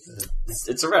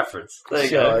 it's a reference. There you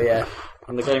go. Yeah.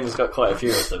 And the game has got quite a few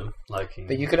of them.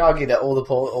 But you could argue that all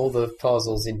the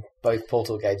puzzles in both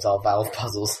Portal games are Valve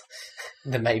puzzles.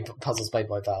 The puzzles made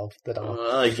by Valve that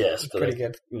are. I guess, but pretty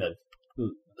good. You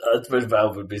know, I suppose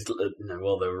Valve would be,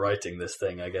 while they were writing this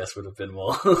thing, I guess would have been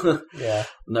more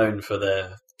known for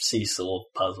their seesaw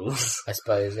puzzles. I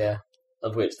suppose, yeah.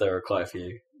 Of which there are quite a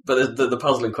few. But the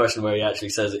puzzle in question where he actually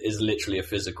says it is literally a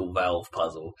physical Valve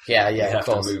puzzle. Yeah, you have of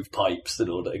course. to move pipes in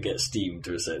order to get steam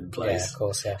to a certain place. Yeah, of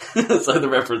course, yeah. So the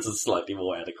reference is slightly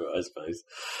more adequate, I suppose.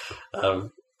 I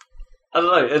don't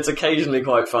know, it's occasionally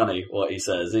quite funny what he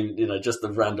says. You know, just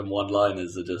the random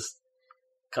one-liners are just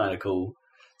kind of cool.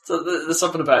 So there's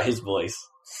something about his voice.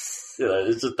 You know,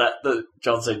 it's just that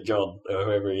John St. John, or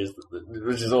whoever he is,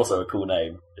 which is also a cool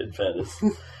name, in fairness.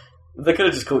 They could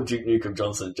have just called Duke Nukem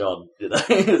John St. John, you know?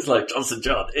 It's like, John St.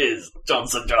 John is John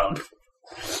St. John.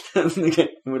 It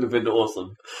would have been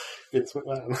awesome. Vince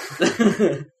McMahon.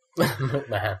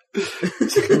 McMahon.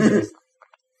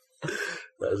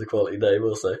 That is a quality name,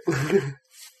 also.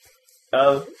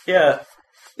 Yeah,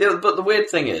 but the weird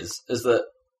thing is that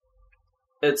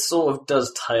it sort of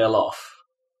does tail off.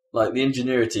 Like, the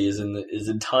ingenuity is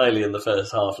entirely in the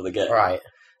first half of the game. Right.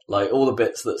 Like, all the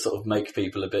bits that sort of make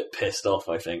people a bit pissed off,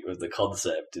 I think, with the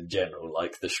concept in general,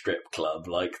 like the strip club,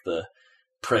 like the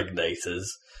pregnators,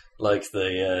 like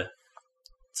the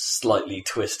slightly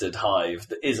twisted hive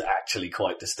that is actually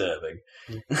quite disturbing.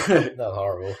 That's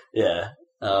horrible. Yeah.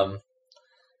 They're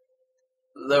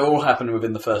all happening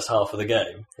within the first half of the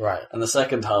game. Right. And the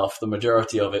second half, the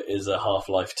majority of it is a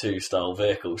Half-Life 2 style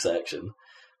vehicle section,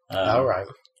 Right.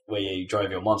 Where you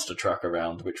drive your monster truck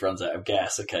around, which runs out of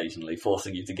gas occasionally,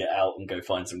 forcing you to get out and go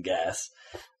find some gas.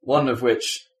 One of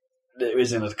which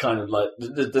is in a kind of like,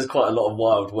 there's quite a lot of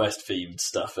Wild West themed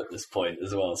stuff at this point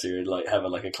as well. So you like have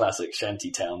a classic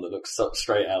shanty town that looks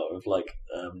straight out of like,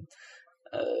 I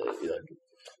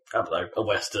don't know, a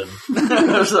western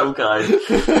of some kind.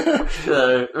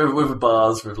 With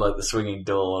bars with like the swinging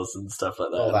doors and stuff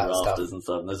like that, and rafters stuff. And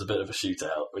stuff. And there's a bit of a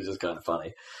shootout, which is kind of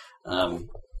funny.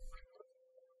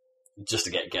 Just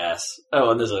to get gas. Oh,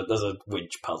 and there's a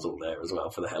winch puzzle there as well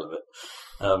for the hell of it.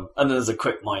 And then there's a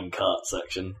quick minecart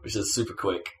section, which is super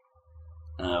quick,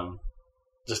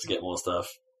 just to get more stuff,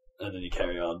 and then you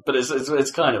carry on. But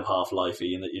it's kind of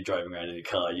Half-Lifey in that you're driving around in a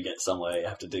car, you get somewhere, you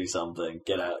have to do something,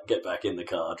 get out, get back in the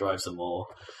car, drive some more,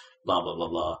 blah blah blah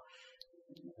blah.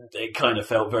 It kind of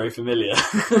felt very familiar,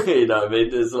 you know what I mean?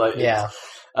 It's like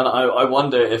and I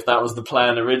wonder if that was the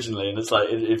plan originally, and it's like,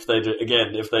 if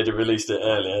they'd released it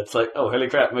earlier, it's like, oh, holy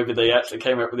crap, maybe they actually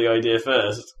came up with the idea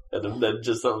first, and then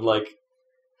just sort of like,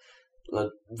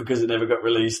 because it never got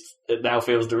released, it now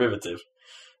feels derivative.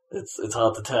 It's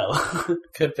hard to tell.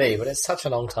 Could be, but it's such a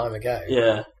long time ago.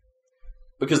 Yeah.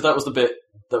 Because that was the bit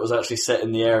that was actually set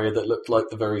in the area that looked like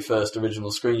the very first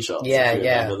original screenshot.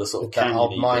 Yeah. The sort of that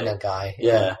old miner guy.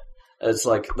 Yeah. It's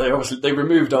like, they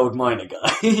removed old miner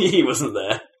guy. He wasn't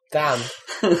there. Damn.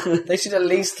 They should at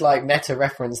least, like,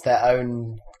 meta-reference their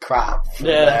own crap from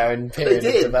their own period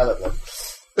of development.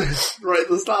 Right at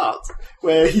the start,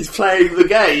 where he's playing the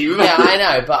game. Yeah, I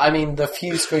know, but I mean, the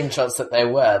few screenshots that there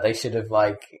were, they should have,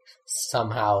 like,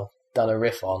 somehow done a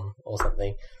riff on, or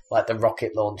something. Like the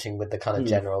rocket launching with the kind of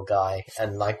general guy,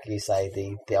 and like you say,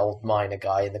 the old miner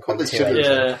guy in the Quake 2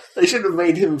 engine. They shouldn't have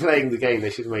made him playing the game, they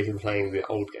should have made him playing the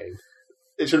old game.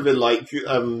 It should have been like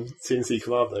CNC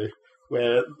Commando,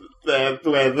 where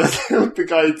the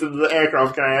guys in the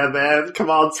aircraft carrier, their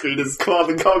command screen is Command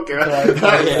and Conquer. That's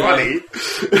funny.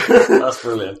 That's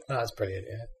brilliant. That's brilliant,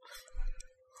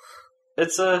 yeah.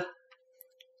 It's I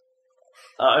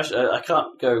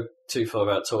can't go too far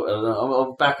about talking.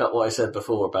 I'll back up what I said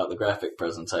before about the graphic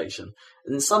presentation.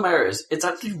 In some areas, it's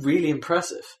actually really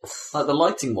impressive. Like the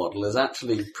lighting model is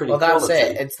actually pretty. Well, that's quality.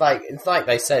 it. It's like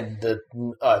they said that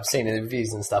I've seen in the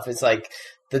reviews and stuff. It's like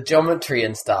the geometry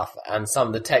and stuff, and some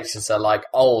of the textures are like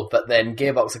old. But then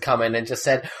Gearbox have come in and just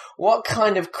said, "What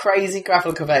kind of crazy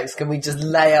graphical effects can we just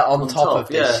layer on top of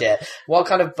this shit? What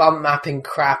kind of bump mapping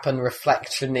crap and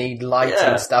reflection-y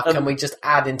lighting stuff can we just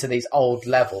add into these old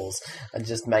levels and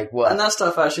just make work?" And that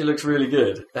stuff actually looks really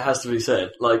good. It has to be said.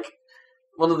 Like,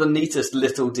 one of the neatest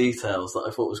little details that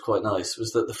I thought was quite nice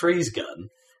was that the freeze gun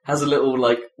has a little,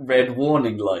 like, red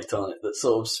warning light on it that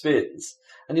sort of spins.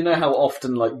 And you know how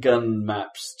often, like, gun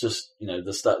maps just, you know,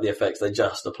 the effects they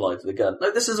just apply to the gun.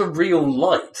 Like, this is a real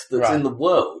light that's in the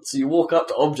world. So you walk up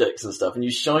to objects and stuff and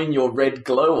you shine your red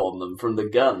glow on them from the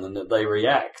gun and they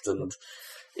react. And,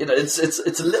 you know, it's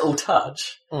a little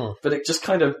touch, but it just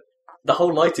kind of, the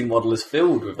whole lighting model is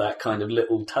filled with that kind of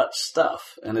little touch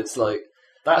stuff. And it's like,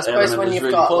 that I suppose when you've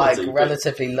really got quality, like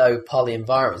relatively low poly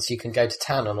environments, you can go to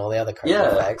town on all the other crazy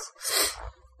effects.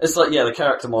 It's like, the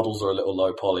character models are a little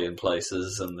low poly in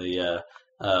places, and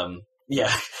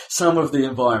some of the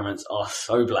environments are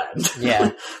so bland.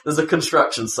 Yeah. There's a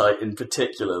construction site in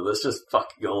particular that's just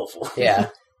fucking awful. Yeah.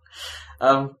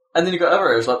 And then you've got other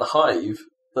areas like the Hive,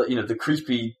 that, you know, the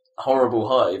creepy, horrible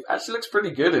Hive actually looks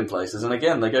pretty good in places. And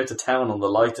again, they go to town on the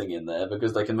lighting in there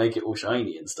because they can make it all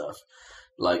shiny and stuff.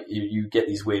 Like, you get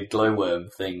these weird glowworm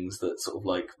things that sort of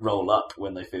like roll up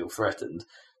when they feel threatened.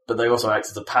 But they also act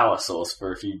as a power source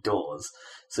for a few doors.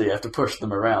 So you have to push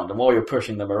them around. And while you're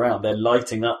pushing them around, they're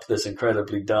lighting up this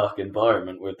incredibly dark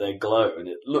environment with their glow. And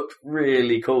it looked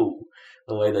really cool,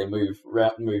 the way they move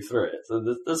through it.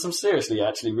 So there's some seriously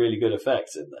actually really good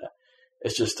effects in there.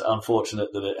 It's just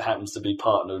unfortunate that it happens to be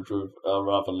partnered with a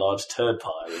rather large turd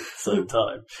pile at the same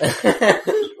time.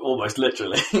 Almost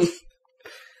literally.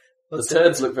 The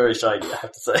turds look very shiny, I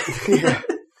have to say. Yeah.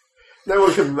 No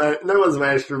one's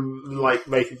managed to like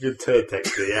make a good turd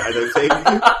texture yet. I don't think.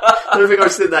 I don't think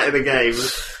I've seen that in a game.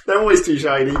 They're always too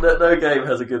shiny. No game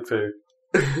has a good poo.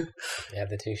 Yeah,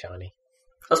 they're too shiny.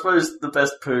 I suppose the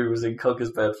best poo was in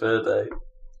Conker's Bad Fur Day.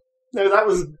 No,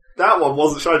 that one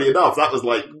wasn't shiny enough. That was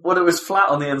like, well, it was flat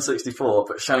on the N64,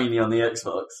 but shiny on the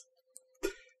Xbox.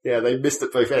 Yeah, they missed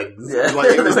at both ends. Yeah.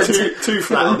 Like, it was too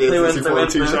flat on the N64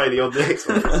 and too shiny on the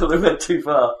Xbox. They went too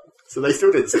far. So they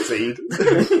still didn't succeed.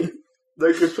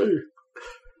 No good poo.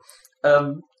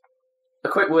 A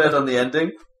quick word on the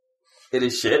ending. It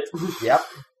is shit. Yep.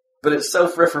 But it's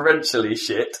self-referentially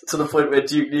shit, to the point where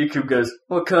Duke Nukem goes,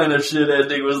 "What kind of shit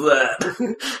ending was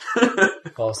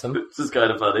that?" Awesome. This is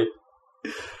kind of funny.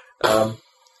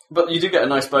 But you do get a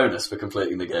nice bonus for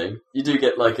completing the game. You do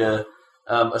get like a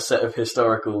set of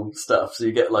historical stuff. So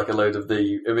you get like a load of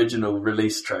the original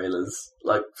release trailers,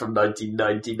 like from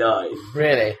 1999.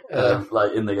 Really?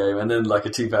 Like in the game, and then like a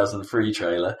 2003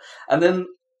 trailer, and then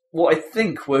what I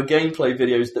think were gameplay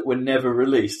videos that were never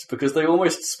released because they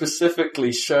almost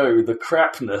specifically show the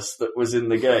crapness that was in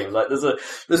the game. Like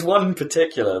there's one in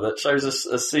particular that shows us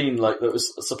a scene like that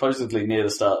was supposedly near the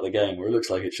start of the game, where it looks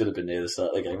like it should have been near the start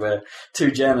of the game, where two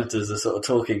janitors are sort of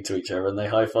talking to each other and they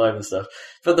high five and stuff.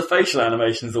 But the facial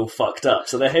animation is all fucked up,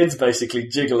 so their heads basically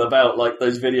jiggle about like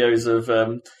those videos of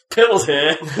pills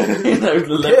here,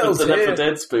 the Left 4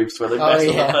 Dead spoofs where they mess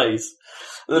on the face.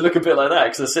 They look a bit like that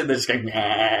because they're sitting there just going,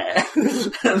 nah.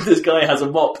 And this guy has a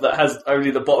mop that has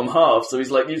only the bottom half, so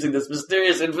he's like using this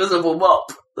mysterious invisible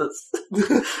mop.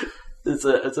 It's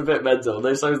a bit mental.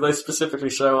 They specifically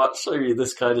show you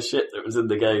this kind of shit that was in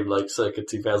the game, like circa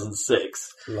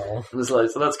 2006. Lol. It was like,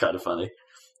 so that's kind of funny.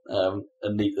 And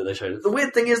neat that they showed it. The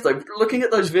weird thing is, though, looking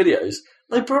at those videos,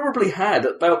 they probably had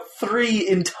about 3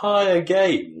 entire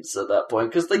games at that point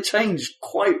because they changed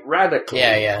quite radically.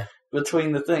 Yeah.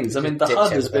 Between the things. I mean, the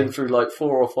HUD has been through like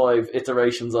 4 or 5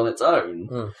 iterations on its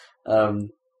own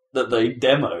that they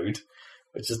demoed,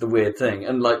 which is the weird thing.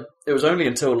 And like, it was only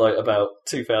until like about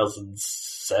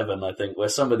 2007, I think, where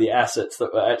some of the assets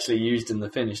that were actually used in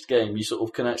the finished game, you sort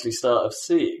of can actually start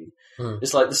seeing.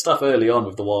 It's like the stuff early on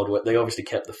with the Wild West, they obviously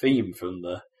kept the theme from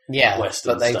the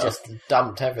Western but they stuff, just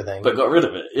dumped everything. but got rid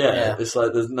of it. Yeah. It's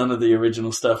like there's none of the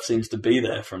original stuff seems to be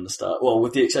there from the start. Well,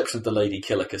 with the exception of the Lady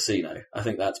Killer Casino, I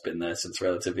think that's been there since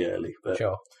relatively early. But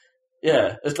sure.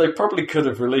 Yeah, they probably could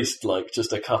have released like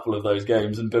just a couple of those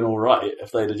games and been all right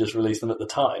if they'd have just released them at the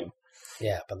time.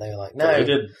 Yeah, but they were like, no, they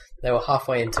didn't. They were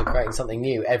halfway into creating something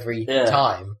new every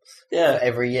time. Yeah,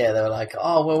 every year they were like,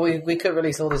 oh well, we could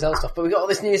release all this old stuff, but we got all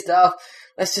this new stuff.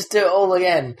 Let's just do it all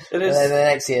again. It is. And then the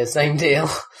next year, same deal.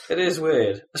 It is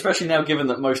weird, especially now given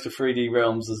that most of 3D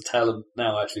Realms' talent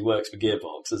now actually works for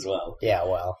Gearbox as well. Yeah,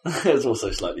 well, it's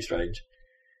also slightly strange.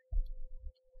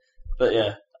 But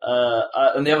yeah,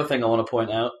 and the other thing I want to point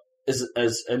out is,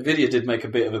 as Nvidia did make a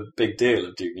bit of a big deal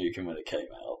of Duke Nukem when it came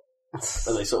out,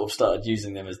 and they sort of started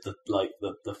using them as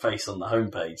the face on the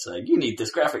homepage, saying you need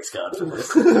this graphics card for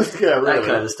this, yeah, really. That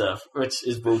kind of stuff, which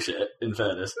is bullshit in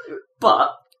fairness,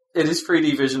 but. It is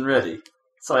 3D vision ready,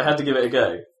 so I had to give it a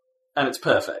go, and it's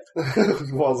perfect.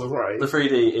 Was right. The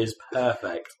 3D is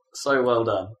perfect. So well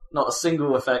done. Not a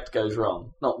single effect goes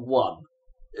wrong. Not one.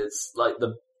 It's like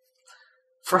the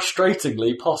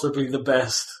frustratingly, possibly the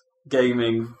best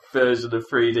gaming version of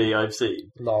 3D I've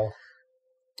seen. Lol.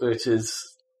 Which is...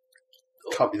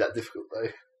 Can't be that difficult, though.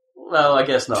 Well, I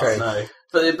guess not, True. no.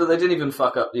 But they didn't even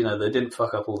fuck up, they didn't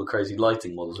fuck up all the crazy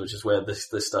lighting models, which is where this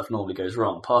stuff normally goes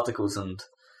wrong. Particles and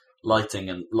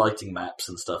lighting maps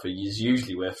and stuff is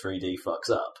usually where 3D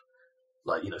fucks up.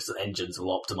 Like, so engines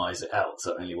will optimize it out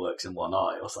so it only works in one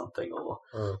eye or something, or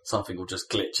something will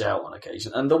just glitch out on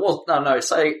occasion. And there was,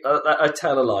 I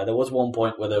tell a lie, there was one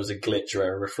point where there was a glitch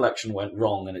where a reflection went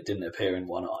wrong and it didn't appear in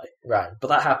one eye. Right. But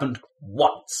that happened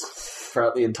once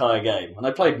throughout the entire game, and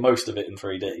I played most of it in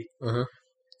 3D. Mm-hmm.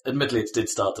 Admittedly, it did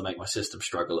start to make my system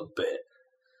struggle a bit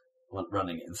when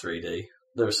running it in 3D.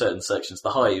 There were certain sections.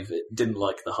 The Hive, it didn't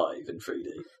like the Hive in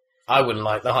 3D. I wouldn't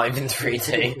like the Hive in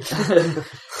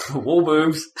 3D. War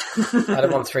boobs. I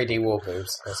don't want 3D war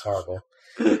boobs. That's horrible.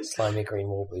 Slimy green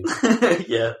war boobs.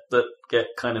 Yeah, that get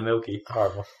kind of milky.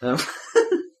 Horrible.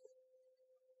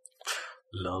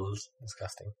 Lols.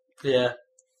 Disgusting. Yeah.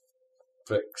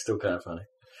 But still kind of funny.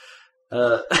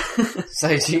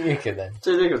 So Duke Nukem then?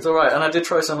 Duke Nukem's alright, and I did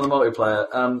try some of the multiplayer,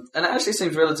 and it actually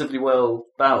seems relatively well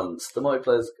balanced. The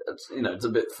multiplayer's, it's a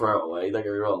bit throwaway, don't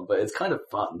get me wrong, but it's kind of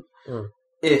fun.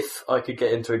 If I could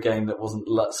get into a game that wasn't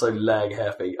so lag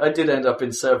heavy. I did end up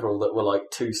in several that were like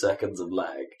 2 seconds of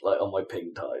lag, like on my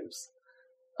ping times.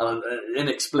 And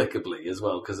inexplicably as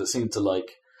well, because it seemed to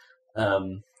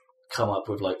come up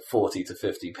with like 40 to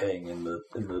 50 ping in the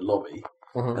lobby.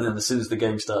 Mm-hmm. And then as soon as the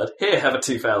game started, here, have a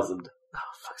 2000. Oh,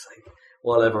 fuck's sake.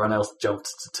 While everyone else jumped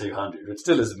to 200, which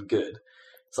still isn't good.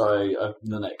 So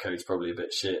the netcode's probably a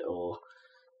bit shit, or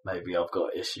maybe I've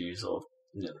got issues, or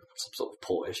some sort of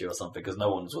port issue or something, because no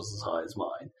one's was as high as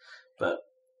mine.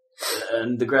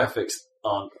 And the graphics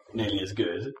aren't nearly as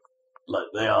good, like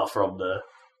they are from the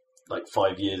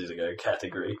 5 years ago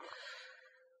category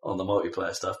on the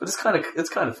multiplayer stuff. But it's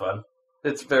kind of fun.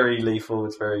 It's very lethal,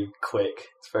 it's very quick,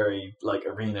 it's very,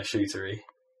 arena shootery,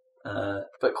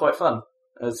 but quite fun.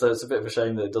 And so it's a bit of a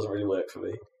shame that it doesn't really work for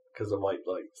me, because I might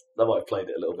have played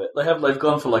it a little bit. They've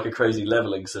gone for, a crazy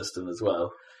leveling system as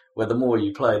well, where the more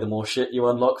you play, the more shit you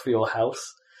unlock for your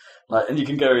house. Like, and you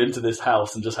can go into this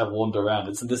house and just have a wander around.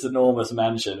 It's this enormous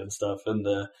mansion and stuff, and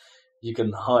you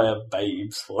can hire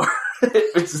babes for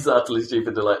it, which is utterly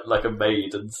stupid, to like a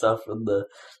maid and stuff, and the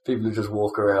people who just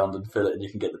walk around and fill it, and you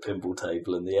can get the pinball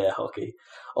table and the air hockey.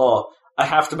 Oh, I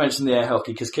have to mention the air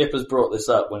hockey, because Kip has brought this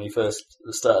up when he first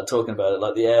started talking about it,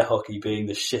 like the air hockey being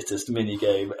the shittest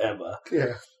minigame ever.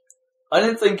 Yeah. I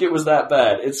didn't think it was that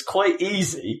bad. It's quite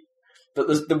easy, but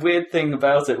the weird thing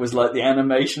about it was like the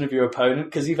animation of your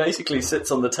opponent, because he basically sits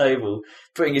on the table,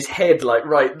 putting his head like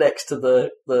right next to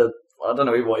the I don't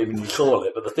know what even you call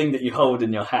it, but the thing that you hold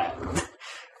in your hand,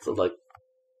 sort of like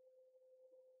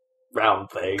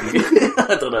round thing.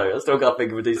 I don't know. I still can't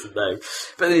think of a decent name.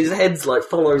 But his head's like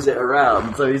follows it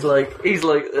around, so he's like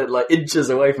inches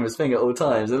away from his thing at all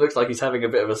times. It looks like he's having a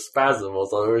bit of a spasm or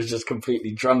something, or he's just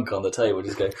completely drunk on the table,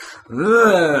 just going,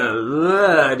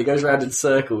 and he goes around in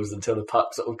circles until the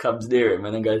puck sort of comes near him,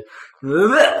 and then goes,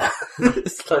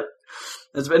 it's like.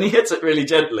 And he hits it really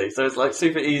gently, so it's like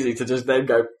super easy to just then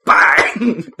go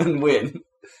bang and win.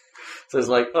 So it's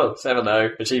like,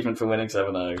 7-0, achievement for winning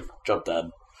 7-0, job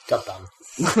done.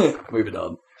 Moving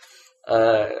on.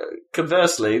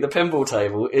 Conversely, the pinball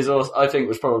table is also, I think,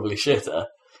 was probably shitter.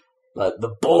 Like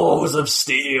the balls of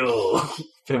steel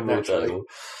pinball table.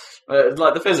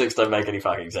 Like the physics don't make any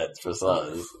fucking sense for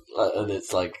starters, and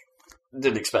it's like.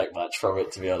 Didn't expect much from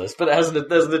it, to be honest. But there's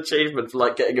an achievement for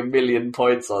like getting 1 million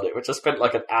points on it, which I spent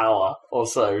like an hour or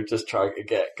so just trying to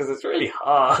get, because it's really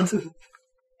hard. It's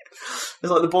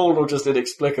like the ball will just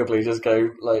inexplicably just go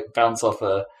like bounce off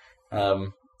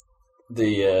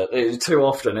too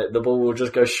often the ball will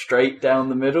just go straight down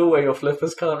the middle where your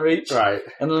flippers can't reach. Right.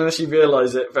 And unless you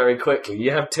realise it very quickly,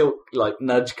 you have tilt, like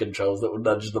nudge controls that will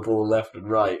nudge the ball left and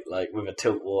right, like with a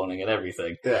tilt warning and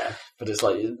everything. Yeah. But it's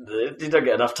like, you don't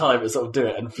get enough time to sort of do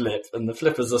it and flip, and the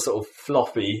flippers are sort of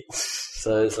floppy.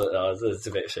 So it's like, it's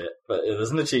a bit shit. But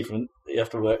there's an achievement that you have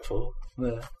to work for.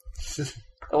 Yeah.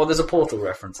 There's a Portal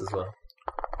reference as well,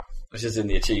 which is in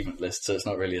the achievement list, so it's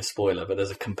not really a spoiler, but there's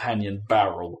a companion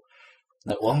barrel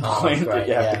at one point that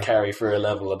you have to carry through a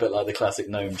level, a bit like the classic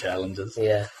gnome challenges.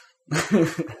 Yeah.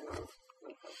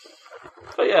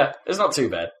 But yeah, it's not too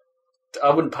bad.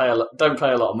 I wouldn't don't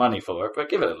pay a lot of money for it, but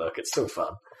give it a look. It's still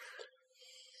fun.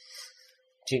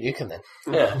 Duke Nukem then.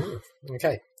 Yeah.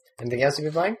 Okay. Anything else you've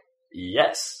been playing?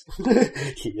 Yes.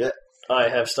 Yeah. I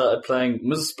have started playing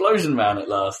Splosion Man at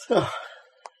last.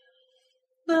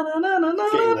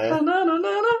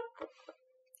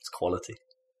 It's quality.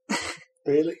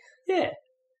 Really? Yeah.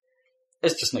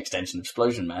 It's just an extension of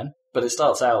Splosion Man, but it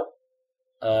starts out...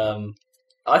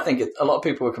 I think a lot of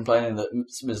people were complaining that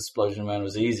Ms. Splosion Man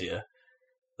was easier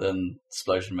than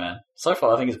Splosion Man. So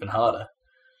far, I think it's been harder.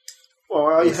 Well,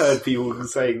 I heard people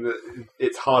saying that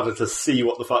it's harder to see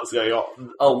what the fuck's going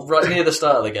on. Oh, right near the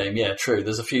start of the game, yeah, true.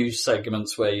 There's a few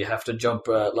segments where you have to jump,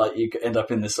 like you end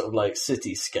up in this sort of like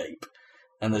cityscape,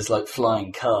 and there's like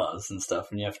flying cars and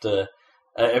stuff, and you have to...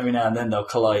 every now and then they'll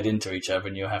collide into each other,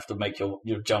 and you have to make your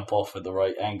jump off at the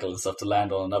right angle and stuff to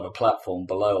land on another platform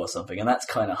below or something. And that's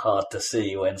kind of hard to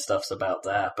see when stuff's about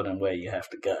to happen and where you have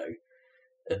to go,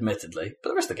 admittedly. But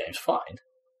the rest of the game's fine.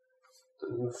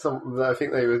 I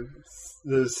think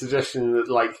the suggestion that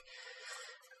like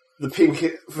the pink,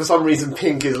 for some reason,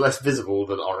 pink is less visible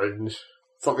than orange.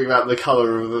 Something about the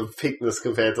colour of the pinkness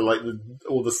compared to like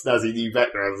all the snazzy new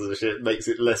backgrounds and shit makes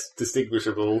it less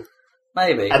distinguishable.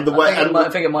 Maybe. And I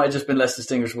think it might have just been less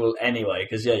distinguishable anyway,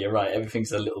 because yeah, you're right,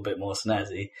 everything's a little bit more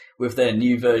snazzy with their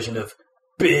new version of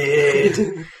beard.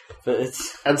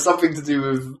 And something to do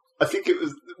with, I think it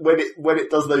was when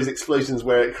it does those explosions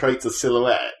where it creates a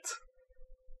silhouette.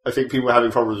 I think people are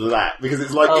having problems with that because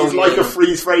it's like like a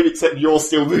freeze frame except you're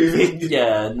still moving.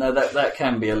 Yeah, no, that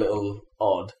can be a little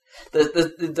odd. I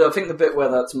think the bit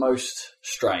where that's most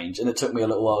strange, and it took me a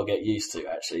little while to get used to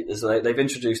actually, is they've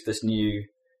introduced this new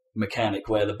mechanic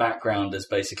where the background is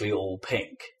basically all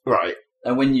pink. Right.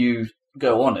 And when you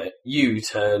go on it, you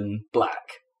turn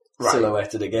black,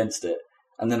 silhouetted against it.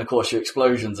 And then, of course, your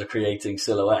explosions are creating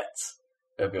silhouettes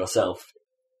of yourself.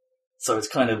 So it's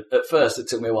kind of, at first, it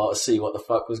took me a while to see what the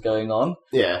fuck was going on.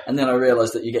 Yeah. And then I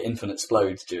realised that you get infinite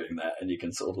splodes during that, and you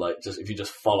can sort of like, if you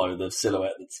just follow the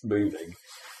silhouette that's moving.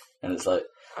 And it's like,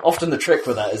 often the trick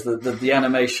with that is that the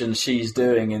animation she's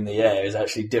doing in the air is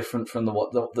actually different from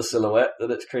the silhouette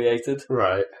that it's created.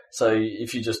 Right. So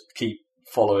if you just keep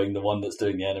following the one that's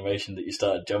doing the animation that you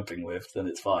started jumping with, then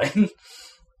it's fine.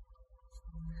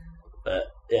 But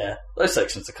yeah, those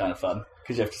sections are kind of fun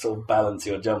because you have to sort of balance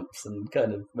your jumps and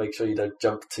kind of make sure you don't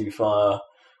jump too far,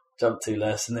 jump too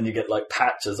less, and then you get like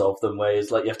patches of them where it's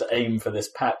like you have to aim for this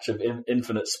patch of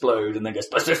infinite splode and then go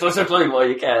splode while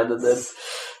you can, and then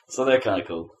so they're kind of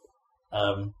cool.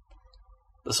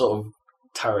 the sort of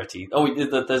turrety. Oh,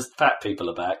 there's fat people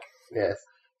are back. Yes.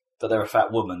 But they're a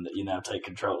fat woman that you now take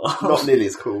control of. Not nearly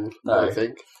as cool, no. I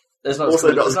think. It's not as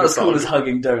cool as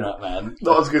Hugging Donut Man.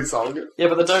 Not as good song. Yeah,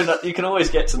 but the donut, you can always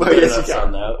get to the donut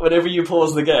song now. Whenever you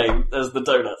pause the game, there's the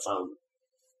donut song.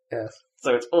 Yes.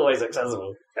 So it's always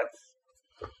accessible.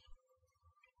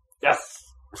 Yes.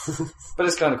 But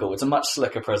it's kind of cool. It's a much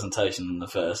slicker presentation than the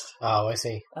first. Oh, I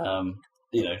see.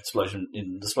 Splosion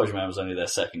Man was only their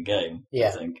second game,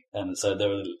 I think. And so they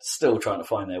were still trying to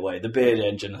find their way. The Beard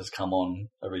engine has come on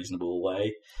a reasonable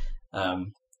way,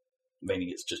 meaning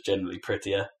it's just generally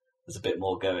prettier. There's a bit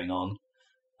more going on.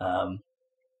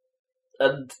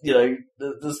 And,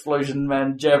 the Splosion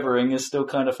Man jabbering is still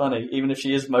kind of funny, even if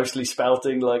she is mostly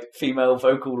spouting, like, female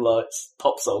vocal lights,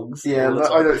 pop songs. Yeah,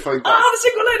 I don't find that... the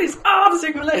single ladies! The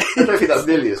single ladies! I don't think that's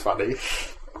nearly as funny.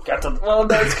 Well,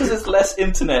 no, it's because it's less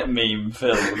internet meme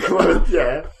film. Well,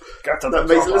 yeah. That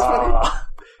makes it less funny.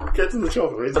 Get to the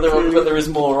chopper. But there is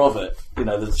more of it.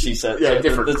 She said... Yeah,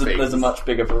 different things. There's a much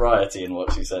bigger variety in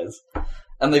what she says.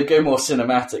 And they go more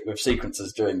cinematic with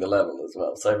sequences during the level as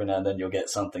well. So every now and then you'll get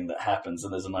something that happens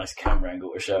and there's a nice camera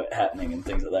angle to show it happening and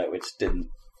things like that, which didn't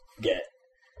get.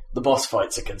 The boss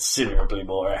fights are considerably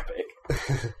more epic.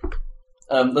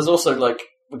 There's also,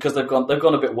 because they've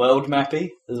gone a bit world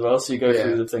mappy as well, so you go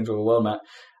through the things with a world map.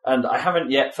 And I haven't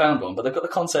yet found one, but they've got the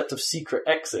concept of secret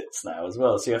exits now as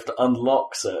well, so you have to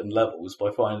unlock certain levels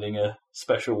by finding a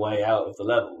special way out of the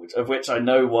level, of which I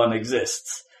know one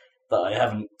exists that I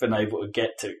haven't been able to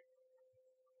get to.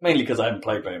 Mainly because I haven't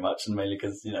played very much, and mainly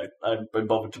because, I haven't been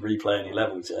bothered to replay any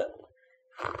levels yet.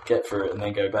 Get through it and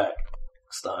then go back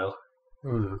style.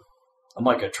 Mm. I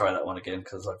might go try that one again,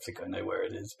 because I think I know where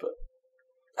it is, but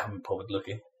I haven't bothered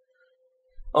looking.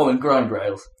 Oh, and grind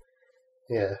rails.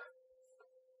 Yeah.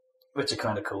 Which are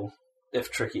kind of cool,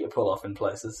 if tricky to pull off in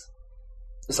places.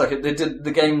 It's like they did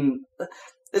the game.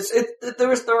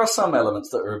 There are some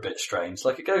elements that are a bit strange.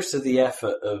 Like it goes to the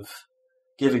effort of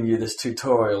giving you this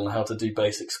tutorial on how to do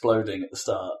basic sploding at the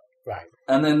start, right?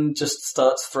 And then just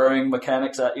starts throwing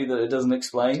mechanics at you that it doesn't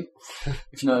explain.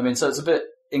 If you know what I mean. So it's a bit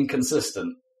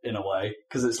inconsistent in a way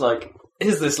because it's like,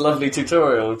 here's this lovely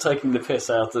tutorial taking the piss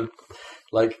out of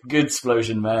like good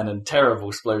Splosion Man and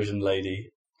terrible Splosion Lady.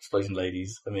 Splosion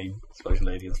Ladies, Splosion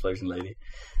Lady and Splosion Lady.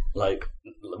 Like,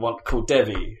 one called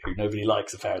Debbie, who nobody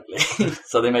likes apparently.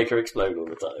 So they make her explode all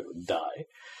the time and die.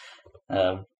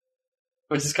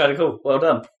 Which is kind of cool. Well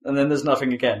done. And then there's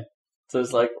nothing again. So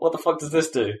it's like, what the fuck does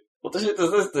this do? What the shit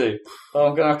does this do? Oh,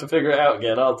 I'm going to have to figure it out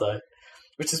again, aren't I?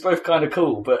 Which is both kind of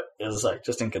cool, but, as I say,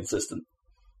 just inconsistent.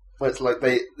 Well,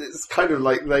 it's kind of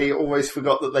like they almost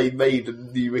forgot that they made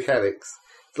new mechanics.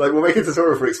 It's like, we'll make a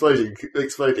tutorial for exploding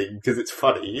because it's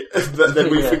funny, but then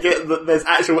we forget that there's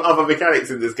actual other mechanics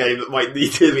in this game that might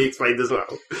need to be explained as well.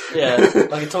 Yeah,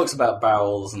 like it talks about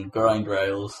barrels and grind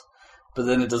rails, but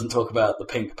then it doesn't talk about the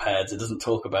pink pads, it doesn't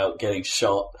talk about getting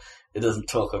shot, it doesn't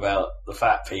talk about the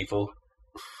fat people.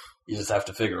 You just have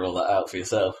to figure all that out for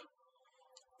yourself.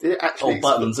 Did it actually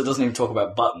buttons, it doesn't even talk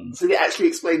about buttons. Did it actually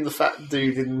explain the fat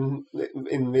dude in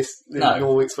this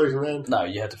normal Explosion Man? No,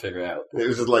 you had to figure it out. It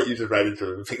was just like you just ran into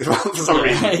him and picked him up for some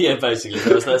reason. Yeah, basically.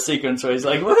 There was that sequence where he's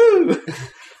like, woohoo!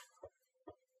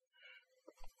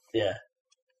 Yeah.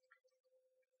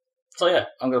 So yeah,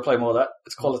 I'm going to play more of that.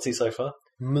 It's quality so far.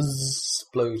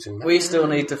 Splosion. We still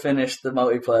need to finish the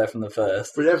multiplayer from the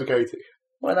first. We're never going to.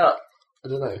 Why not? I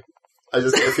don't know. I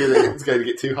just get a feeling it's going to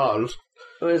get too hard.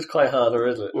 Well, it's quite harder,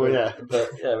 isn't it? Well, yeah.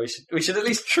 But yeah, we should at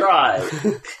least try.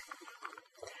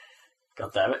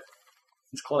 God damn it.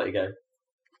 It's a quality game.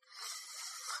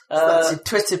 That's your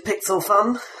Twitter pixel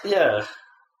fun? Yeah.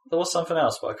 There was something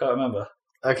else, but I can't remember.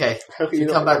 Okay. How can you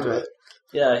come back to it?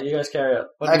 Yeah, you guys carry on.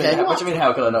 What do you mean,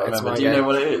 how can I not remember? Do you know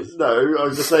what it is? No, I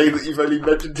was just saying that you've only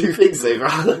mentioned two things so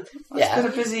far. It's been a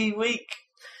busy week.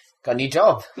 Got a new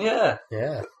job. Yeah.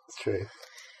 Yeah. It's true.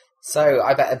 So,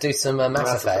 I better do some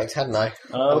Mass Effect, hadn't I?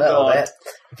 Oh, a little bit.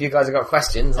 If you guys have got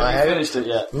questions, I hope. Have you finished it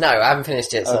yet? No, I haven't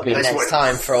finished it, so it'll be next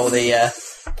time for all the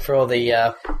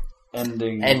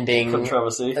ending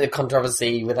controversy. The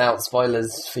controversy without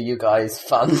spoilers for you guys.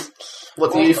 Fun.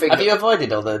 What do you think? Have you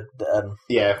avoided all the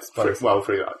yeah, pretty much.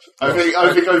 I think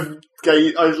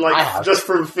just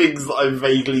from things that I've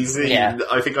vaguely seen,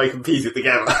 I think I can piece it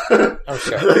together. Oh,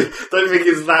 sure. Don't think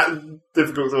it's that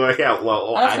difficult to work out.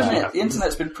 Well, I have to admit, the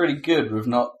internet's been pretty good with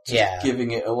not just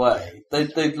giving it away.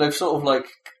 They've sort of like,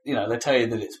 they tell you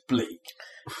that it's bleak.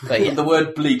 But the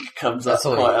word bleak comes up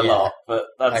quite a lot, but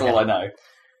that's all I know.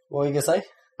 What were you going to say?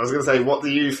 I was going to say, what do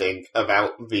you think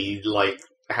about the,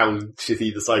 how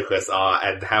shitty the side quests are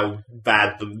and how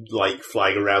bad the, like,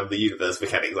 flying around the universe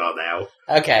mechanics are now.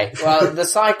 Okay, well, the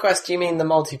side quest, you mean the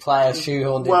multiplayer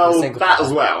shoehorned into the single that player?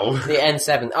 as well. The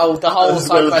N7. Oh, the whole as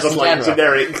side well quest as just, in general.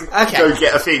 Generic, go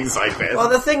get a thing side quest. Well,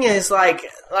 the thing is,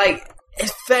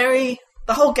 it's very...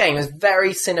 The whole game is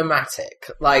very cinematic.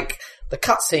 Like, the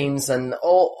cutscenes and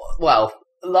all... Well,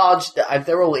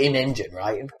 they're all in-engine,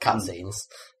 right? Cutscenes.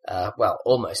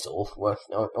 Almost all. Well,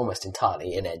 almost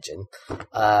entirely in-engine.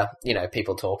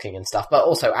 People talking and stuff, but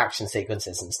also action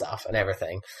sequences and stuff and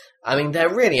everything. I mean,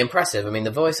 they're really impressive. I mean,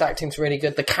 the voice acting's really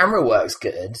good. The camera work's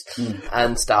good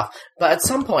and stuff. But at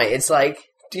some point, it's like,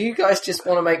 do you guys just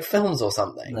want to make films or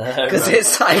something? Because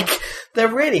it's like,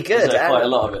 they're really good. There's quite a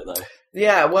lot of it, though.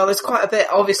 Yeah, well, there's quite a bit.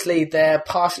 Obviously, they're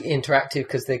partially interactive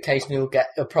because they occasionally will get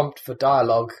a prompt for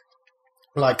dialogue,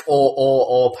 like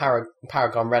or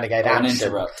Paragon Renegade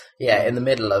action. Yeah, in the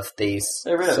middle of these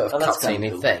sort of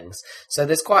cutscene things. So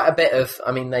there's quite a bit of.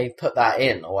 I mean, they put that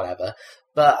in or whatever.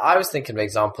 But I was thinking of an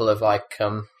example of like,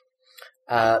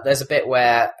 there's a bit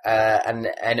where an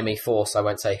enemy force, I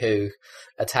won't say who,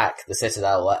 attack the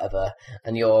Citadel or whatever,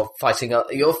 and you're fighting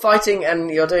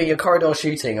and you're doing your corridor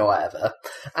shooting or whatever,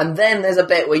 and then there's a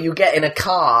bit where you get in a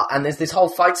car and there's this whole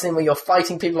fight scene where you're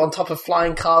fighting people on top of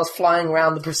flying cars flying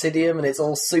around the Presidium, and it's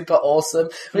all super awesome,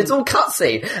 but it's all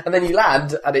cutscene, and then you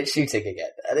land and it's shooting again,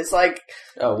 and it's like,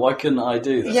 oh, why couldn't I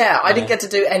do that? Yeah, I didn't get to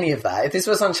do any of that. If this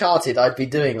was Uncharted, I'd be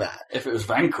doing that. If it was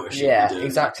Vanquish, yeah,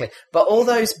 exactly. But all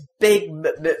those big,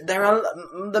 there are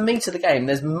the meat of the game.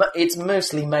 It's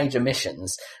mostly major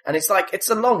missions, and it's like it's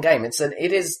a long game. It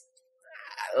is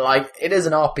an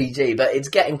RPG, but it's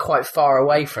getting quite far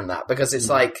away from that because it's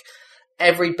like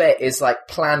every bit is like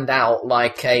planned out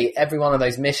like every one of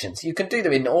those missions. You can do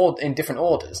them in different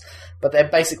orders, but they're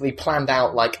basically planned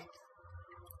out like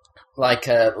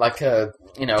a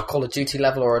Call of Duty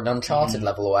level or an Uncharted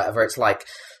level or whatever. It's like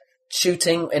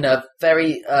shooting in a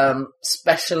very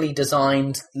specially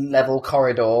designed level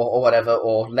corridor or whatever,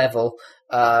 or level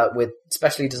with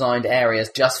specially designed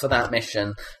areas just for that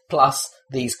mission, plus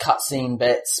these cutscene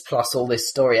bits, plus all this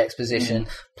story exposition,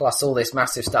 plus all this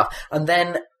massive stuff.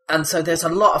 And so there's a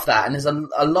lot of that, and there's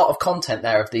a lot of content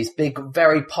there of these big,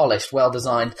 very polished,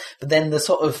 well-designed, but then the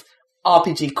sort of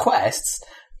RPG quests,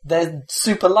 they're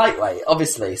super lightweight,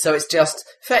 obviously. So it's just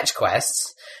fetch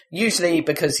quests, usually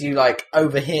because you like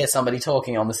overhear somebody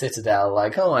talking on the Citadel,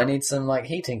 like, oh, I need some like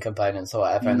heating components or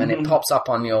whatever, and then it pops up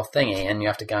on your thingy and you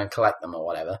have to go and collect them or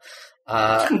whatever.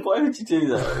 Why would you do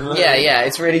that? Yeah,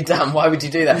 it's really dumb. Why would you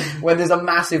do that? When there's a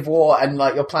massive war and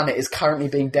like your planet is currently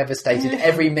being devastated,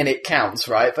 every minute counts,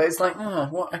 right? But it's like,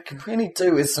 what I could really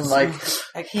do is some like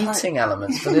heating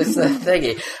elements for this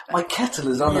thingy. My kettle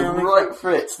is on the right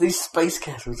fritz. These space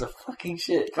kettles are fucking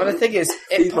shit. Well, the thing is...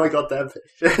 Eat my goddamn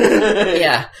fish.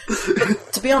 Yeah.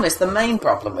 To be honest, the main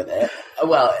problem with it,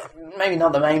 well, maybe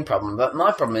not the main problem, but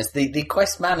my problem is the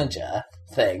quest manager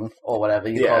thing, or whatever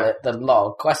you call it,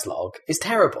 the quest log, is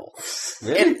terrible.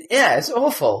 Really? It's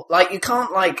awful. Like, you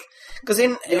can't, like... Because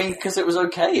it was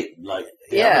okay, like,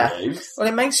 the other games. Well,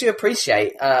 it makes you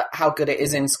appreciate how good it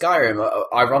is in Skyrim,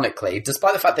 ironically,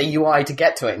 despite the fact the UI to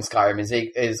get to it in Skyrim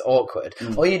is awkward.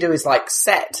 All you do is, like,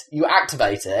 you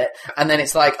activate it, and then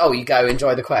it's like, oh, you go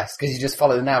enjoy the quest, because you just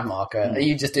follow the nav marker, and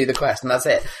you just do the quest, and that's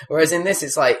it. Whereas in this,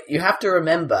 it's like, you have to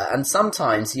remember, and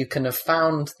sometimes you can have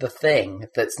found the thing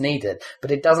that's needed, but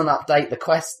it doesn't update the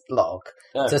quest log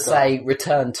to say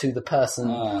return to the person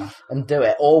and do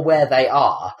it, or where they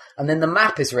are. And then the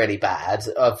map is really bad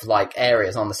of like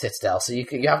areas on the Citadel, so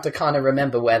you have to kind of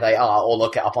remember where they are or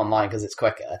look it up online because it's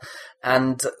quicker.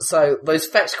 And so those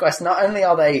fetch quests, not only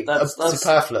are they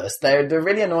superfluous, they're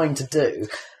really annoying to do.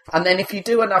 And then if you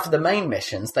do enough of the main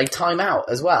missions, they time out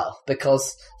as well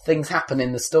because things happen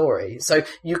in the story. So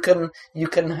you can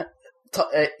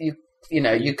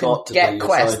get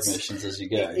quests. Side missions as you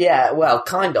go. Yeah, well,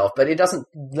 kind of, but it doesn't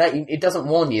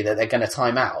warn you that they're going to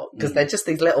time out because they're just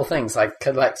these little things like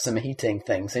collect some heating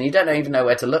things, and you don't even know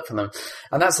where to look for them.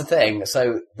 And that's the thing.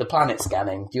 So the planet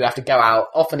scanning, you have to go out.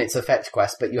 Often it's a fetch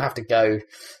quest, but you have to go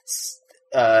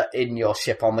in your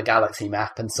ship on the galaxy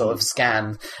map and sort of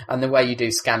scan. And the way you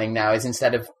do scanning now is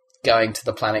instead of going to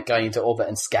the planet, going into orbit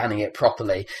and scanning it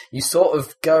properly, you sort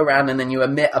of go around and then you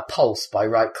emit a pulse by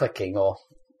right-clicking or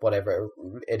whatever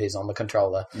it is on the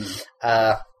controller.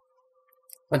 And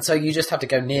so you just have to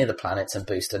go near the planets and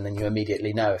boost, and then you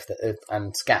immediately know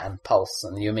and scan, pulse,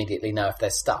 and you immediately know if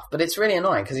there's stuff. But it's really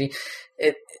annoying because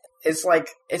it's like,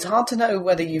 it's hard to know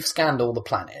whether you've scanned all the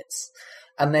planets.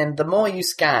 And then the more you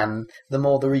scan, the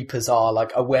more the Reapers are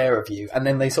like aware of you, and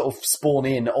then they sort of spawn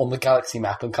in on the galaxy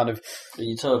map and kind of...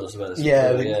 You told us about this.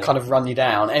 Yeah, they kind of run you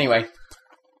down. Anyway,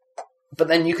 but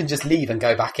then you can just leave and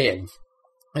go back in.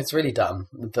 It's really dumb.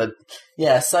 But,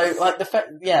 yeah, so, like,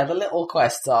 the little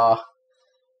quests are...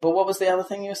 But what was the other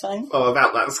thing you were saying? Oh,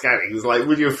 about that scanning. It's like,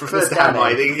 would you have preferred hand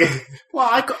hiding?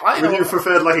 Well, would you have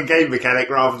preferred, like, a game mechanic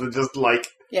rather than just, like...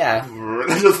 Yeah.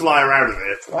 just fly around a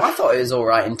bit? Well, I thought it was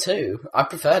alright in 2. I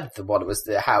preferred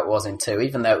how it was in 2,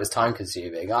 even though it was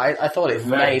time-consuming. I thought it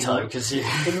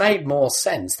made more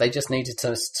sense. They just needed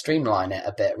to streamline it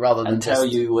a bit, rather than tell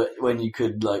you when you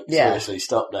could, like, seriously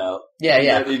stop now. Yeah. You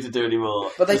don't need to do any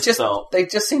more. But they just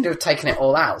seem to have taken it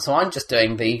all out. So I'm just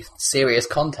doing the serious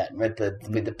content with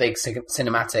the big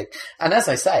cinematic. And as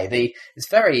I say, it's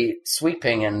very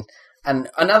sweeping and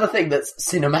another thing that's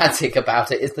cinematic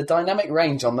about it is the dynamic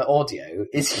range on the audio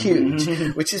is huge,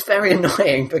 which is very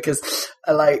annoying because,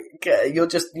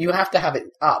 you have to have it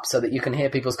up so that you can hear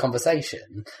people's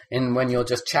conversation when you're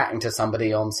just chatting to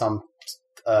somebody on some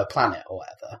planet or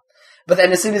whatever. But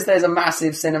then as soon as there's a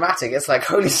massive cinematic, it's like,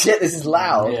 holy shit, this is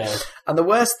loud. Yeah. And the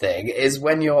worst thing is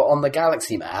when you're on the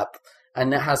galaxy map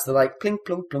and it has the, like, plink,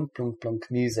 plunk, plunk, plunk, plunk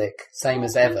music, same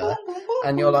as ever,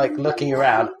 and you're, like, looking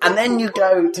around, and then you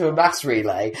go to a mass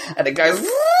relay, and it goes,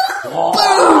 boom!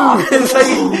 It's like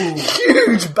a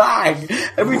huge bang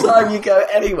every time you go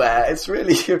anywhere. It's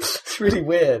really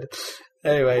weird.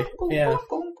 Anyway, yeah.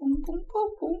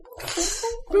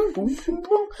 We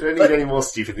don't need any more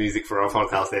stupid music for our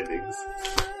podcast endings.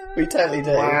 We totally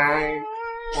do.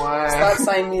 It's that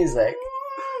same music.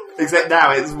 Except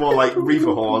now it's more like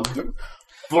Reaper horn. The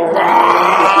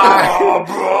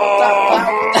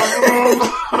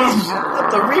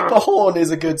Reaper horn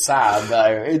is a good sound,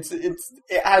 though. It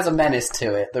has a menace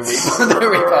to it. The Reaper horn.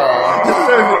 I don't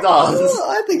know if it does.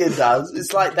 I think it does.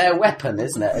 It's like their weapon,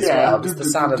 isn't it? As well, just the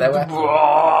sound of their weapon.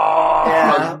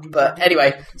 Yeah, but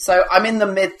anyway, so I'm in the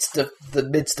midst of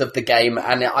the game,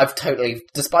 and I've totally,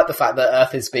 despite the fact that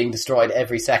Earth is being destroyed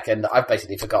every second, I've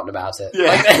basically forgotten about it.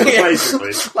 Yeah,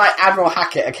 basically. Like Admiral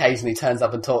Hackett occasionally turns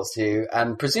up and talks to you,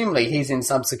 and presumably he's in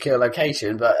some secure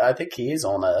location, but I think he is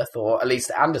on Earth, or at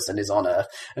least Anderson is on Earth,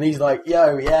 and he's like,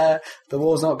 yo, yeah, the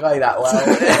war's not going that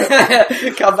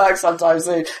well. Come back sometime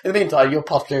soon. In the meantime, you're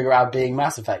pottering around being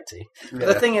Mass Effect-y. Yeah. But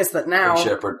the thing is that now...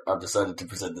 Shepard, I've decided to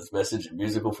present this message in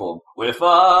musical form. We're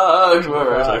fucked,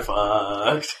 we're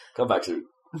fucked. Come back soon.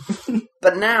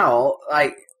 But now,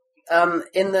 like,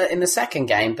 in the second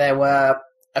game, there were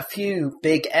a few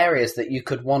big areas that you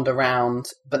could wander around,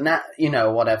 but now,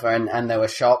 whatever, and there were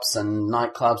shops and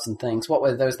nightclubs and things. What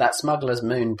were those? That Smuggler's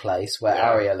Moon place where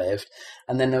Arya lived,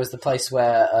 and then there was the place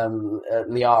where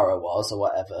Liara was, or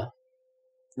whatever.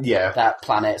 Yeah. That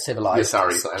planet, civilized,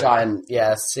 giant,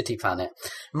 city planet.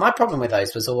 My problem with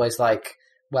those was always like,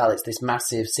 well, it's this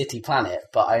massive city planet,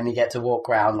 but I only get to walk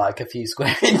around like a few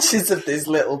square inches of this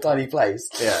little tiny place.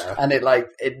 Yeah. And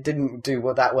it didn't do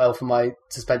that well for my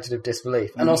suspension of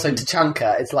disbelief. And also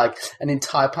Tachanka, it's like an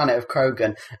entire planet of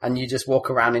Krogan, and you just walk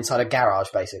around inside a garage,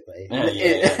 basically.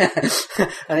 Yeah.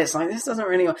 And it's like, this doesn't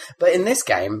really... But in this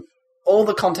game, all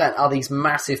the content are these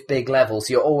massive big levels.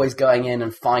 You're always going in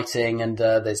and fighting, and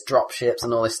there's drop ships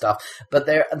and all this stuff. But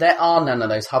there are none of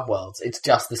those hub worlds. It's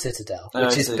just the Citadel,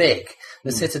 which is big.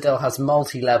 The Citadel has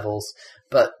multi-levels,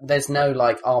 but there's no,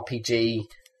 like, RPG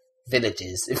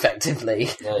villages, effectively,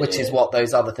 which is what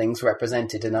those other things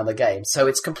represented in other games. So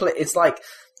it's it's like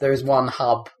there is one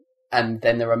hub, and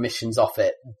then there are missions off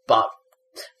it, but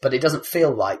it doesn't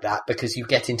feel like that, because you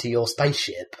get into your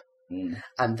spaceship,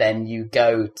 and then you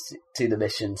go to the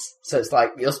missions. So it's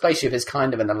like your spaceship is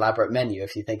kind of an elaborate menu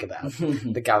if you think about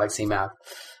the galaxy map.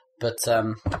 But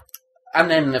and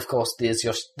then of course there's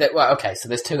so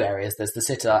there's two areas. There's the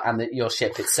Citadel and your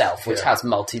ship itself, which has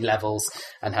multi levels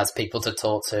and has people to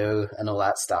talk to and all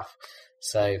that stuff.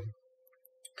 So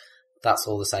that's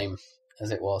all the same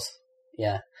as it was.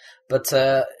 Yeah, but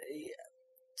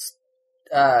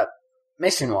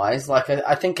mission-wise, like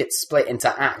I think it's split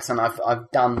into acts, and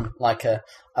I've done like a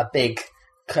big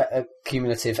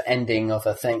cumulative ending of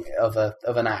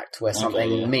an act where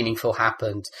something meaningful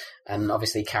happened, and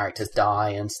obviously characters die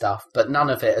and stuff. But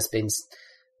none of it has been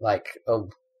like,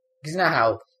 because you know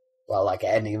how like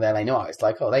ending of L.A. Noire, it's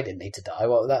like, they didn't need to die.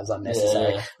 Well, that was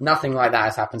unnecessary. Yeah. Nothing like that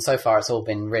has happened so far. It's all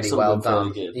been really well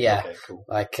done. Yeah, okay, cool.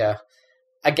 Like.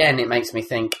 Again, it makes me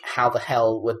think, how the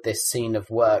hell would this scene have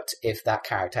worked if that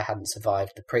character hadn't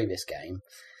survived the previous game?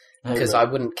 Because I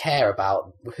wouldn't care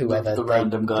about whoever the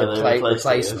random guy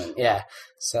replacement. Yeah,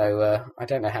 so I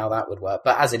don't know how that would work.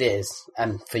 But as it is,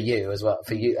 and for you as well,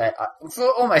 for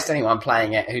almost anyone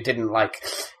playing it who didn't like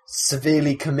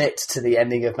severely commit to the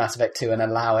ending of Mass Effect 2 and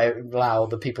allow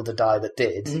the people to die that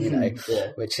did,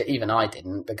 which even I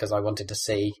didn't, because I wanted to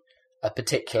see a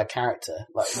particular character.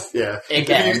 Like,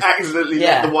 again, you accidentally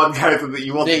let the one character that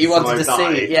you wanted to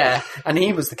see. Yeah, and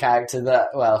he was the character that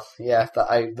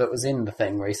that was in the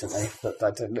thing recently. That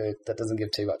I don't know. That doesn't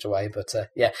give too much away, but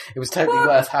it was totally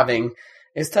worth having.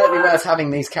 It's totally worth having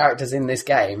these characters in this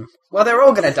game. Well, they're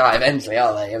all going to die eventually,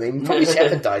 aren't they? I mean, probably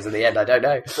Shepard dies in the end, I don't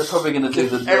know. They're probably going to do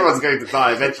the... Everyone's going to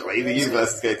die eventually, the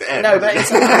universe is going to end. No, but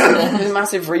it's a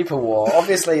massive Reaper war.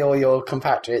 Obviously, all your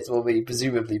compatriots will be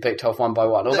presumably picked off one by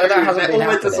one, although that hasn't been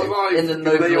happening. In the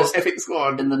noblest epic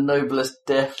squad. In the noblest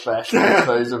death fashion, I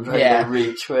suppose, of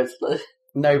Reach, where it's like...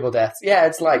 Noble deaths. Yeah,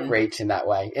 it's like Reach in that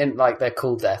way. They're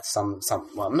cool deaths,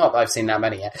 well, not that I've seen that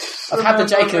many yet. I've had the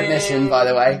Jacob mission, by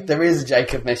the way. There is a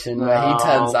Jacob mission where he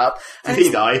turns up. Did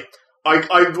he die?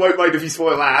 I won't mind if you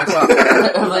spoil that.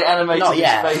 Well, they animated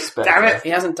his face better. Damn it, he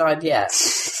hasn't died yet.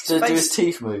 Do his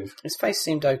teeth move? His face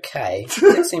seemed okay. It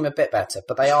did seem a bit better,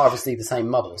 but they are obviously the same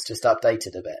models, just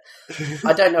updated a bit.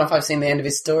 I don't know if I've seen the end of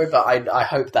his story, but I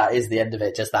hope that is the end of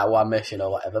it, just that one mission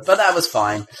or whatever. But that was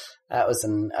fine. That was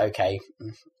an okay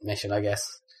mission, I guess.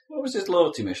 What was his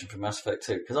loyalty mission for Mass Effect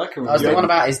 2? Because I can remember... I was the one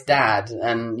about his dad,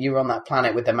 and you were on that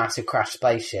planet with the massive crashed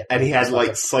spaceship. And he had,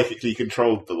 psychically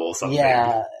controlled them or something.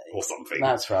 Yeah. Or something.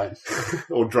 That's right.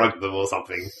 Or drugged them or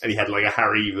something. And he had, a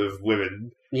harem of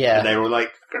women. Yeah. And they were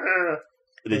like... Grr.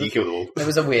 And then you killed them all. It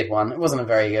was a weird one. It wasn't a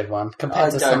very good one. I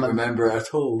don't remember it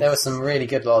at all. There were some really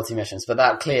good loyalty missions, but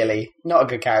that clearly, not a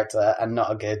good character, and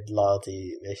not a good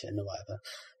loyalty mission or whatever.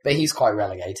 But he's quite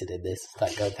relegated in this.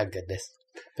 Thank goodness.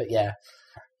 But yeah.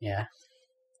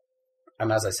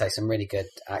 And as I say, some really good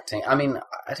acting. I mean,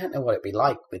 I don't know what it'd be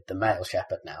like with the male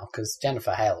Shepard now, because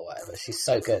Jennifer Hale or whatever, she's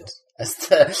so good as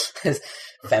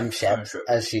Fem-Shep,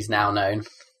 as she's now known.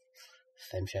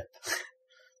 Fem-Shep.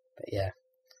 But yeah.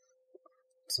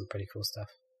 Some pretty cool stuff.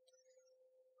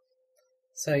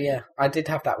 So yeah, I did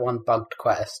have that one bugged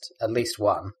quest, at least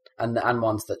one, and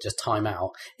ones that just time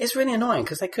out. It's really annoying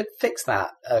because they could fix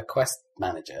that quest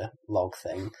manager log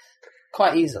thing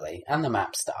quite easily, and the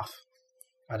map stuff.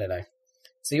 I don't know.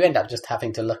 So you end up just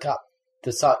having to look up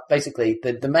basically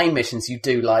the main missions. You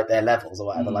do like their levels or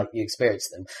whatever, like you experience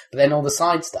them, but then all the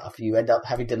side stuff you end up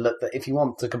having to look. If you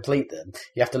want to complete them,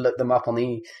 you have to look them up on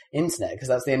the internet because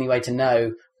that's the only way to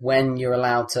know when you're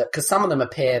allowed to. Because some of them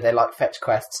appear, they're like fetch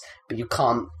quests, but you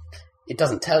can't. It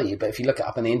doesn't tell you, but if you look it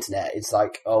up on the internet, it's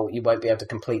like, oh, you won't be able to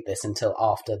complete this until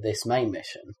after this main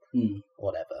mission,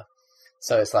 whatever.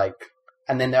 So it's like,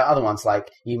 and then there are other ones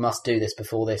like you must do this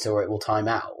before this, or it will time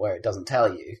out, where it doesn't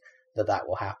tell you that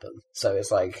will happen. So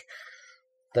it's like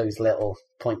those little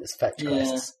pointless fetch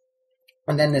quests.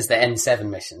 And then there's the N7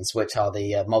 missions, which are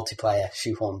the multiplayer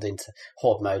shoehorned into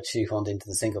horde mode, shoehorned into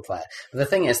the single player. But the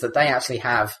thing is that they actually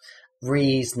have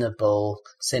reasonable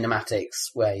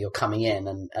cinematics where you're coming in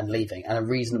and leaving, and a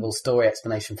reasonable story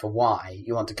explanation for why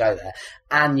you want to go there.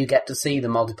 And you get to see the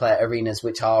multiplayer arenas,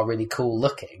 which are really cool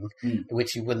looking,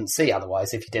 which you wouldn't see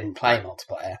otherwise if you didn't play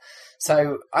multiplayer.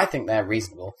 So I think they're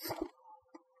reasonable.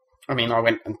 I mean, I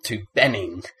went to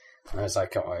Benning, and I was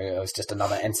like, oh, it was just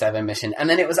another N7 mission. And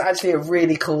then it was actually a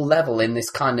really cool level in this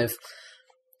kind of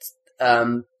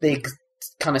big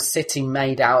kind of city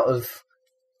made out of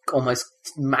almost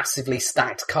massively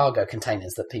stacked cargo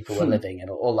containers that people were living in,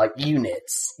 or like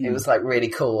units. It was like really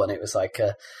cool, and it was like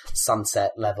a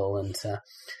sunset level, and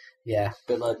yeah. A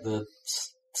bit like the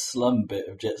slum bit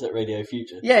of Jet Set Radio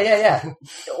Future. Yeah.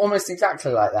 Almost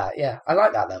exactly like that, yeah. I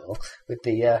like that level, with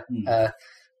the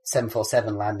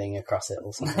 747 landing across it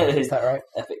or something. Is that right?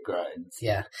 Epic grinds.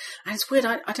 Yeah. And it's weird,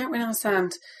 I don't really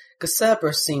understand, because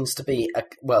Cerberus seems to be,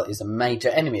 is a major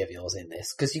enemy of yours in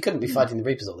this, because you couldn't be fighting the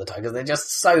Reapers all the time, because they're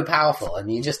just so powerful,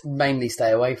 and you just mainly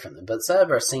stay away from them. But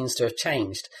Cerberus seems to have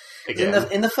changed.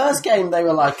 Again. In the first game, they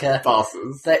were like a...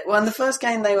 Bastards. In the first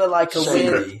game, they were like a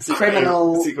weird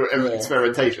criminal... Secret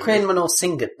experimentation. Criminal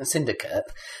syndicate.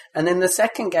 And in the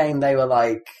second game, they were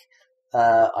like...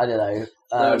 I don't know...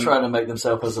 they were trying to make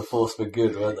themselves as a force for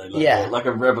good, weren't they? Like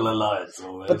a rebel alliance.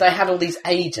 Almost. But they had all these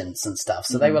agents and stuff,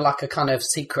 so they were like a kind of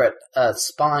secret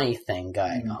spy thing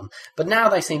going on. But now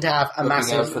they seem to have a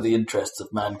massive... out for the interests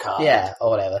of mankind. Yeah,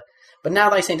 or whatever. But now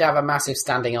they seem to have a massive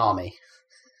standing army.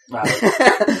 Right.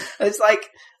 It's like,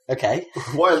 okay.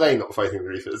 Why are they not fighting the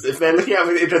Reapers? If they're looking out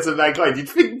for the interests of mankind, you'd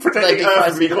think protecting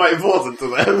Earth would be quite important to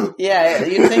them. Yeah,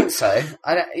 you'd think so.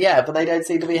 But they don't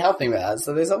seem to be helping with that.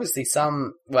 So there's obviously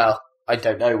some... Well... I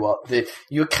don't know what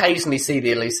you occasionally see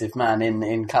the elusive man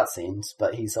in cutscenes,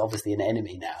 but he's obviously an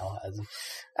enemy now.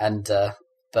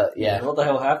 But yeah, what the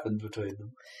hell happened between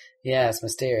them? Yeah, it's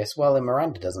mysterious. Well, then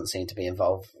Miranda doesn't seem to be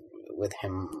involved with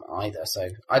him either. So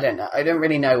I don't know. I don't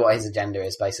really know what his agenda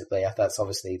is. Basically, that's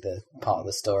obviously the part of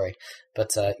the story.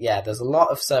 But there's a lot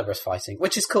of Cerberus fighting,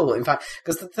 which is cool. In fact,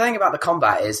 because the thing about the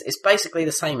combat is it's basically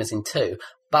the same as in 2,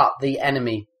 but the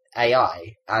enemy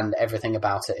AI and everything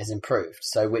about it is improved.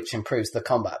 So which improves the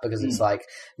combat because it's like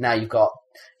now you've got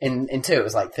in 2 it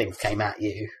was like things came at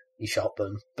you. You shot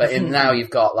them. But now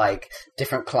you've got like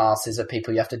different classes of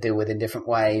people you have to deal with in different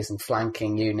ways and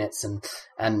flanking units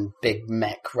and big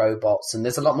mech robots. And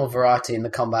there's a lot more variety in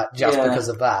the combat just because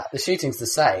of that. The shooting's the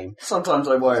same. Sometimes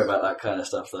I worry about that kind of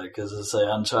stuff though, because as I say,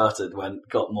 Uncharted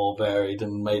got more varied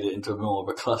and made it into more of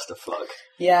a clusterfuck.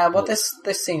 Yeah, well this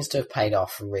seems to have paid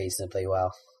off reasonably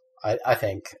well. I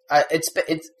think.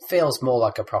 It feels more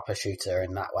like a proper shooter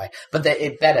in that way. But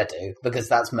it better do, because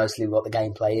that's mostly what the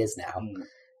gameplay is now.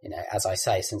 You know, as I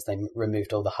say, since they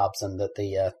removed all the hubs and that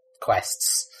the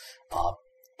quests are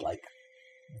like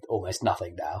almost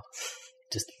nothing now,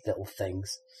 just little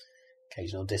things,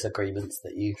 occasional disagreements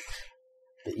that you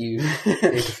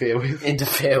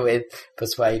interfere with,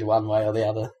 persuade one way or the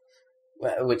other,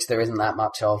 which there isn't that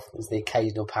much of. There's the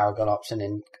occasional paragon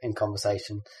option in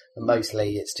conversation, but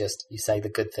mostly it's just you say the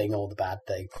good thing or the bad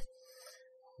thing,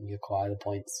 and you acquire the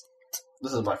points.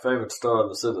 This is my favourite star of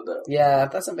the Citadel. Yeah,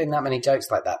 there hasn't been that many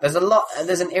jokes like that.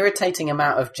 There's an irritating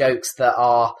amount of jokes that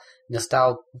are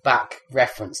nostalgic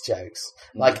reference jokes.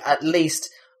 Like, at least,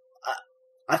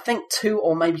 I think 2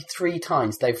 or maybe 3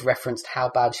 times they've referenced how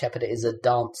bad Shepard is at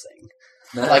dancing.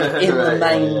 Like,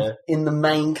 in the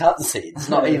main cutscenes,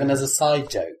 not even as a side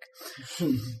joke.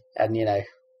 And, you know,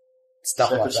 stuff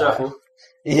Shepard like Shuffle.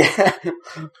 that. Yeah,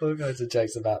 all kinds of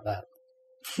jokes about that.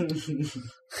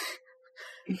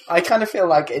 I kind of feel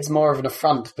like it's more of an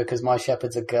affront because my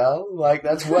Shepard's a girl. Like,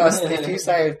 that's worse. If you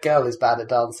say a girl is bad at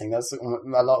dancing, that's a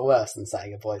lot worse than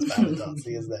saying a boy's bad at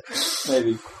dancing, isn't it?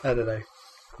 Maybe. I don't know.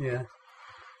 Yeah.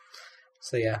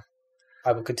 So, yeah.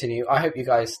 I will continue. I hope you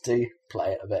guys do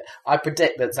play it a bit. I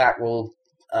predict that Zach will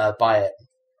buy it,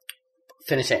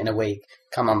 finish it in a week,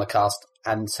 come on the cast,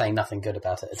 and say nothing good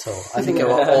about it at all. I think it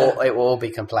will all be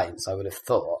complaints, I would have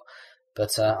thought.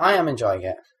 But I am enjoying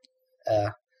it.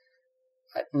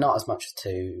 Not as much as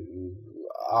 2,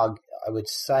 I would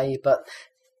say, but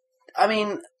I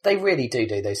mean, they really do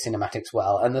those cinematics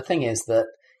well. And the thing is that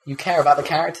you care about the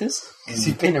characters because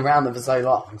you've been around them for so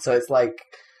long. So it's like,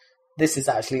 this is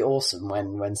actually awesome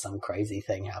when some crazy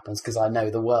thing happens because I know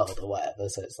the world or whatever.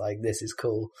 So it's like, this is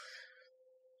cool.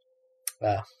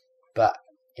 But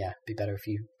yeah, it'd be better if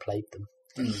you played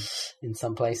them in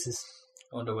some places.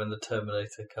 I wonder when the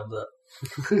Terminator comes up.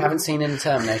 I haven't seen any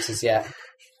Terminators yet.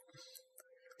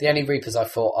 The only Reapers I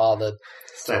fought are the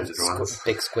standard ones.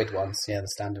 Big squid ones. Yeah, the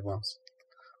standard ones.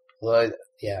 Although,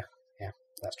 yeah,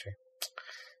 that's true.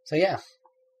 So, yeah.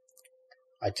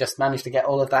 I just managed to get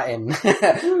all of that in.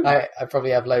 I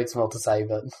probably have loads more to say,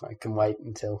 but I can wait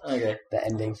until the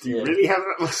ending. Do you really have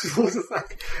that much more to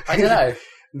say? I don't know.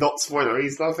 Not spoilery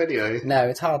stuff, anyway. No,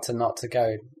 it's hard to not to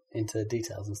go into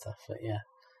details and stuff, but yeah.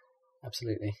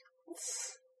 Absolutely.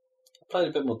 I played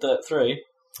a bit more Dirt 3.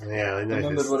 Yeah, I know.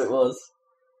 Remembered what it was.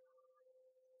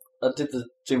 I did the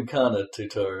Gymkhana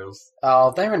tutorials.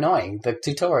 Oh, they're annoying. The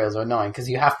tutorials are annoying because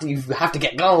you have to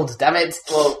get gold. Damn it!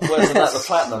 Well, whereas that the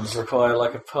platinums require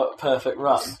like a perfect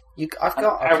run. I've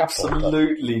got an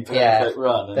absolutely perfect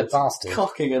run. And they're bastards.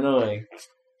 Cocking annoying.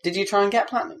 Did you try and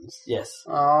get platinums? Yes.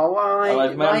 Oh,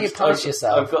 why? Why you punish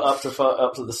yourself? I've got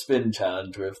up to the spin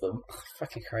challenge with them.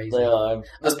 Fucking crazy. They are.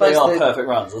 They are perfect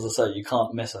runs. As I say, you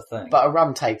can't miss a thing. But a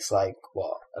run takes like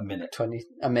what? A minute.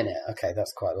 A minute. Okay,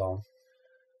 that's quite long.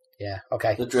 Yeah,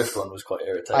 okay. The drift one was quite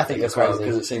irritating. I think it's crazy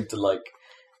because it seemed to like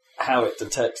how it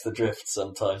detects the drift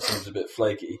sometimes seems a bit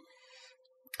flaky.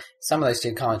 Some of those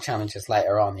two kind of challenges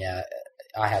later on,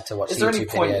 I had to watch YouTube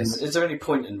videos. Is there any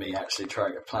point in me actually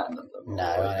trying to platinum them? No,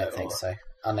 I don't think so.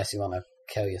 Unless you want to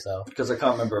kill yourself. Because I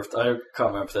can't remember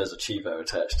if there's a Chivo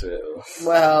attached to it. Or...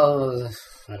 Well,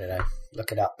 I don't know.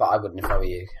 Look it up, but I wouldn't if I were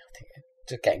you. I think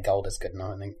just getting gold is good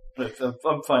enough, I think.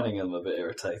 I'm finding them a bit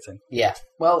irritating. Yeah.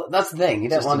 Well, that's the thing. You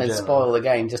don't want to spoil the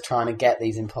game just trying to get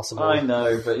these impossible I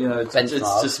know, but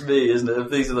it's just me, isn't it? If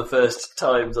these are the first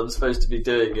times I'm supposed to be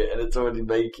doing it and it's already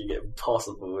making it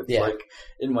impossible. It's like,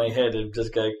 in my head, I'm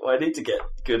just going, well, I need to get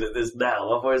good at this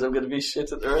now, otherwise I'm going to be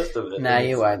shit at the rest of it. No,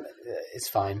 you won't. It's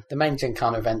fine. The main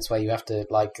Gymkhana events where you have to,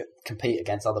 compete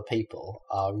against other people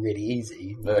are really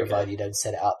easy, provided you don't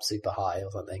set it up super high or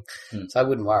something. So I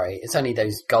wouldn't worry. It's only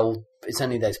those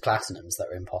platinums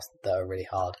that are really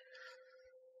hard.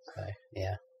 So,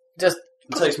 yeah. Just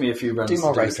it takes me a few runs to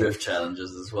do racing. drift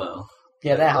challenges as well.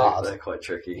 Yeah, they're hard. They're quite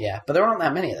tricky. Yeah, but there aren't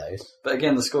that many of those. But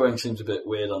again, the scoring seems a bit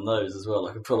weird on those as well.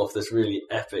 I could pull off this really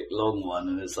epic long one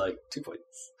and it's like 2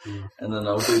 points. And then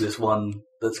I'll do this one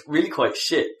that's really quite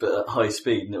shit but at high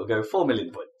speed and it'll go 4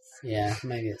 million points. Yeah,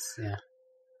 maybe it's,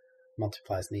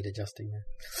 multipliers need adjusting there.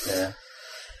 Yeah.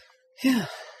 Yeah.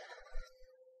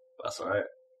 That's alright.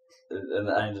 And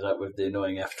I ended up with the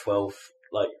annoying F12,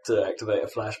 to activate a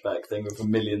flashback thing with 1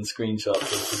 million screenshots of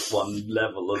just one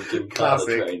level of Gymkhana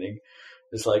training.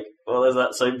 It's like, well, there's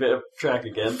that same bit of track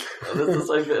again. There's the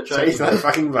same bit of track Chase that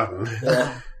fucking button.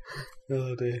 Yeah.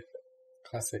 Oh dear.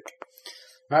 Classic.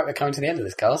 Right, we're coming to the end of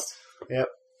this cast. Yep.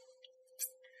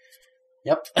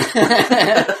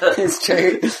 It's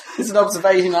true. It's an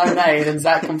observation I made and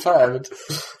Zach confirmed.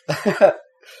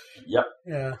 Yep.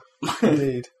 Yeah,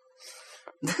 indeed.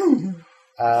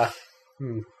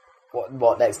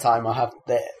 What next time I'll have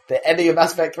the ending of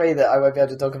Mass Effect 3 that I won't be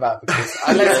able to talk about because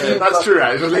that's true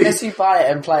actually. Unless you buy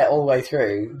it and play it all the way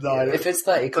through, if it's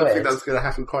 30 quid, I don't think that's going to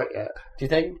happen quite yet. Do you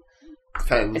think?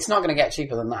 Depends. It's not going to get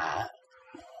cheaper than that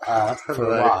for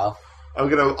a while.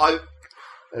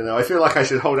 I feel like I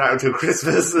should hold out until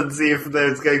Christmas and see if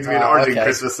there's going to be an Origin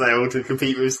Christmas sale to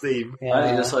compete with Steam. Yeah. I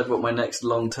need to decide what my next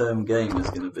long-term game is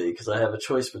going to be because I have a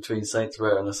choice between Saints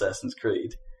Row and Assassin's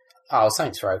Creed. Oh,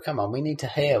 Saints Row, come on, we need to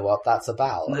hear what that's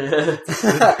about.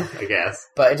 I guess.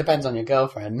 But it depends on your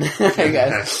girlfriend, I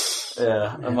guess.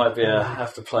 Yeah, I might be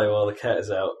have to play while the cat is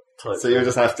out. So you'll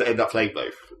just have to end up playing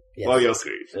both. Yes. While you're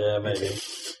screwed. Yeah, maybe.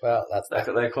 Well,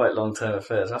 they're quite long-term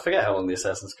affairs. I forget how long the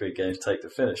Assassin's Creed games take to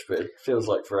finish, but it feels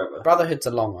like forever. Brotherhood's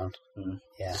a long one.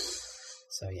 Yeah.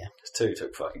 So, yeah. 2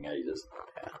 took fucking ages.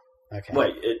 Yeah. Okay.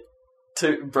 Wait,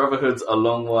 Brotherhood's a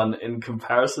long one in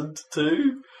comparison to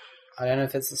 2? I don't know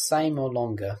if it's the same or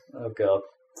longer. Oh, God.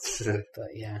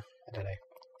 But, yeah, I don't know.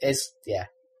 It's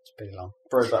pretty long.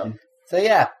 Bro button. So,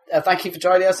 yeah, thank you for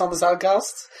joining us on the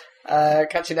Soundcast.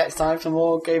 Catch you next time for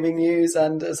more gaming news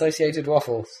and associated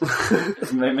waffles.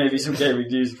 Maybe some gaming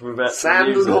news for about sand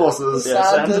and horses. Yeah,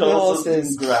 sand and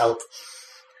horses. And grout.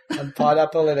 And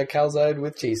pineapple in a calzone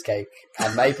with cheesecake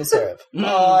and maple syrup.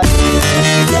 Bye.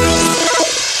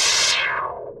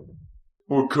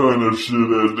 What kind of shit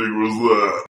ending was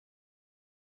that?